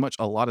had pretty much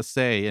a lot of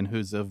say in who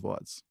Ziv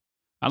was.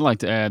 I'd like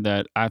to add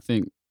that I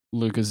think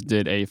Lucas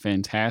did a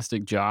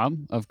fantastic job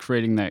of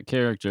creating that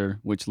character,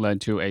 which led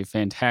to a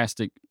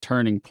fantastic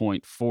turning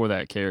point for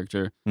that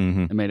character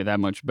and made it that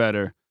much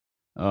better.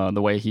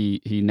 The way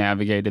he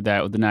navigated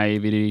that with the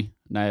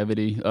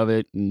naivety of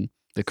it and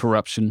the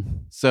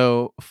corruption.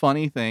 So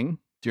funny thing,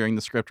 during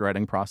the script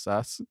writing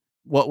process,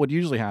 what would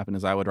usually happen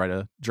is I would write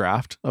a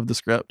draft of the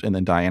script, and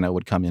then Diana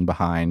would come in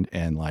behind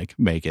and like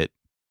make it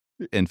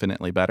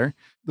infinitely better.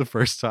 The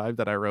first time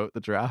that I wrote the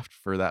draft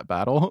for that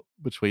battle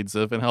between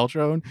Ziv and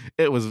Heltron,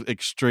 it was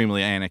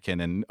extremely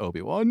Anakin and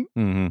Obi-Wan.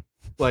 Mm-hmm.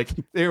 Like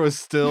there was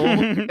still,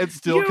 it's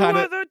still kind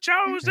of the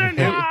chosen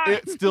one.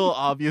 it still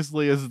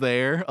obviously is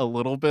there a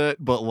little bit,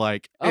 but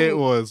like it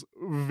was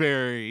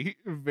very,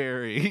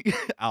 very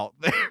out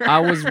there. I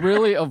was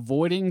really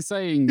avoiding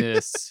saying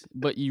this,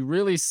 but you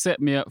really set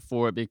me up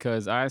for it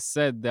because I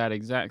said that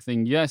exact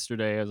thing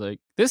yesterday. I was like,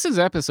 this is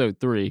episode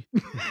 3.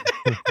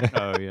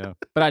 Oh, yeah.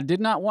 But I did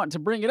not want to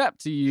bring it up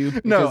to you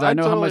because No, I I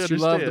know how totally much you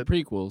love the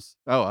understand. prequels.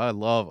 Oh, I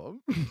love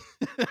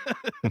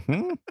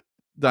them.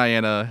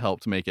 Diana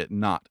helped make it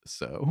not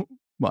so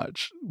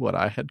much what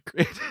I had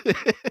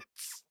created.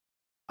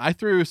 I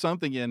threw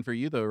something in for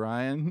you though,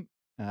 Ryan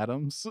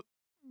Adams.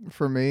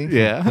 For me?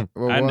 Yeah.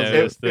 What I was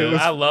noticed it? it.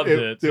 I loved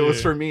it. It was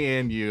too. for me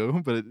and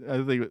you, but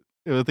I think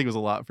it was a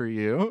lot for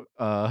you.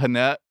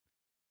 Hanette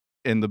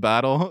in the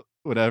battle,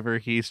 whenever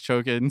he's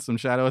choking some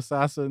shadow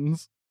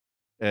assassins,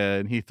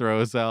 and he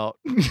throws out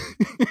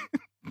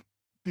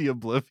the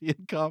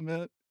Oblivion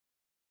comment.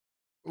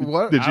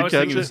 What? Did I you was catch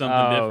thinking of it? something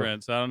Oh.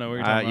 different, so I don't know what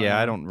you're talking about. Yeah,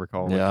 I don't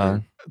recall. what Yeah.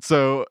 you're-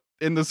 So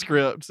in the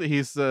script,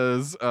 he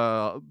says,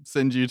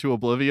 "Send you to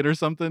Oblivion" or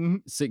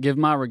something. Give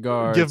my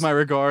regards. Give my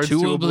regards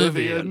to, to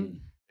Oblivion.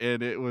 Oblivion.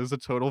 And it was a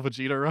total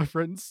Vegeta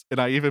reference, and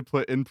I even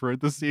put in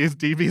parentheses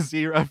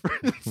DBZ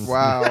reference.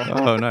 Wow.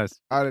 Oh, nice.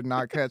 I did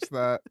not catch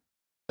that.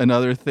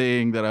 Another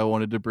thing that I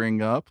wanted to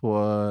bring up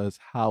was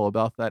how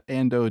about that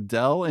Ando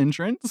Dell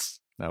entrance?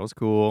 That was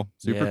cool.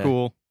 Super Yeah.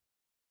 cool.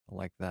 I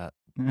like that.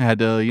 I had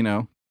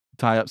to,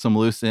 tie up some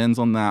loose ends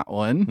on that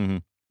one.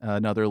 Mhm.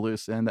 Another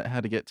loose end that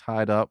had to get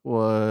tied up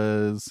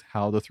was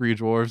how the 3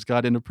 dwarves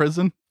got into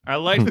prison. I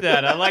liked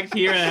that. I liked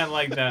hearing that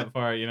like that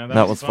part.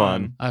 That was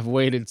fun. I've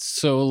waited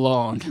so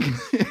long.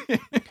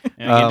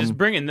 And again, just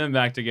bringing them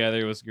back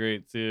together was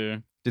great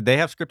too. Did they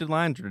have scripted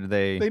lines or did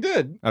they? They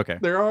did. Okay.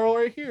 They're all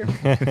right here.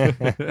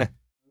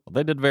 Well,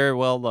 they did very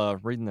well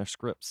reading their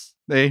scripts.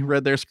 They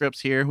read their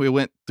scripts here. We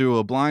went through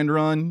a blind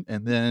run,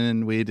 and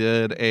then we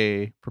did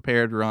a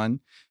prepared run.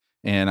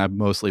 And I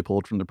mostly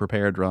pulled from the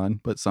prepared run,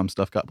 but some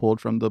stuff got pulled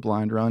from the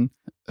blind run.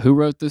 Who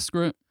wrote this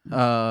script?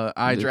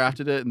 I The-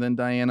 drafted it, and then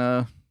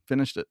Diana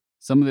finished it.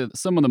 Some of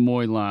the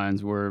Moy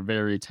lines were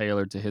very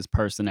tailored to his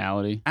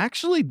personality.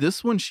 Actually,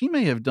 this one she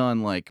may have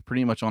done like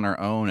pretty much on her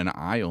own, and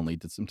I only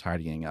did some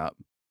tidying up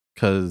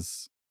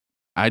because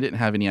I didn't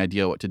have any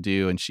idea what to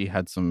do, and she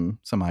had some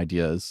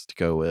ideas to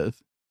go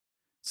with.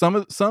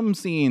 Some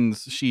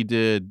scenes she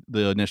did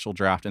the initial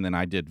draft, and then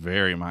I did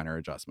very minor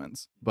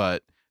adjustments.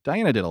 But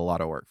Diana did a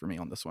lot of work for me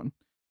on this one.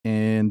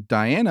 And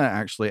Diana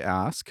actually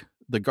asked,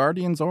 "The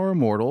Guardians are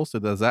immortal, so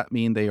does that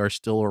mean they are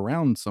still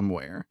around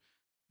somewhere?"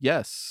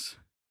 Yes.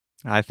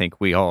 I think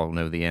we all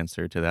know the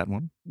answer to that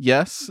one.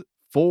 Yes,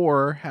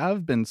 4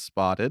 have been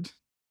spotted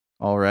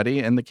already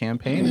in the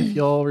campaign. If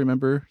y'all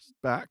remember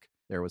back,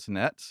 there was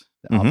Net,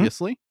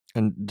 obviously.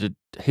 And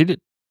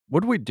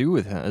what do we do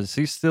with him? Is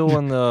he still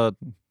in the?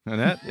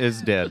 Annette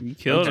is dead. You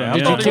killed him. Okay,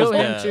 Did I you thought kill he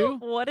was him dead. too?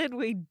 What did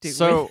we do?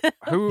 So with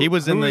who? He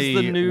was in who is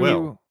the new.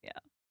 well. Yeah.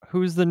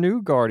 Who's the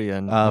new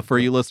guardian? For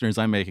you listeners,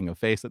 I'm making a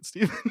face at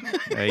Steven.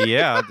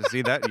 Yeah, to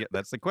see that. Yeah,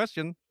 that's the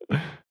question.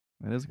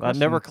 That is. A I question.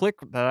 never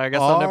clicked that. I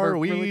guess I never Are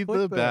we really the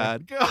clicked there.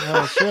 bad guys?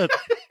 Oh shit!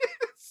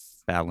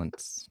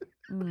 balance.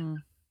 Mm.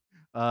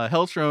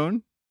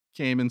 Heltron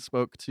came and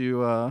spoke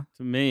to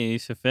To me,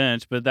 to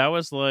Finch, but that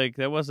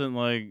wasn't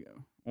like.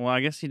 Well,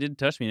 I guess he did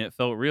touch me and it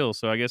felt real.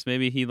 So I guess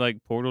maybe he like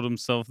portaled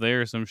himself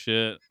there or some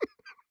shit.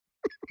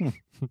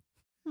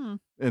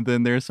 and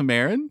then there's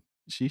Samarin.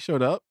 She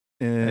showed up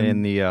In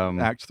in the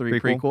Act 3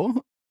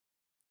 prequel.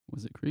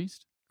 Was it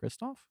Priest?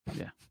 Christoph?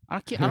 I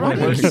can't. I I don't don't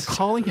know why know. you're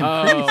calling him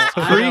Oh, Priest.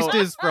 I Priest know.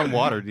 is from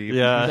Waterdeep.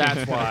 Yeah.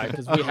 That's why,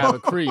 because we have a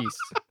priest.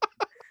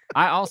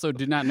 I also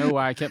did not know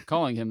why I kept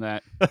calling him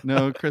that.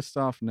 No,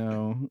 Christoph,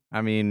 no.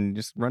 I mean,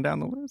 just run down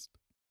the list.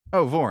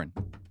 Oh, Vorn.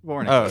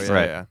 Vorn Oh exists. yeah,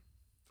 Right. yeah.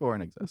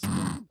 Vorn exists.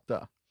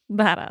 Duh.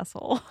 That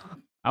asshole.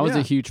 I was Yeah.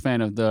 a huge fan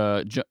of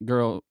the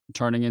girl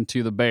turning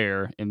into the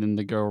bear, and then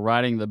the girl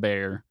riding the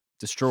bear,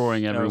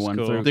 destroying That was everyone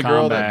cool. through The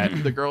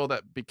combat. girl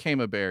that became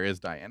a bear is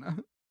Diana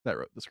that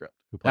wrote the script.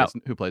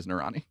 Who plays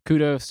Nurani.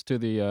 Kudos to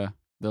the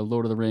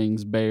Lord of the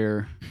Rings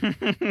bear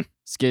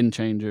skin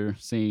changer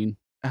scene.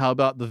 How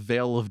about the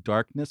Veil of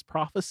Darkness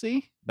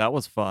prophecy? That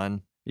was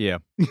fun. Yeah.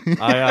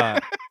 I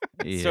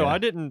Yeah. So I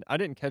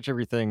didn't catch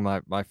everything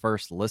my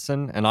first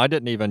listen, and I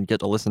didn't even get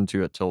to listen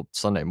to it till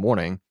Sunday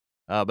morning.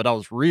 But I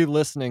was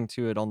re-listening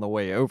to it on the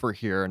way over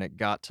here, and it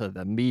got to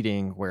the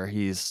meeting where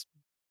he's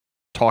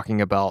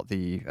talking about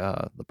the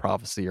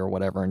prophecy or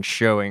whatever, and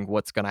showing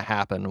what's going to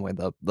happen with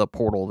the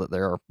portal that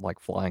they're like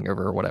flying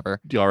over or whatever.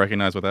 Do y'all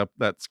recognize what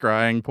that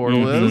scrying portal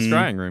Mhm. is? the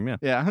scrying room. Yeah.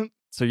 Yeah.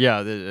 So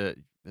yeah, it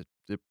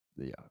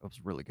was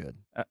really good.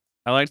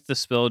 I liked the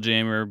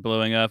Spelljammer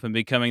blowing up and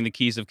becoming the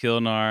Keys of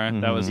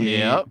Kilnar. That was Mhm. neat.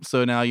 Yep.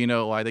 So now you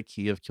know why the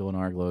key of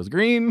Kilnar glows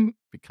green,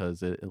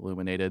 because it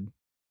illuminated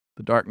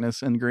the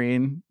darkness in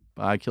green.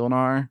 by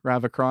Kilnar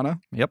Ravakrana.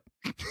 Yep.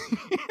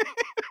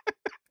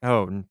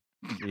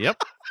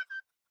 Yep.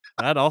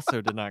 That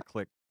also did not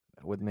click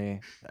with me.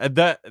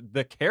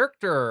 The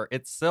character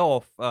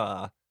itself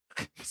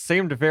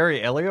seemed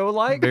very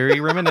Elio-like. Very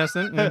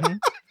reminiscent. Mhm.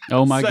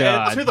 Oh my So,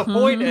 god! to the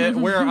point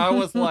where I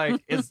was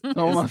like, "Is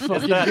my is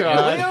fucking that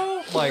God.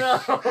 Elio?"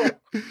 Like,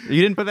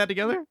 You didn't put that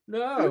together?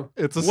 No.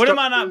 It's a What am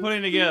I not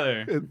putting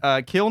together?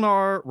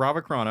 Kilnar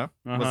Ravakrana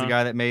was the Uh-huh.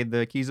 guy that made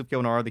the Keys of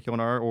Kilnar, the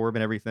Kilnar orb,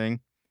 and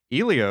everything.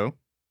 Elio's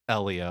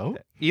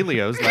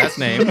last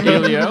name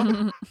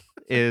Elio,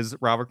 is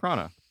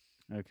Ravakrana.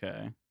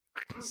 Okay.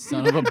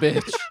 son of a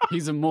bitch.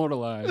 He's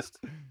immortalized.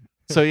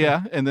 So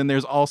yeah, and then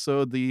there's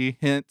also the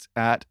hint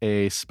at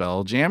a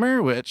spell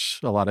jammer, which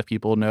a lot of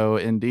people know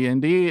in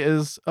D&D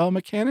is a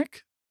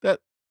mechanic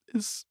that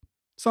is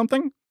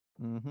something,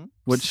 Mm-hmm.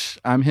 which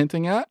I'm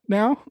hinting at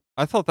now.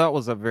 I thought that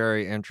was a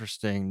very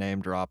interesting name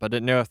drop. I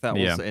didn't know if that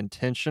was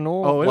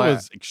intentional. Oh, it Like,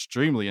 was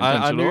extremely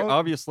I knew, intentional.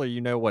 obviously, you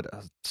know what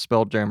a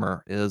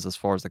Spelljammer is as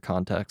far as the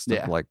context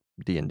Yeah. of like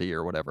D&D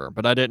or whatever,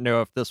 but I didn't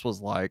know if this was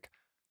like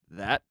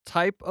that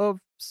type of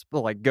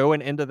like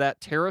going into that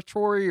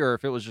territory, or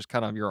if it was just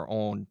kind of your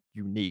own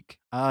unique.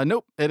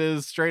 Nope, it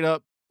is straight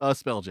up a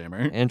spell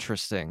jammer.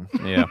 Interesting.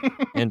 Yeah.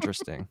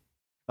 Interesting.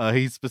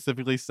 He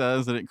specifically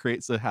says that it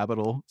creates a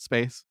habitable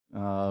space,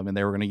 and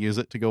they were going to use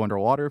it to go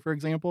underwater, for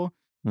example.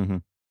 Mm-hmm.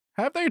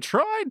 Have they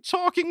tried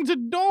talking to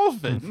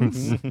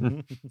dolphins?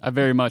 I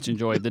very much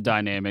enjoyed the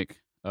dynamic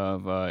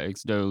of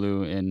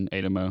Ixdolu and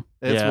Adamo.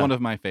 It's Yeah. one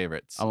of my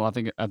favorites. I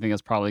think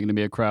that's probably going to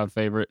be a crowd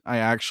favorite. I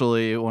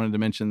actually wanted to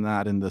mention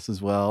that in this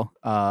as well.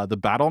 The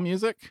battle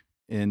music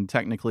in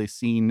technically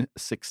scene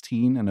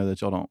 16. I know that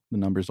the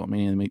numbers don't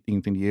mean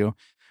anything to you,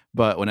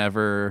 but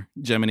whenever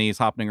Gemini's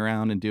hopping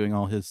around and doing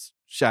all his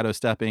shadow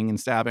stepping and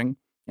stabbing,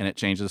 and it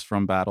changes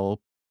from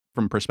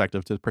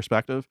perspective to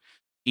perspective,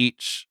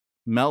 each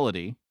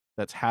melody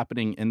that's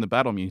happening in the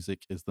battle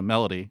music is the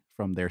melody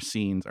from their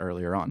scenes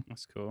earlier on.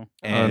 That's cool.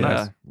 And,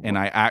 nice. and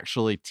I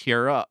actually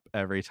tear up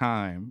every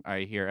time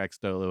I hear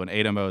Ixdolu and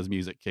Adamo's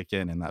music kick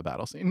in that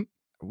battle scene.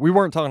 We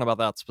weren't talking about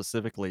that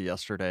specifically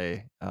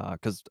yesterday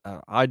because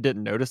I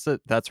didn't notice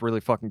it. That's really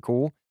fucking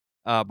cool.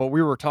 But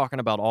we were talking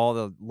about all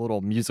the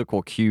little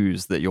musical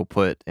cues that you'll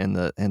put in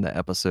the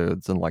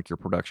episodes and like your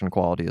production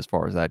quality as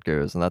far as that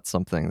goes, and that's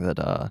something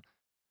that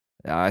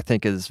I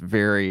think is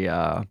very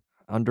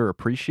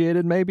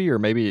underappreciated,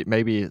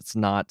 maybe it's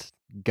not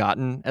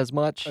gotten as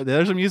much.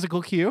 There's a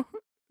musical cue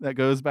that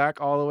goes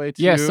back all the way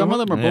to Yeah, some of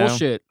them are Yeah.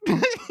 bullshit.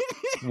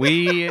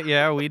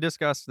 We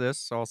discussed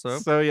this also.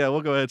 So yeah,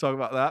 we'll go ahead and talk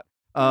about that.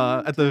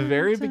 At the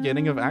very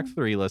beginning of Act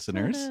 3,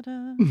 listeners,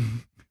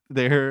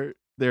 they're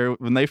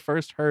when they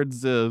first heard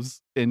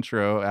Ziv's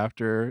intro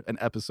after an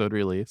episode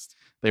released,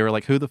 they were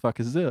like, "Who the fuck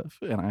is Ziv?"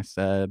 And I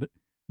said,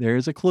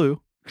 "There's a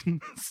clue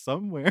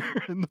somewhere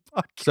in the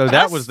podcast." So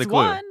that was the Just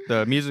clue. one.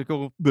 The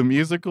musical. The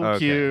musical Okay.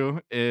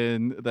 cue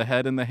in the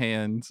head in the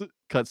hand,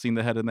 cutscene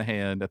the head in the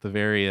hand at the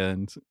very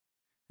end,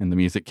 and the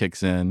music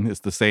kicks in. It's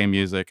the same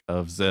music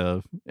of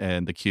Ziv,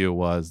 and the cue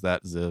was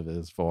that Ziv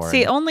is for. It's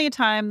the only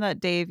time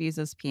that Dave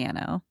uses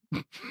piano.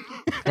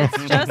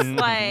 It's just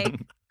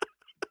like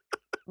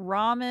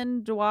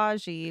Ramen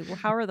Dwaji,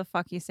 however the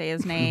fuck you say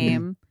his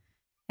name,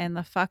 and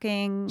the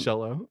fucking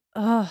cello.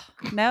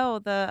 no,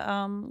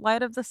 the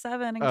Light of the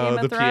Seven and Game Oh,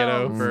 of the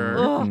piano Thrones. for-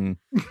 Ugh, Mm.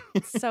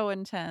 it's so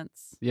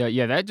intense.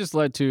 Yeah, that just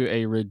led to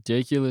a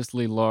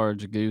ridiculously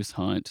large goose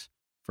hunt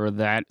for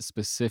that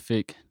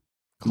specific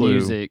Clue.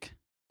 music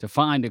to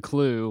find a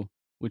clue,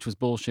 which was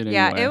bullshit anyway.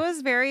 Yeah, it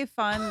was very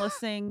fun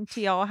listening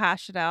to y'all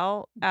hash it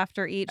out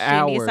after each D&D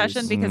Hours.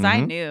 session because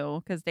I Mhm.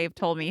 knew, because Dave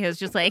told me he was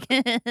just like,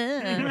 that's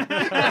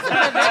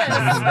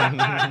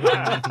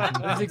what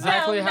That's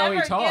exactly They'll how he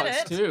never get talks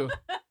it. too.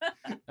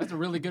 That's a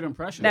really good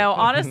impression. No,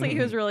 honestly, he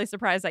was really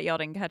surprised that y'all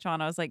didn't catch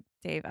on. I was like,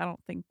 Dave, I don't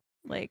think,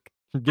 like,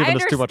 Giving I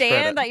us too much credit.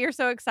 understand that you're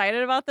so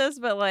excited about this,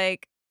 but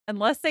like,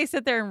 unless they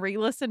sit there and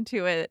re-listen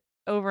to it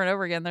over and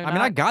over again, they're I not.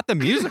 mean, I got the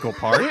musical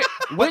part.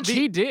 which the-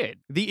 he did.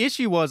 The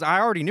issue was I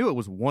already knew it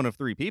was one of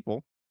three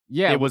people.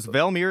 Yeah, It was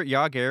Velmir,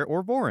 Yager,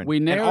 or Vorin. We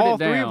and narrowed all it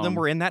three of them down.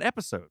 were in that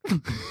episode.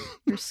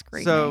 You're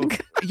screaming. So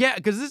yeah,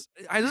 because this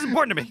is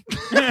important to me.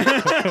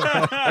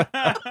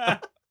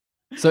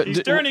 So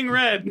He's turning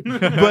red.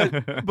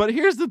 But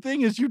here's the thing: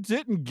 is you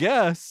didn't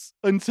guess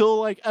until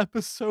like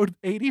episode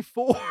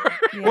 84.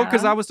 Well,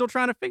 because Yeah. I was still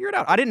trying to figure it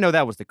out. I didn't know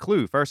that was the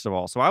clue, first of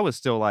all. So I was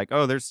still like,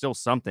 oh, there's still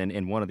something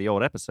in one of the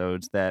old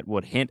episodes that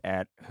would hint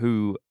at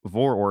who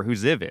Vor or who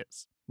Ziv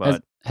is.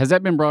 But has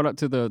that been brought up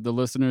to the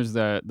listeners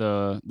that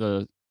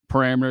the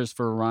parameters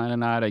for Ryan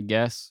and I to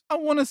guess? I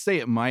want to say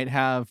it might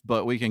have,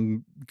 but we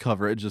can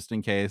cover it just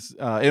in case.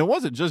 And it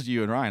wasn't just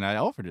you and Ryan. I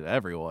offered it to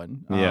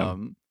everyone. Yeah.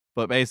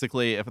 But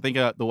basically, if I think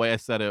the way I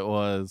said it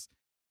was,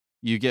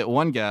 you get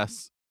one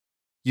guess.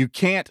 You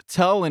can't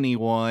tell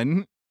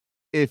anyone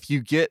if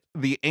you get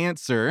the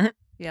answer.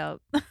 Yep.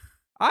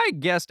 I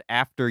guessed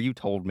after you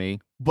told me.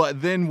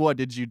 But then what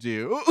did you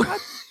do?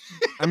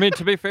 I mean,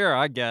 to be fair,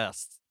 I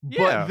guessed. Yeah.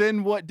 But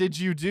then what did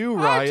you do,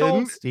 I Ryan?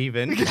 told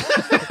Steven.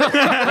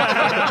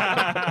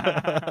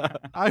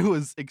 I I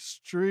was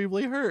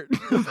extremely hurt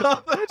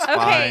about that. Okay,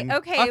 fine.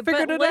 okay, I but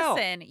figured it out.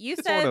 listen, you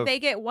It's said sort of. they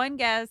get one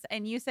guess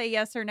and you say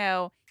yes or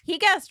no. He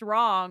guessed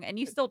wrong and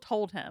you still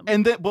told him.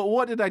 And then, but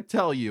what did I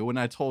tell you when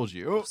I told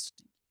you?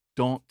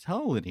 Don't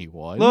tell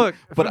anyone. Look,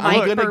 but I'm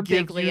Mike gonna give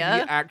you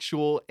Birbiglia. the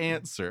actual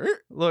answer.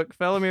 Look,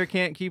 Felomir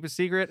can't keep a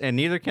secret, and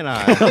neither can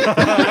I.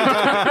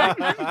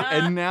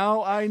 And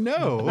now I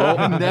know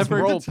Well, never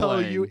to role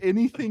tell you playing.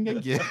 anything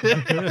again.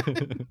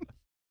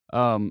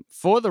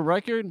 For the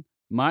record,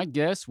 my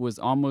guess was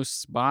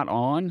almost spot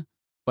on,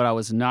 but I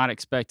was not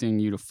expecting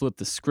you to flip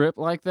the script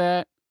like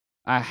that.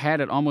 I had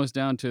it almost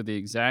down to the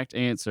exact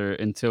answer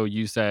until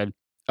you said,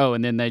 "Oh,"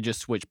 and then they just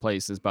switched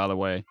places. By the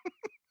way,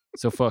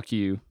 so fuck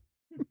you.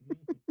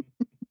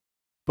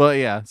 But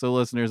yeah, so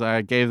listeners,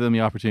 I gave them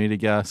the opportunity to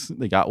guess.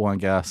 They got one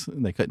guess.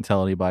 And they couldn't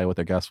tell anybody what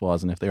their guess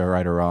was and if they were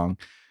right or wrong.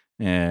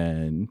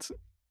 And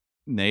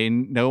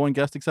no one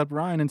guessed except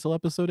Ryan until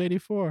episode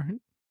 84.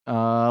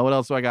 What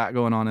else do I got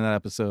going on in that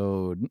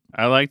episode?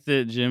 I like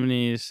that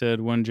Jiminy said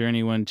one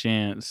journey, one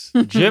chance.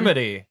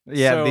 Jiminy.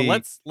 Yeah,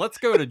 So let's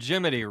go to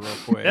Jiminy real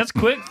quick. That's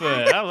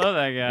Quickfoot. I love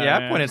that guy. Yeah, I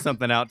man. pointed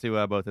something out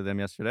to both of them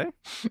yesterday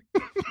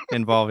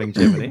involving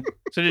Jiminy.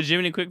 So did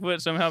Jiminy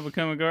Quickfoot somehow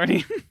become a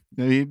guardian?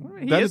 He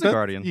is a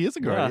guardian. He is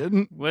a Yeah.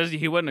 guardian.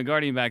 He wasn't a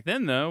guardian back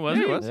then though, was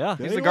Yeah, he? he was. Yeah.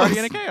 He's he the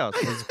guardian was. of chaos.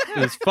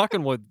 Is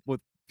fucking with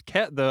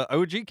Cat, the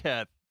OG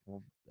Cat.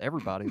 Well,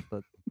 everybody,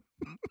 but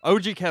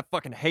OG Cat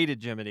fucking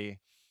hated Jiminy.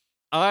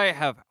 I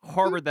have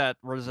harbored that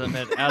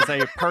resentment as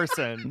a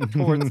person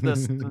towards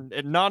this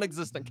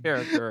non-existent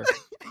character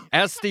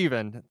as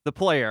Steven, the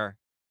player.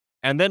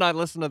 And then I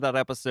listened to that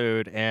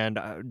episode, and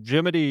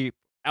Jiminy,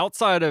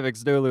 outside of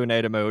Xdolu and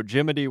Adamo,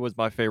 Jiminy was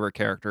my favorite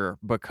character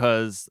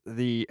because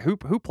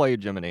who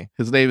played Jiminy?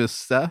 His name is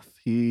Seth.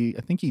 I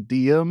think he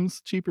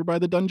DMs Cheaper by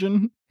the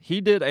Dungeon.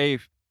 He did a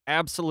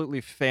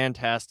absolutely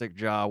fantastic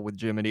job with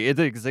Jiminy. It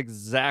is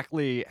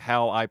exactly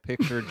how I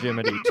pictured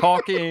Jiminy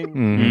talking.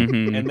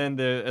 Mhm. And then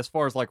as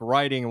far as like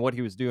writing and what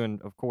he was doing,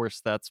 of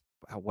course, that's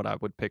what I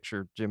would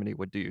picture Jiminy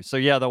would do. So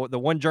yeah, the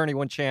one journey,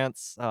 one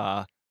chance,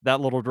 that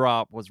little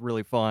drop was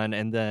really fun.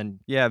 And then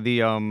Yeah,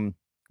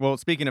 well,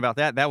 speaking about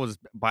that was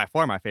by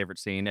far my favorite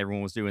scene.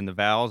 Everyone was doing the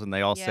vows, and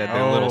they all said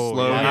their little Oh,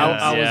 slogan.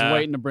 yes. I Yeah. was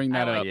waiting to bring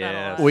that I up. like that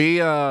a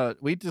Yes. lot.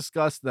 We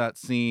discussed that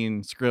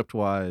scene script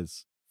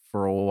wise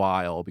for a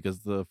while because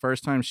the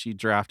first time she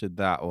drafted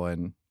that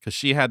one, because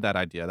she had that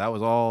idea, that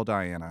was all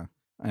Diana.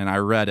 And I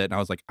read it and I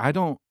was like, I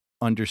don't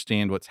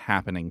understand what's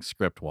happening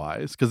script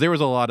wise. Because there was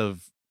a lot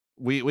of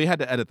we had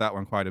to edit that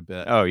one quite a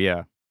bit. Oh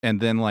yeah, And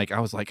then like I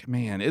was like,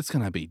 man, it's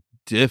gonna be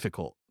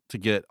difficult to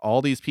get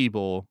all these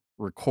people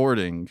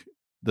recording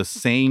the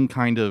same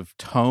kind of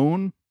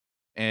tone.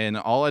 And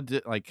all I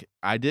did, like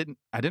I didn't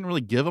really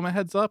give them a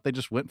heads up. They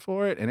just went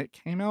for it and it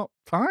came out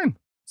fine.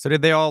 So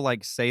did they all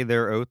like say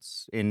their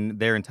oaths in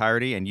their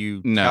entirety, and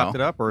you No. chopped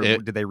it up, or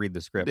It- did they read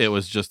the script? It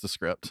was just a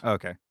script.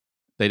 Okay.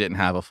 They didn't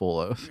have a full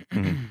oath.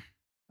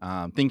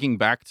 Mhm. Thinking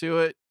back to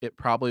it, it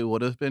probably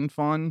would have been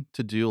fun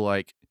to do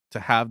like to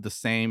have the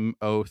same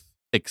oath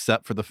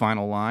except for the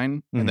final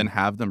line and then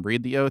have them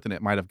read the oath, and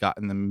it might have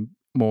gotten them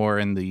more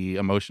in the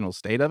emotional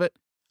state of it.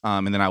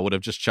 And then I would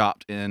have just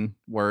chopped in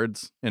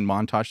words and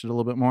montaged it a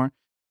little bit more.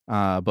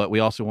 But we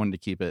also wanted to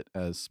keep it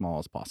as small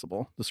as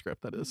possible, the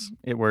script that is.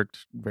 It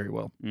worked very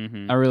well.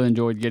 I really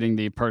enjoyed getting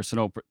the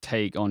personal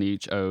take on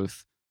each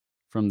oath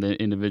from the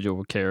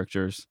individual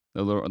characters,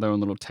 their own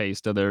little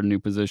taste of their new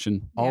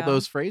position. All Yeah.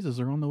 those phrases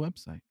are on the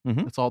website.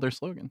 Mhm. That's all their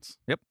slogans.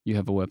 You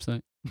have a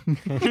website?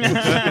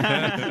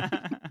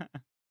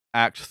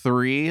 Act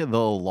 3,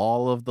 the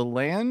law of the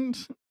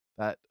land.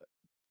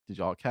 Did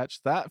y'all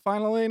catch that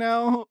finally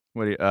now?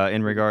 What do you,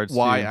 in regards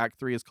Why to Act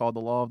 3 is called the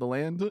law of the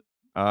land?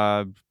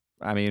 I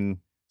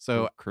mean,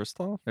 So,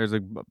 Kristoff? there's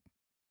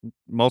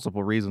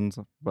multiple reasons,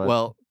 but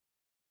well,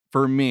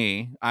 for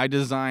me, I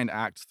designed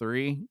Act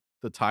 3,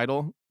 the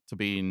title, to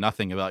be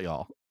nothing about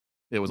y'all.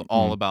 It was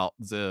all about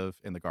Ziv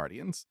and the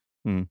Guardians.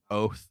 Hmm.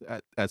 Oath,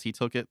 as he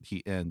took it,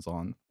 he ends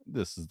on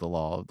this is the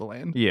law of the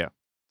land. yeah,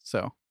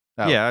 So,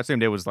 yeah, I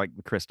assumed it was like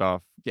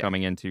Kristoff Yeah.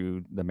 coming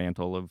into the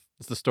mantle of.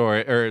 it's the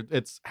story, or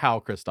it's how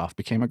Kristoff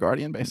became a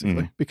Guardian,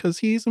 basically, because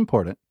he's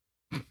important.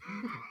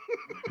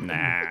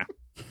 Nah.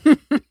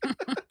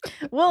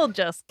 We'll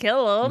just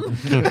kill him.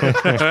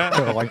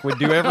 Like we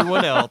do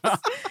everyone else.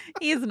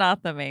 He's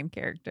not the main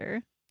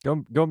character.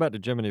 Going back to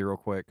Jiminy real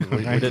quick. 'Cause we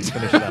didn't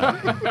finish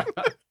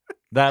that.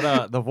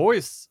 The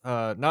voice,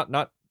 not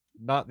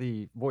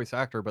the voice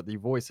actor, but the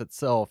voice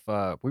itself.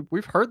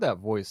 We've heard that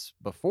voice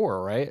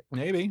before, right?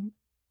 Maybe.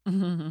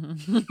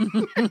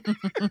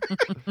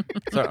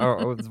 So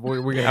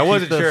we're gonna I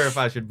wasn't keep sure this- if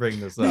I should bring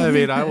this up. I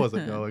mean, I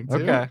wasn't going to.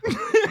 Okay.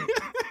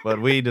 But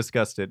we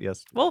discussed it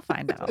yesterday. We'll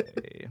find out.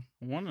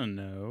 Want to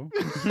know?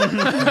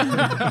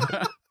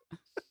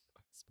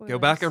 Go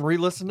back and Spoilers.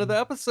 re-listen to the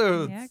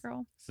episodes. Yeah,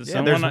 girl. So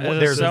Yeah, there's someone-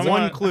 there's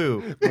someone- one clue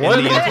in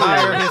One the clue.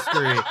 entire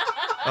history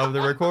of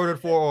the recorded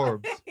four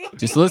orbs.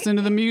 Just listen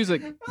to the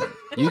music.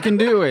 You can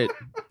do it.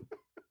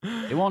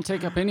 It won't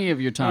take up any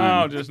of your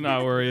I'll time. just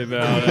not worry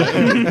about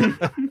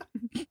it.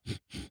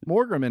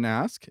 Morgerman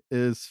asks,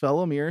 is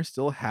Felomir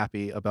still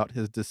happy about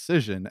his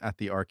decision at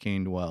the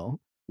Arcane Well?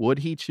 Would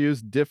he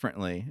choose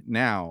differently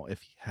now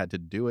if he had to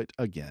do it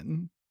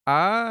again?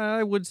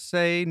 I would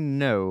say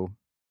no.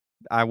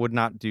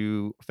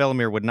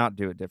 Felomir would not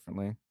do it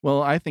differently.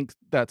 Well, I think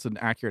that's an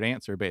accurate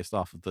answer based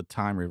off of the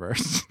time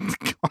reverse.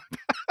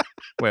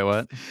 Wait,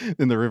 what?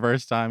 In the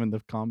reverse time in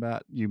the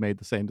combat, you made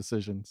the same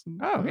decisions.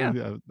 Oh,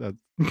 yeah. That...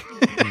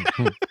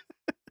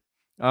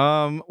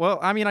 Well,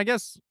 I mean, I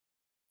guess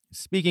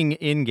speaking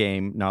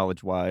in-game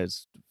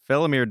knowledge-wise,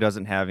 Felomir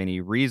doesn't have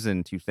any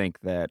reason to think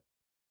that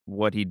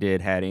what he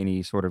did had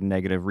any sort of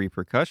negative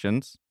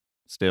repercussions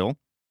still.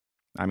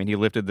 I mean, he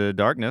lifted the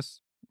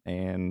darkness,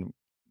 and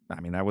I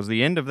mean, that was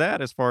the end of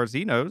that as far as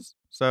he knows.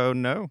 So,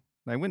 no,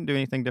 I wouldn't do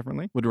anything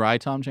differently. Would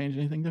Raitom change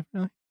anything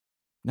differently?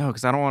 No,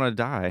 because I don't want to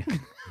die.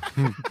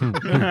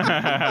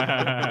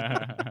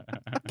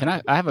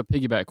 I have a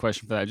piggyback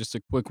question for that, just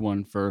a quick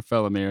one for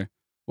Felomir.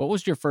 What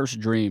was your first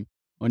dream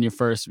on your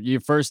first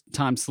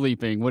time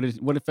sleeping? What did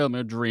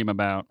Felomir dream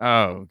about?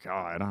 Oh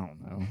God, I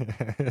don't know.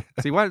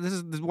 See, this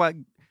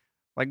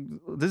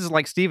is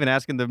like Steven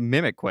asking the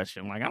mimic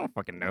question. Like, I don't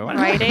fucking know.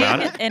 Writing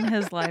in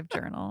his live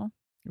journal.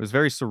 It was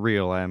very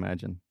surreal, I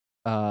imagine.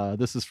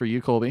 This is for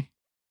you, Colby.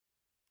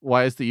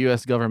 Why is the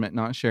U.S. government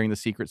not sharing the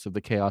secrets of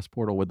the Chaos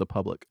Portal with the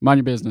public? Mind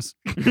your business.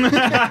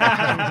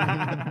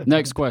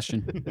 Next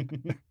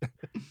question.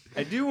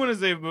 I do want to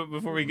say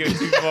before we go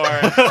too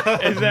far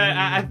is that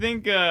I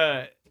think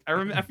I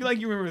feel like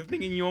you remember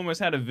thinking you almost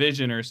had a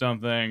vision or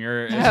something.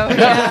 Or oh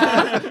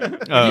yeah,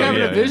 you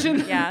having a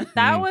vision? Yeah,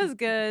 that was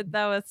good.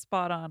 That was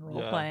spot on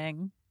role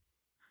playing.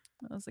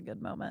 That was a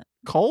good moment.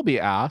 Colby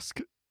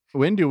asked,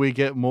 when do we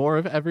get more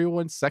of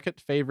everyone's second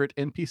favorite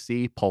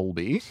NPC,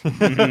 Polby?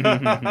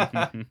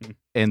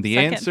 And the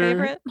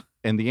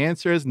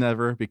answer is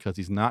never, because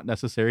he's not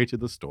necessary to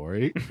the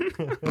story.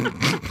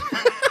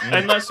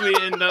 Unless we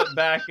end up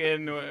back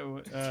in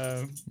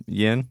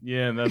Yin.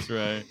 Yeah, that's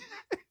right.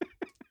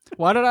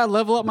 Why did I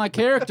level up my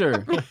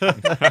character?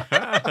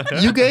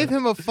 You gave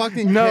him a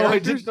fucking No,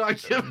 character? I did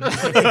not give him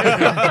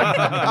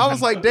I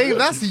was like, Dave,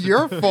 that's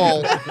your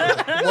fault.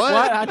 What?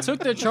 What? I took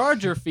the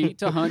charger feat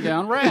to hunt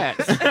down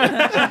rats.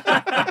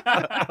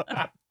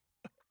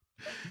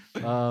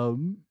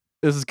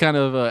 This is kind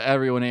of a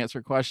everyone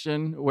answer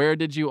question. Where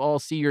did you all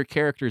see your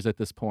characters at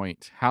this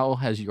point? How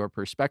has your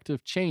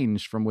perspective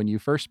changed from when you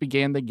first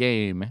began the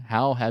game?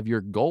 How have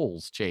your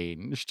goals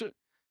changed?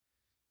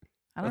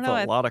 I don't That's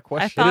know. a lot of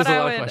questions. I thought It is a lot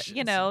I of would,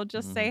 questions.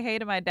 just say hey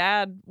to my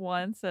dad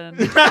once and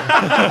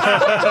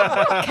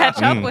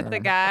catch up with the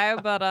guy,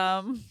 but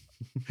that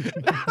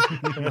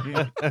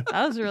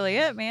was really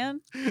it,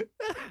 man.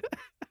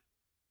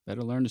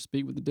 Better learn to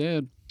speak with the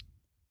dead.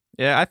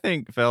 Yeah, I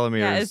think Felomir.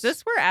 Yeah, is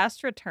this where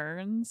Astra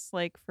turns,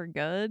 like, for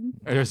good?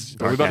 Are we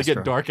about to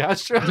get Dark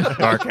Astra?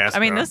 Dark Astra? I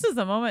mean, this is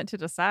the moment to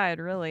decide,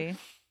 really.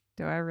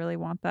 Do I really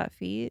want that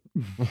feat?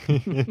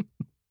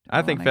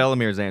 I think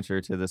Felomir's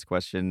answer to this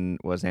question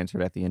was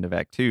answered at the end of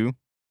Act 2.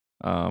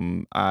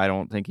 I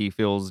don't think he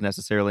feels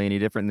necessarily any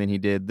different than he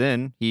did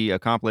then. He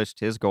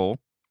accomplished his goal,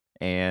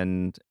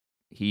 and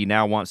he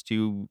now wants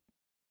to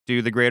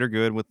do the greater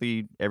good with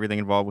everything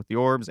involved with the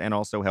orbs, and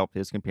also help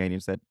his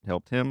companions that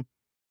helped him.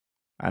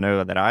 I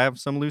know that I have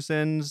some loose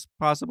ends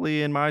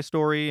possibly in my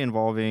story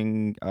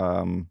involving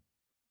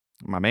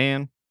my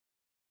man,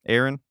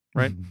 Aaron,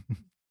 right?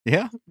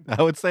 Yeah,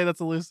 I would say that's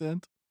a loose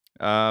end.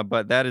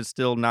 But that is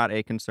still not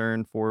a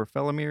concern for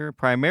Felomir,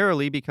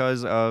 primarily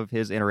because of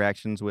his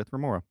interactions with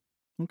Remora.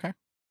 Okay.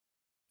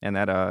 And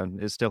that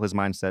is still his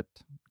mindset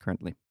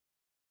currently.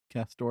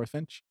 Castor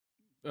Finch.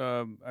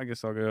 I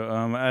guess I'll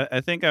go.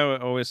 I think I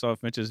always saw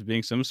Finch as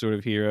being some sort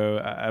of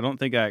hero. I don't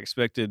think I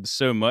expected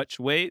so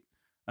much weight.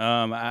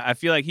 I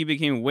feel like he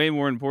became way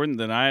more important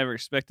than I ever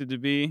expected to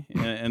be,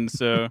 and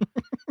so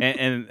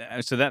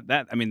so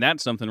that I mean,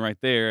 that's something right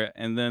there.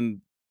 And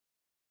then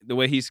the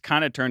way he's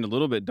kind of turned a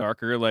little bit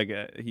darker, like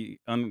he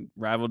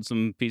unraveled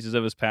some pieces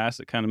of his past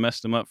that kind of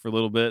messed him up for a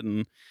little bit,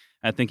 and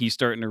I think he's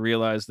starting to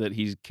realize that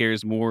he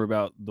cares more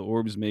about the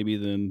orbs maybe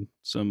than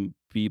some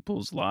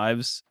people's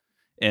lives.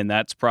 And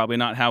that's probably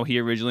not how he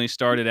originally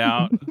started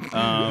out.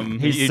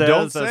 He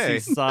says as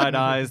he side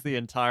eyes the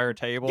entire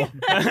table.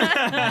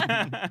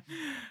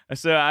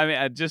 So I mean,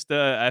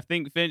 I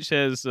think Finch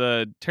has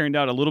turned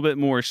out a little bit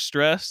more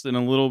stressed and a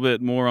little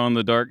bit more on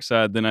the dark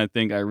side than I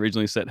think I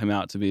originally set him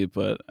out to be.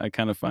 But I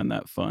kind of find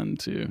that fun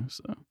too.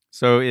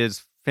 So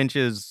is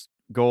Finch's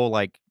goal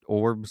like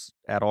orbs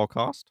at all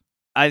cost?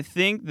 I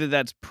think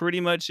that's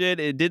pretty much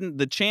it.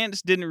 The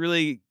chance didn't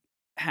really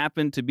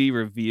happen to be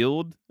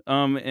revealed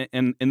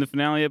in the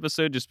finale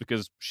episode, just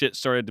because shit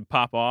started to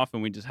pop off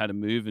and we just had to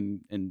move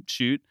and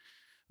shoot.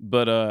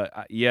 But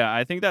yeah,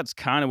 I think that's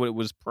kind of what it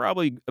was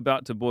probably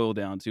about to boil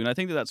down to. And I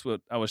think that's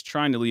what I was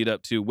trying to lead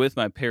up to with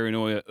my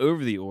paranoia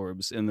over the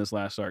orbs in this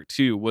last arc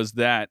too, was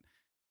that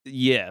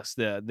yes,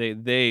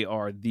 they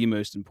are the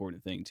most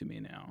important thing to me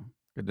now.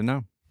 Good to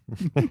know.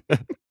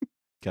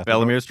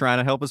 Felomir's trying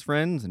to help his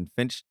friends, and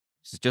Finch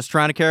is just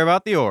trying to care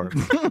about the orb.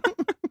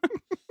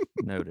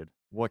 Noted.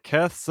 Well,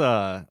 Keth's,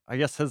 I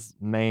guess his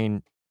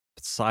main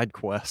side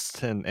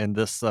quest in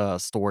this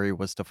story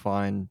was to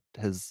find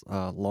his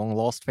long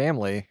lost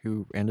family,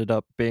 who ended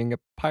up being a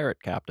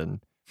pirate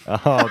captain.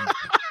 Um,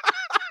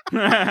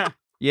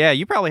 Yeah,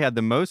 you probably had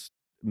the most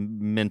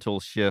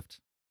mental shift.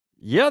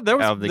 Yeah,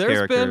 there's of the been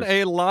characters.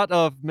 a lot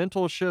of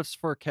mental shifts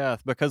for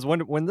Keth, because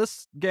when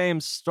this game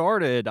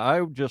started,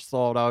 I just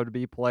thought I would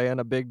be playing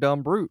a big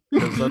dumb brute,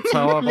 because that's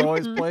how I've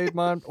always played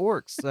my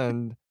orcs,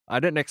 and I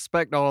didn't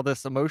expect all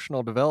this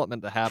emotional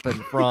development to happen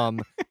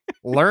from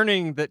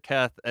learning that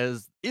Keth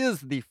is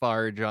the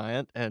fire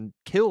giant and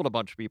killed a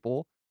bunch of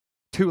people,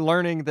 to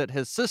learning that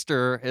his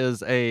sister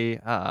is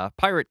a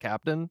pirate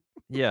captain.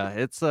 Yeah,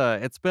 it's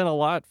been a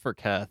lot for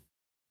Keth.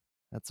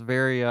 That's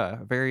very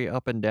very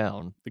up and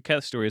down. The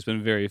Keth story has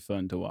been very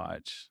fun to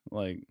watch,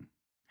 like,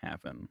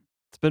 happen.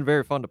 It's been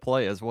very fun to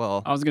play as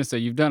well. I was gonna say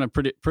you've done a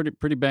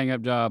pretty bang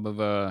up job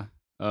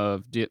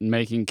of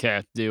making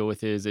Keth deal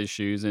with his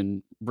issues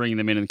and bringing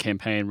them into the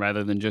campaign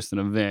rather than just an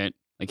event.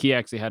 Like, he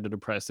actually had a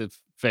depressive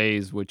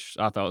phase, which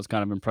I thought was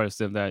kind of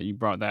impressive that you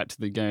brought that to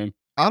the game.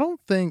 I don't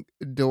think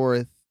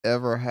Dorith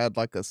ever had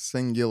like a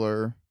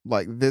singular,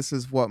 like, this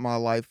is what my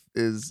life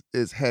is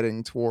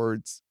heading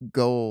towards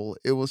goal.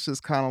 It was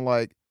just kind of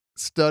like,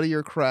 study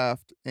your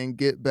craft and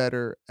get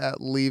better at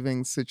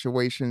leaving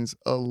situations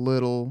a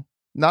little,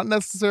 not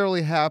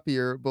necessarily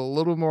happier, but a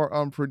little more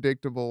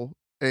unpredictable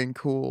and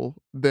cool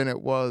than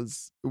it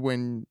was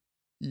when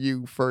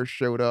you first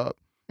showed up.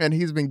 And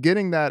he's been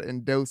getting that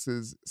in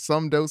doses,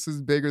 some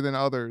doses bigger than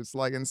others.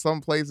 Like, in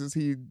some places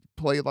he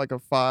played like a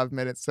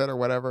 5-minute set or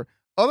whatever.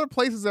 Other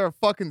places there are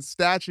fucking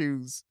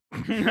statues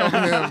of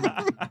him.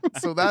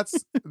 So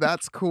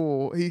that's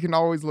cool. He can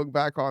always look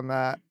back on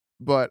that.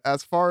 But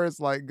as far as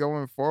like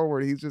going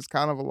forward, he's just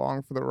kind of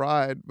along for the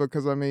ride,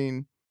 because I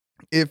mean,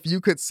 if you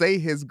could say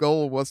his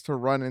goal was to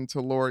run into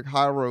Lorik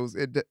Hyros,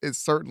 it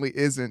certainly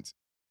isn't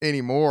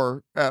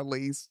anymore. At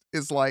least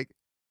it's like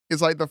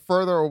the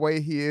further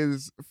away he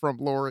is from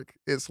Lorik,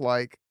 it's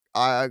like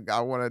I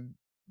want to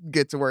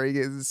get to where he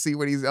is and see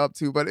what he's up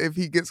to. But if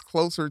he gets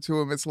closer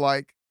to him, it's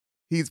like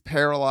he's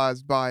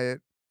paralyzed by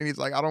it, and he's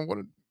like, I don't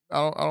want,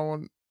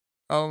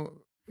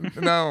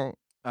 no,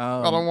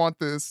 I don't want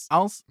this.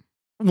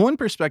 One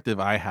perspective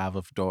I have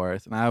of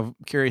Dorith, and I'm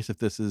curious if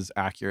this is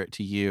accurate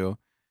to you,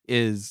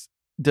 is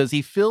does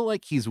he feel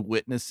like he's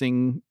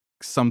witnessing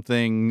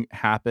something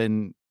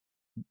happen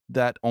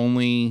that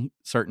only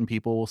certain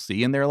people will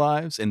see in their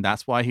lives, and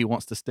that's why he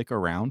wants to stick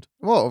around?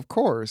 Well, of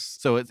course.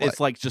 So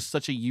it's like just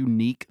such a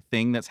unique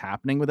thing that's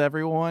happening with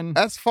everyone.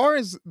 As far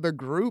as the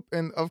group,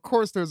 and of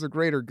course there's a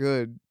greater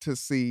good to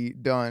see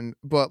done,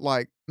 but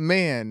like,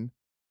 man,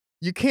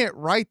 you can't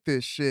write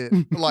this shit.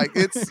 Like,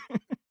 it's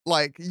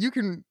like you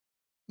can,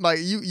 like,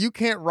 you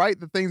can't write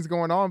the things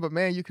going on, but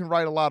man, you can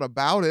write a lot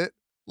about it.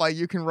 Like,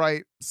 you can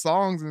write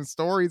songs and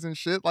stories and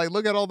shit. Like,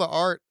 look at all the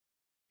art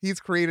he's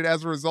created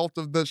as a result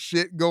of the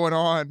shit going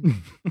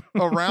on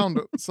around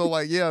him. So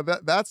like, yeah,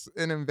 that's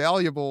an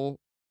invaluable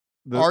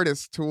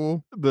artist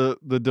tool. The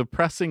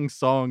depressing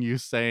song you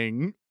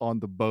sang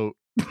on the boat.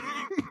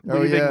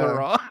 Oh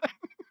yeah,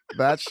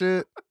 that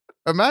shit.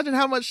 Imagine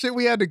how much shit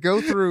we had to go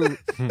through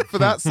for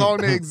that song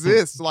to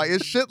exist. Like,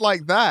 it's shit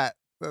like that.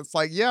 That's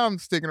like, yeah, I'm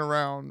sticking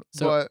around.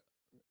 So, but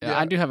yeah,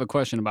 I do have a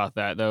question about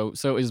that, though.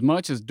 So, as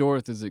much as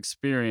Dorith's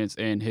experience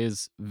and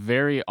his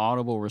very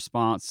audible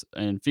response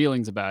and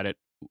feelings about it,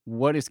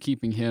 what is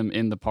keeping him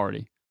in the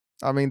party?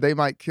 I mean, they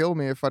might kill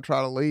me if I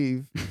try to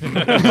leave.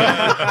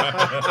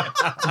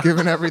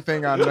 Given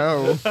everything I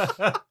know.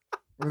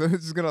 They're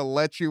just gonna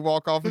let you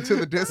walk off into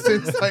the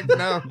distance. Like,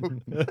 no.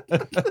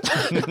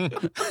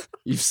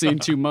 You've seen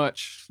too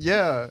much.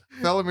 Yeah.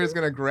 Felamir's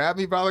gonna grab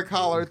me by the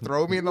collar,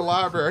 throw me in the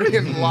library,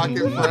 and lock it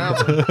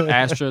forever.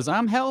 Astra's,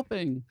 I'm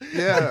helping.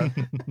 Yeah.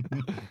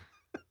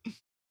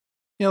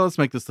 Yeah, let's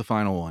make this the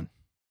final one.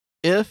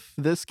 If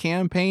this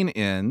campaign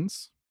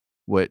ends,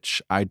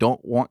 which I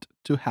don't want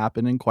to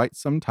happen in quite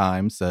some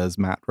time, says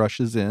Matt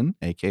Rushes In,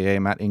 aka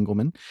Matt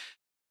Engelman,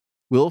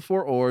 will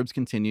Four Orbs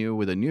continue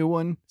with a new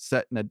one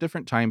set in a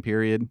different time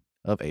period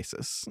of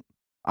Asus?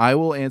 I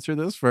will answer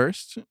this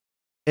first.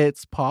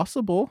 It's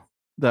possible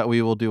that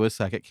we will do a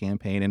second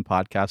campaign in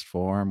podcast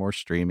form or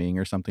streaming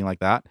or something like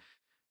that,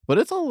 but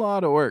it's a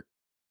lot of work.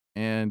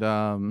 And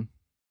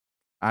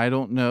I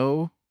don't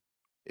know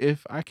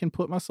if I can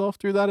put myself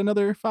through that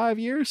another 5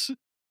 years.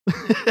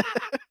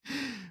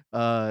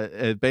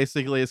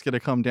 Basically, it's going to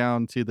come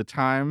down to the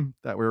time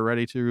that we're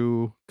ready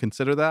to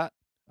consider that.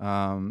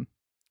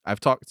 I've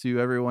talked to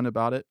everyone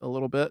about it a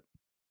little bit.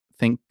 I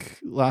think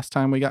last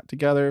time we got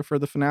together for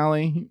the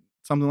finale,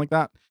 something like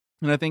that.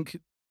 And I think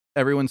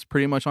everyone's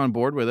pretty much on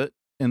board with it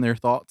in their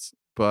thoughts.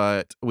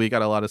 But we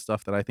got a lot of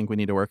stuff that I think we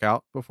need to work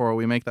out before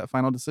we make that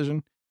final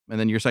decision. And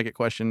then your second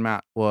question,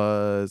 Matt,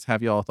 was,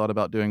 have you all thought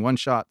about doing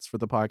one-shots for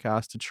the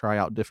podcast to try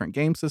out different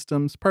game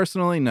systems?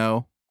 Personally,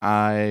 no.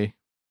 I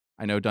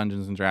know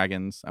Dungeons and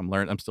Dragons.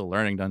 I'm still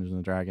learning Dungeons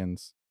and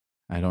Dragons.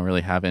 I don't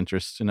really have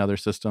interest in other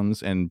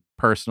systems. And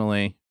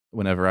personally,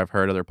 whenever I've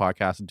heard other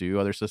podcasts do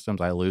other systems,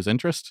 I lose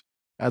interest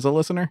as a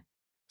listener.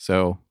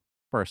 So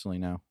personally,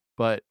 no.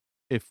 But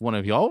if one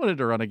of y'all wanted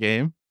to run a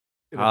game,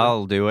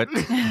 I'll do it.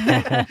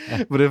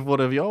 but if one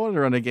of y'all wanted to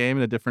run a game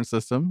in a different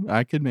system,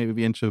 I could maybe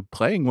be into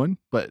playing one,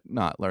 but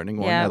not learning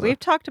one. Yeah, as a we've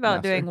talked about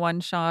master. doing one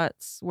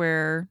shots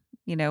where,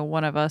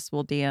 one of us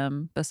will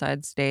DM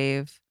besides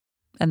Dave,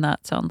 and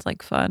that sounds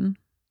like fun.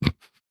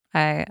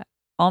 I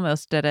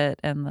almost did it,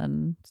 and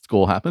then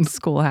School happened,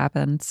 school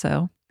happened,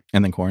 so.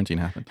 and then quarantine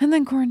happened. And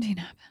then quarantine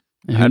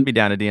happened. I'd be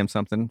down to DM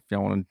something if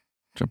y'all want to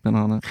jump in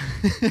on it.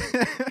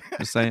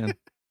 Just saying.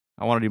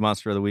 I want to do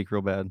Monster of the Week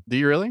real bad. Do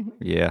you really?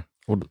 Yeah.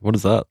 What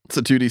is that? It's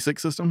a 2d6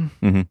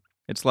 system.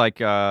 It's like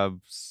horror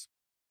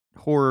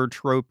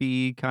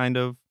tropey kind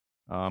of,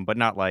 but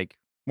not like,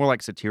 more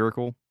like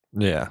satirical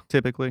Yeah.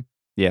 typically.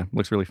 Yeah,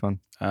 looks really fun.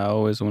 I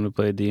always want to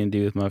play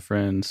D&D with my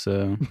friends,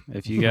 so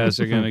if you guys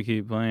are going to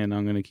keep playing,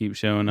 I'm going to keep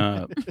showing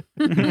up.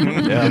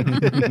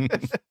 Yeah.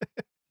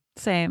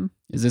 Same.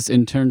 Is this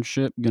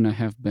internship going to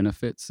have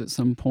benefits at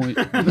some point?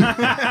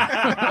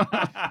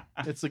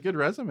 It's a good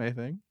resume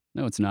thing.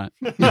 No, it's not.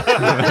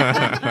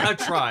 I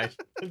tried.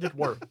 It didn't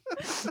work.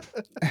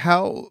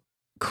 How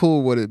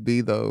cool would it be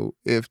though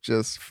if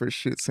just for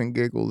shits and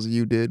giggles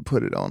you did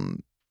put it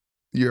on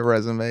your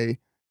resume,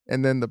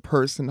 and then the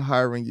person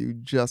hiring you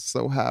just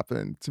so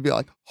happened to be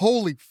like,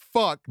 "Holy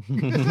fuck,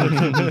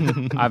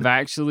 I've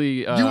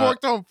actually you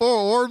worked on 4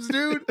 orbs,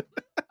 dude!"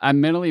 I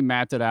mentally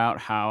mapped it out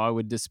how I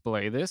would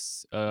display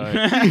this.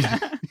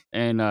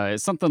 And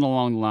it's something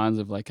along the lines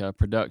of like a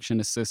production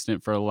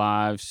assistant for a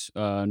live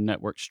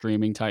network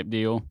streaming type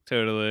deal.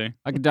 Totally.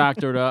 I could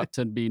doctor it up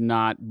to be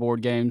not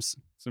board games.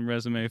 Some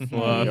resume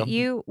fluff.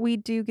 We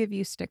do give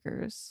you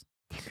stickers.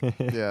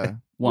 Yeah.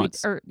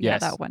 Once. Yeah,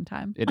 yes. that one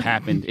time. It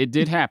happened. It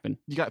did happen.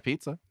 You got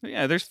pizza.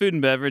 Yeah, there's food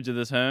and beverage at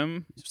this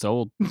home.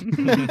 Sold.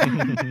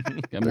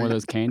 Got more of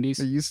those candies.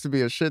 There used to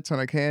be a shit ton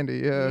of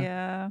candy. Yeah.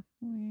 Yeah.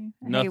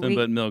 Nothing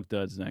but milk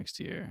duds next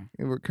year.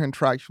 We're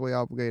contractually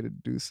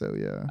obligated to do so.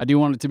 Yeah. I do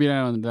want it to be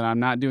known that I'm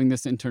not doing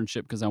this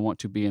internship because I want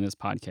to be in this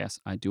podcast.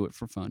 I do it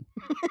for fun.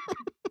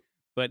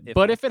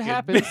 But if it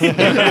happens,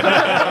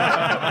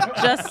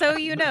 Just so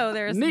you know,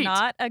 there's Neat.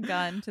 not a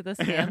gun to this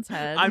man's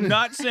head. I'm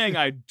not saying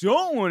I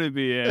don't want to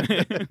be in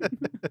it.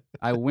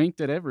 I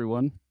winked at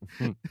everyone.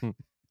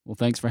 Well,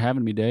 thanks for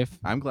having me, Dave.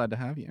 I'm glad to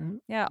have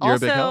you. Yeah. You're a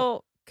big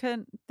help.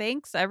 Also,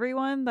 thanks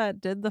everyone that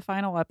did the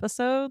final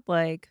episode.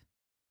 Like,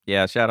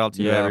 Yeah, shout out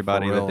to Yeah, for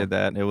everybody that real. did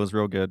that. It was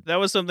real good. That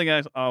was something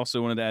I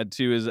also wanted to add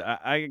too. Is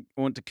I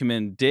want to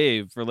commend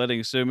Dave for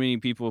letting so many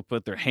people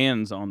put their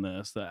hands on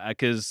this.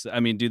 Because I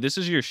mean, dude, this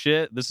is your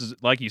shit. This is,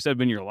 like you said,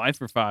 been your life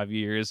for 5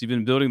 years. You've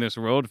been building this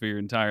world for your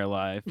entire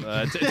life.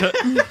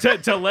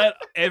 To let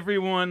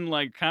everyone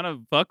like kind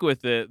of fuck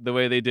with it the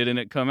way they did and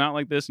it come out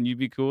like this, and you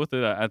be cool with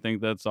it. I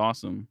think that's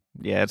awesome.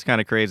 Yeah, it's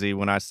kind of crazy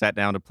when I sat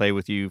down to play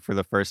with you for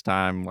the first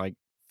time like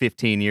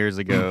 15 years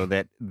ago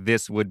that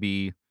this would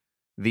be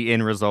the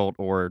end result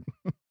or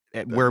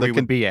at where we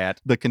would be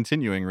at. The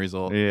continuing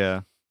result.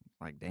 Yeah.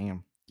 Like,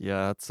 damn.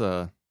 Yeah,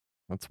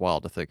 that's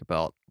wild to think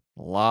about.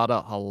 A lot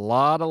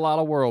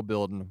of world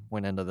building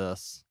went into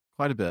this.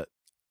 Quite a bit.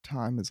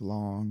 Time is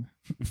long.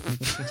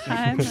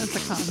 time is a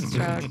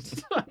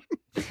construct.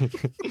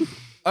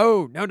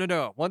 Oh,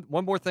 no.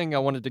 One more thing I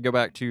wanted to go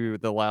back to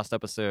the last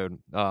episode.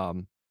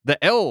 The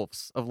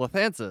elves of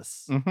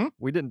Lathansis. Mm-hmm.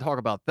 We didn't talk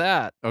about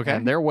that. Okay.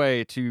 And their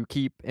way to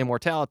keep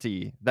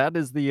immortality. That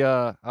is the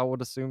I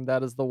would assume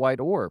that is the white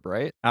orb,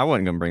 right? I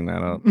wasn't going to bring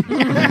that up.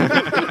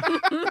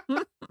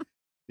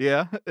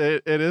 Yeah,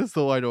 it is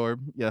the white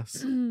orb.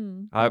 Yes.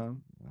 I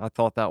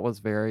thought that was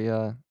very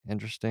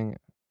interesting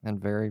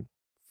and very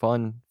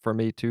fun for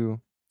me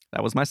too.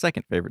 That was my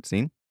second favorite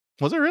scene.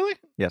 Was it really?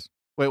 Yes.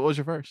 Wait, what was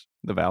your first?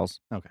 The vows.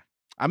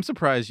 I'm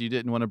surprised you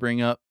didn't want to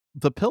bring up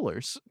the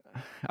pillars.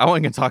 I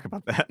wasn't going to talk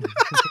about that.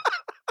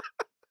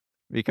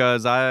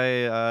 Because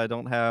I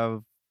don't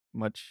have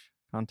much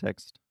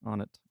context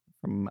on it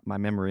from my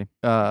memory.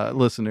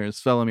 Listeners,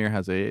 Felomir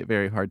has a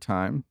very hard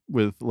time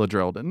with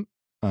Ladrelden,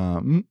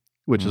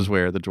 which is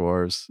where the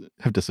dwarves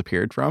have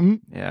disappeared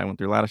from. Yeah, I went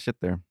through a lot of shit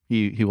there.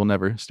 He will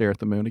never stare at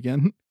the moon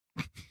again.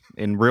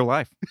 In real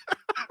life.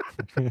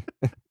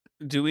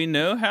 Do we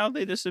know how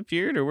they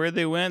disappeared or where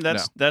they went?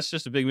 That's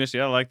just a big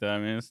mystery. I like that. I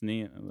mean, it's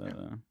neat.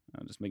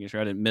 I'm just making sure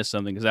I didn't miss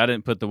something because I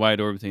didn't put the white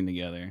orb thing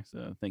together.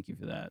 So thank you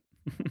for that.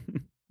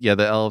 Yeah,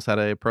 the elves had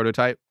a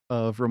prototype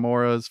of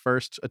Remora's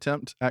first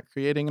attempt at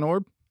creating an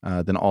orb.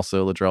 Then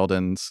also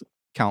Ladrelden's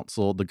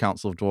council, the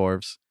Council of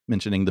Dwarves,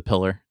 mentioning the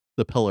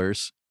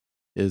pillars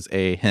is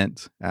a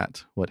hint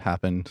at what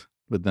happened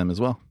with them as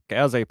well.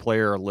 As a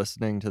player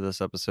listening to this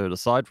episode,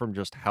 aside from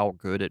just how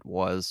good it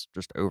was,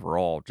 just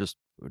overall, just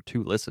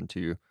to listen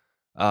to,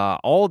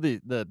 all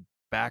the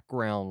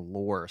background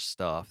lore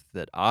stuff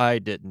that I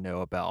didn't know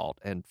about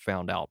and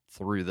found out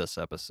through this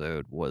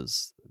episode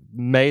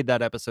made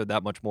that episode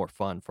that much more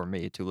fun for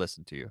me to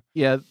listen to.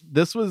 Yeah,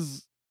 this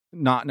was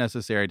not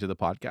necessary to the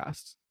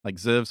podcast. Like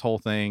Ziv's whole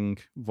thing,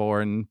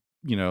 Vorn,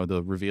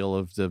 the reveal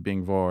of Ziv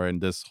being Vorn,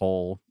 this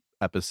whole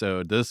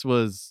episode, this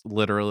was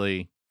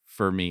literally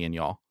for me and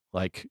y'all.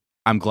 Like,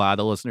 I'm glad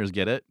the listeners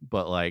get it,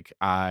 but like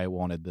I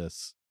wanted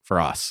this for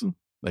us.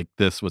 Like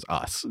this was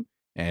us,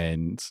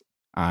 and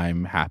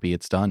I'm happy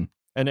it's done.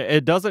 And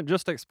it doesn't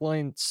just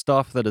explain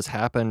stuff that has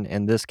happened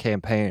in this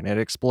campaign. It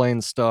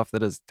explains stuff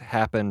that has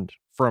happened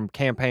from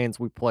campaigns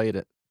we played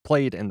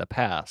in the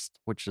past,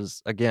 which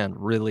is again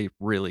really,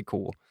 really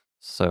cool.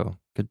 So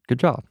good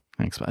job.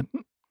 Thanks, bud.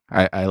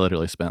 I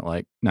literally spent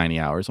like 90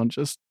 hours on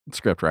just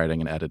script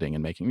writing and editing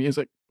and making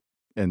music.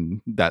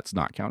 And that's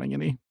not counting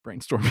any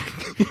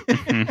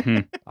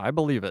brainstorming. I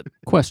believe it.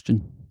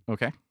 Question.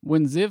 Okay.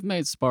 When Ziv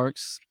made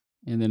Sparks,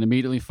 and then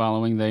immediately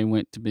following they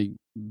went to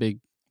big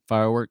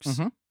fireworks,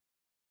 Mhm.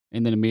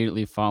 and then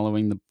immediately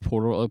following the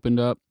portal opened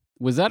up,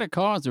 was that a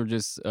cause or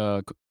just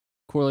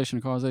correlation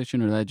and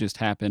causation, or that just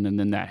happened and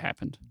then that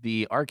happened?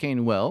 The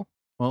arcane well,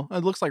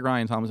 it looks like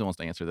Ryan Thompson wants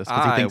to answer this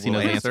because he I thinks he will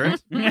knows the answer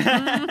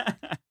answer.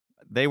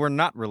 They were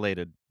not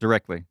related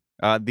directly.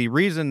 The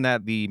reason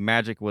that the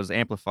magic was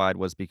amplified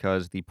was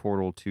because the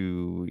portal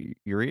to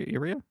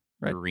Urea,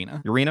 right?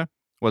 Urena.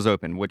 Was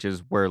open, which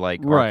is where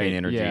like arcane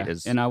energy yeah.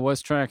 is. And I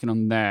was tracking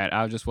on that.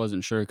 I just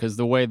wasn't sure because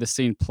the way the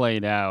scene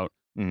played out,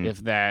 Mhm.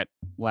 if that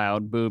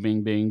loud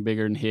booming being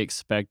bigger than he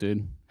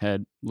expected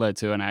had led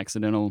to an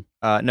accidental.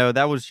 No,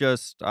 that was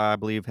just I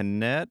believe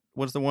Hanette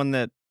was the one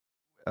that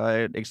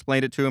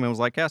explained it to him and was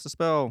like, cast a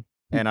spell.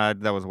 And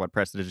that was what,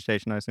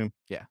 prestidigitation, I assume?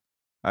 Yeah.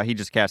 He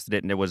just casted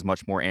it and it was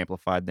much more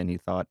amplified than he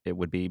thought it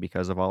would be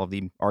because of all of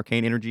the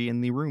arcane energy in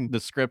the room. The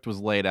script was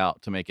laid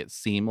out to make it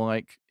seem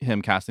like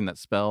him casting that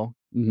spell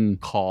Mhm.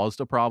 caused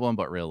a problem,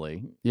 but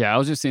really, Yeah, I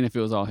was just seeing if it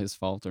was all his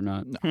fault or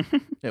not. no,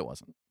 it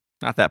wasn't.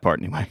 Not that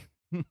part anyway.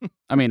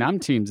 I mean, I'm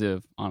Team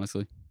Ziv,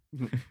 honestly.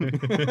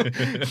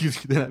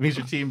 That means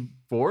your team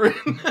 4?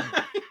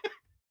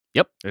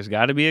 There's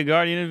got to be a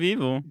guardian of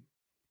evil.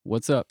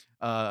 What's up?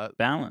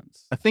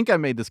 Balance. I think I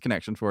made this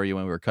connection for you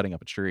when we were cutting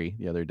up a tree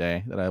the other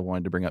day that I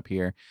wanted to bring up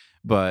here.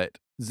 But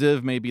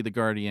Ziv may be the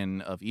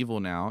guardian of evil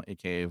now,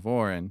 aka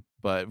Vorin.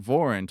 But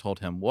Vorin told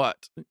him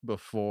what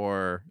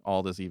before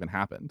all this even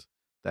happened?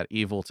 That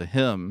evil to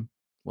him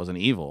wasn't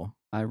evil,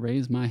 I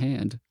raise my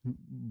hand.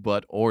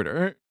 but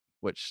order,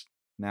 which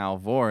now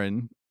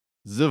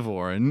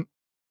Zivorin,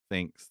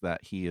 thinks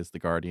that he is the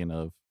guardian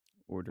of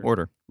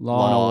Order.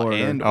 Law and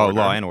order. and Oh, order.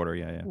 law and order.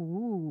 Yeah.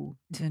 Ooh.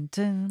 Dun,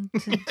 dun,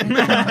 dun, dun,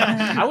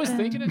 I was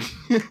thinking it.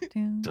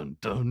 dun, Dun,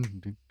 dun,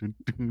 dun, dun,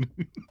 dun.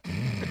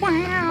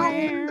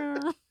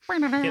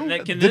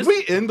 Did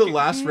we end the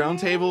last round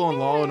table on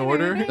Law and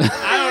Order?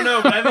 I don't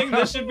know, but I think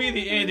this should be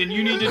the end, and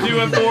you need to do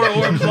a Four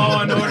Orbs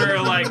Law and Order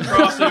like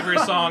crossover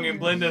song and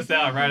blend us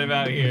out right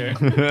about here.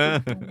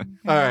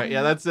 All right,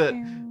 yeah, that's it.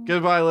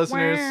 Goodbye,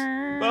 listeners.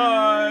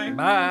 Bye.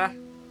 Bye.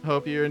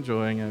 Hope you're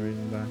enjoying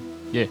everything. Bye.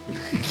 Yeah.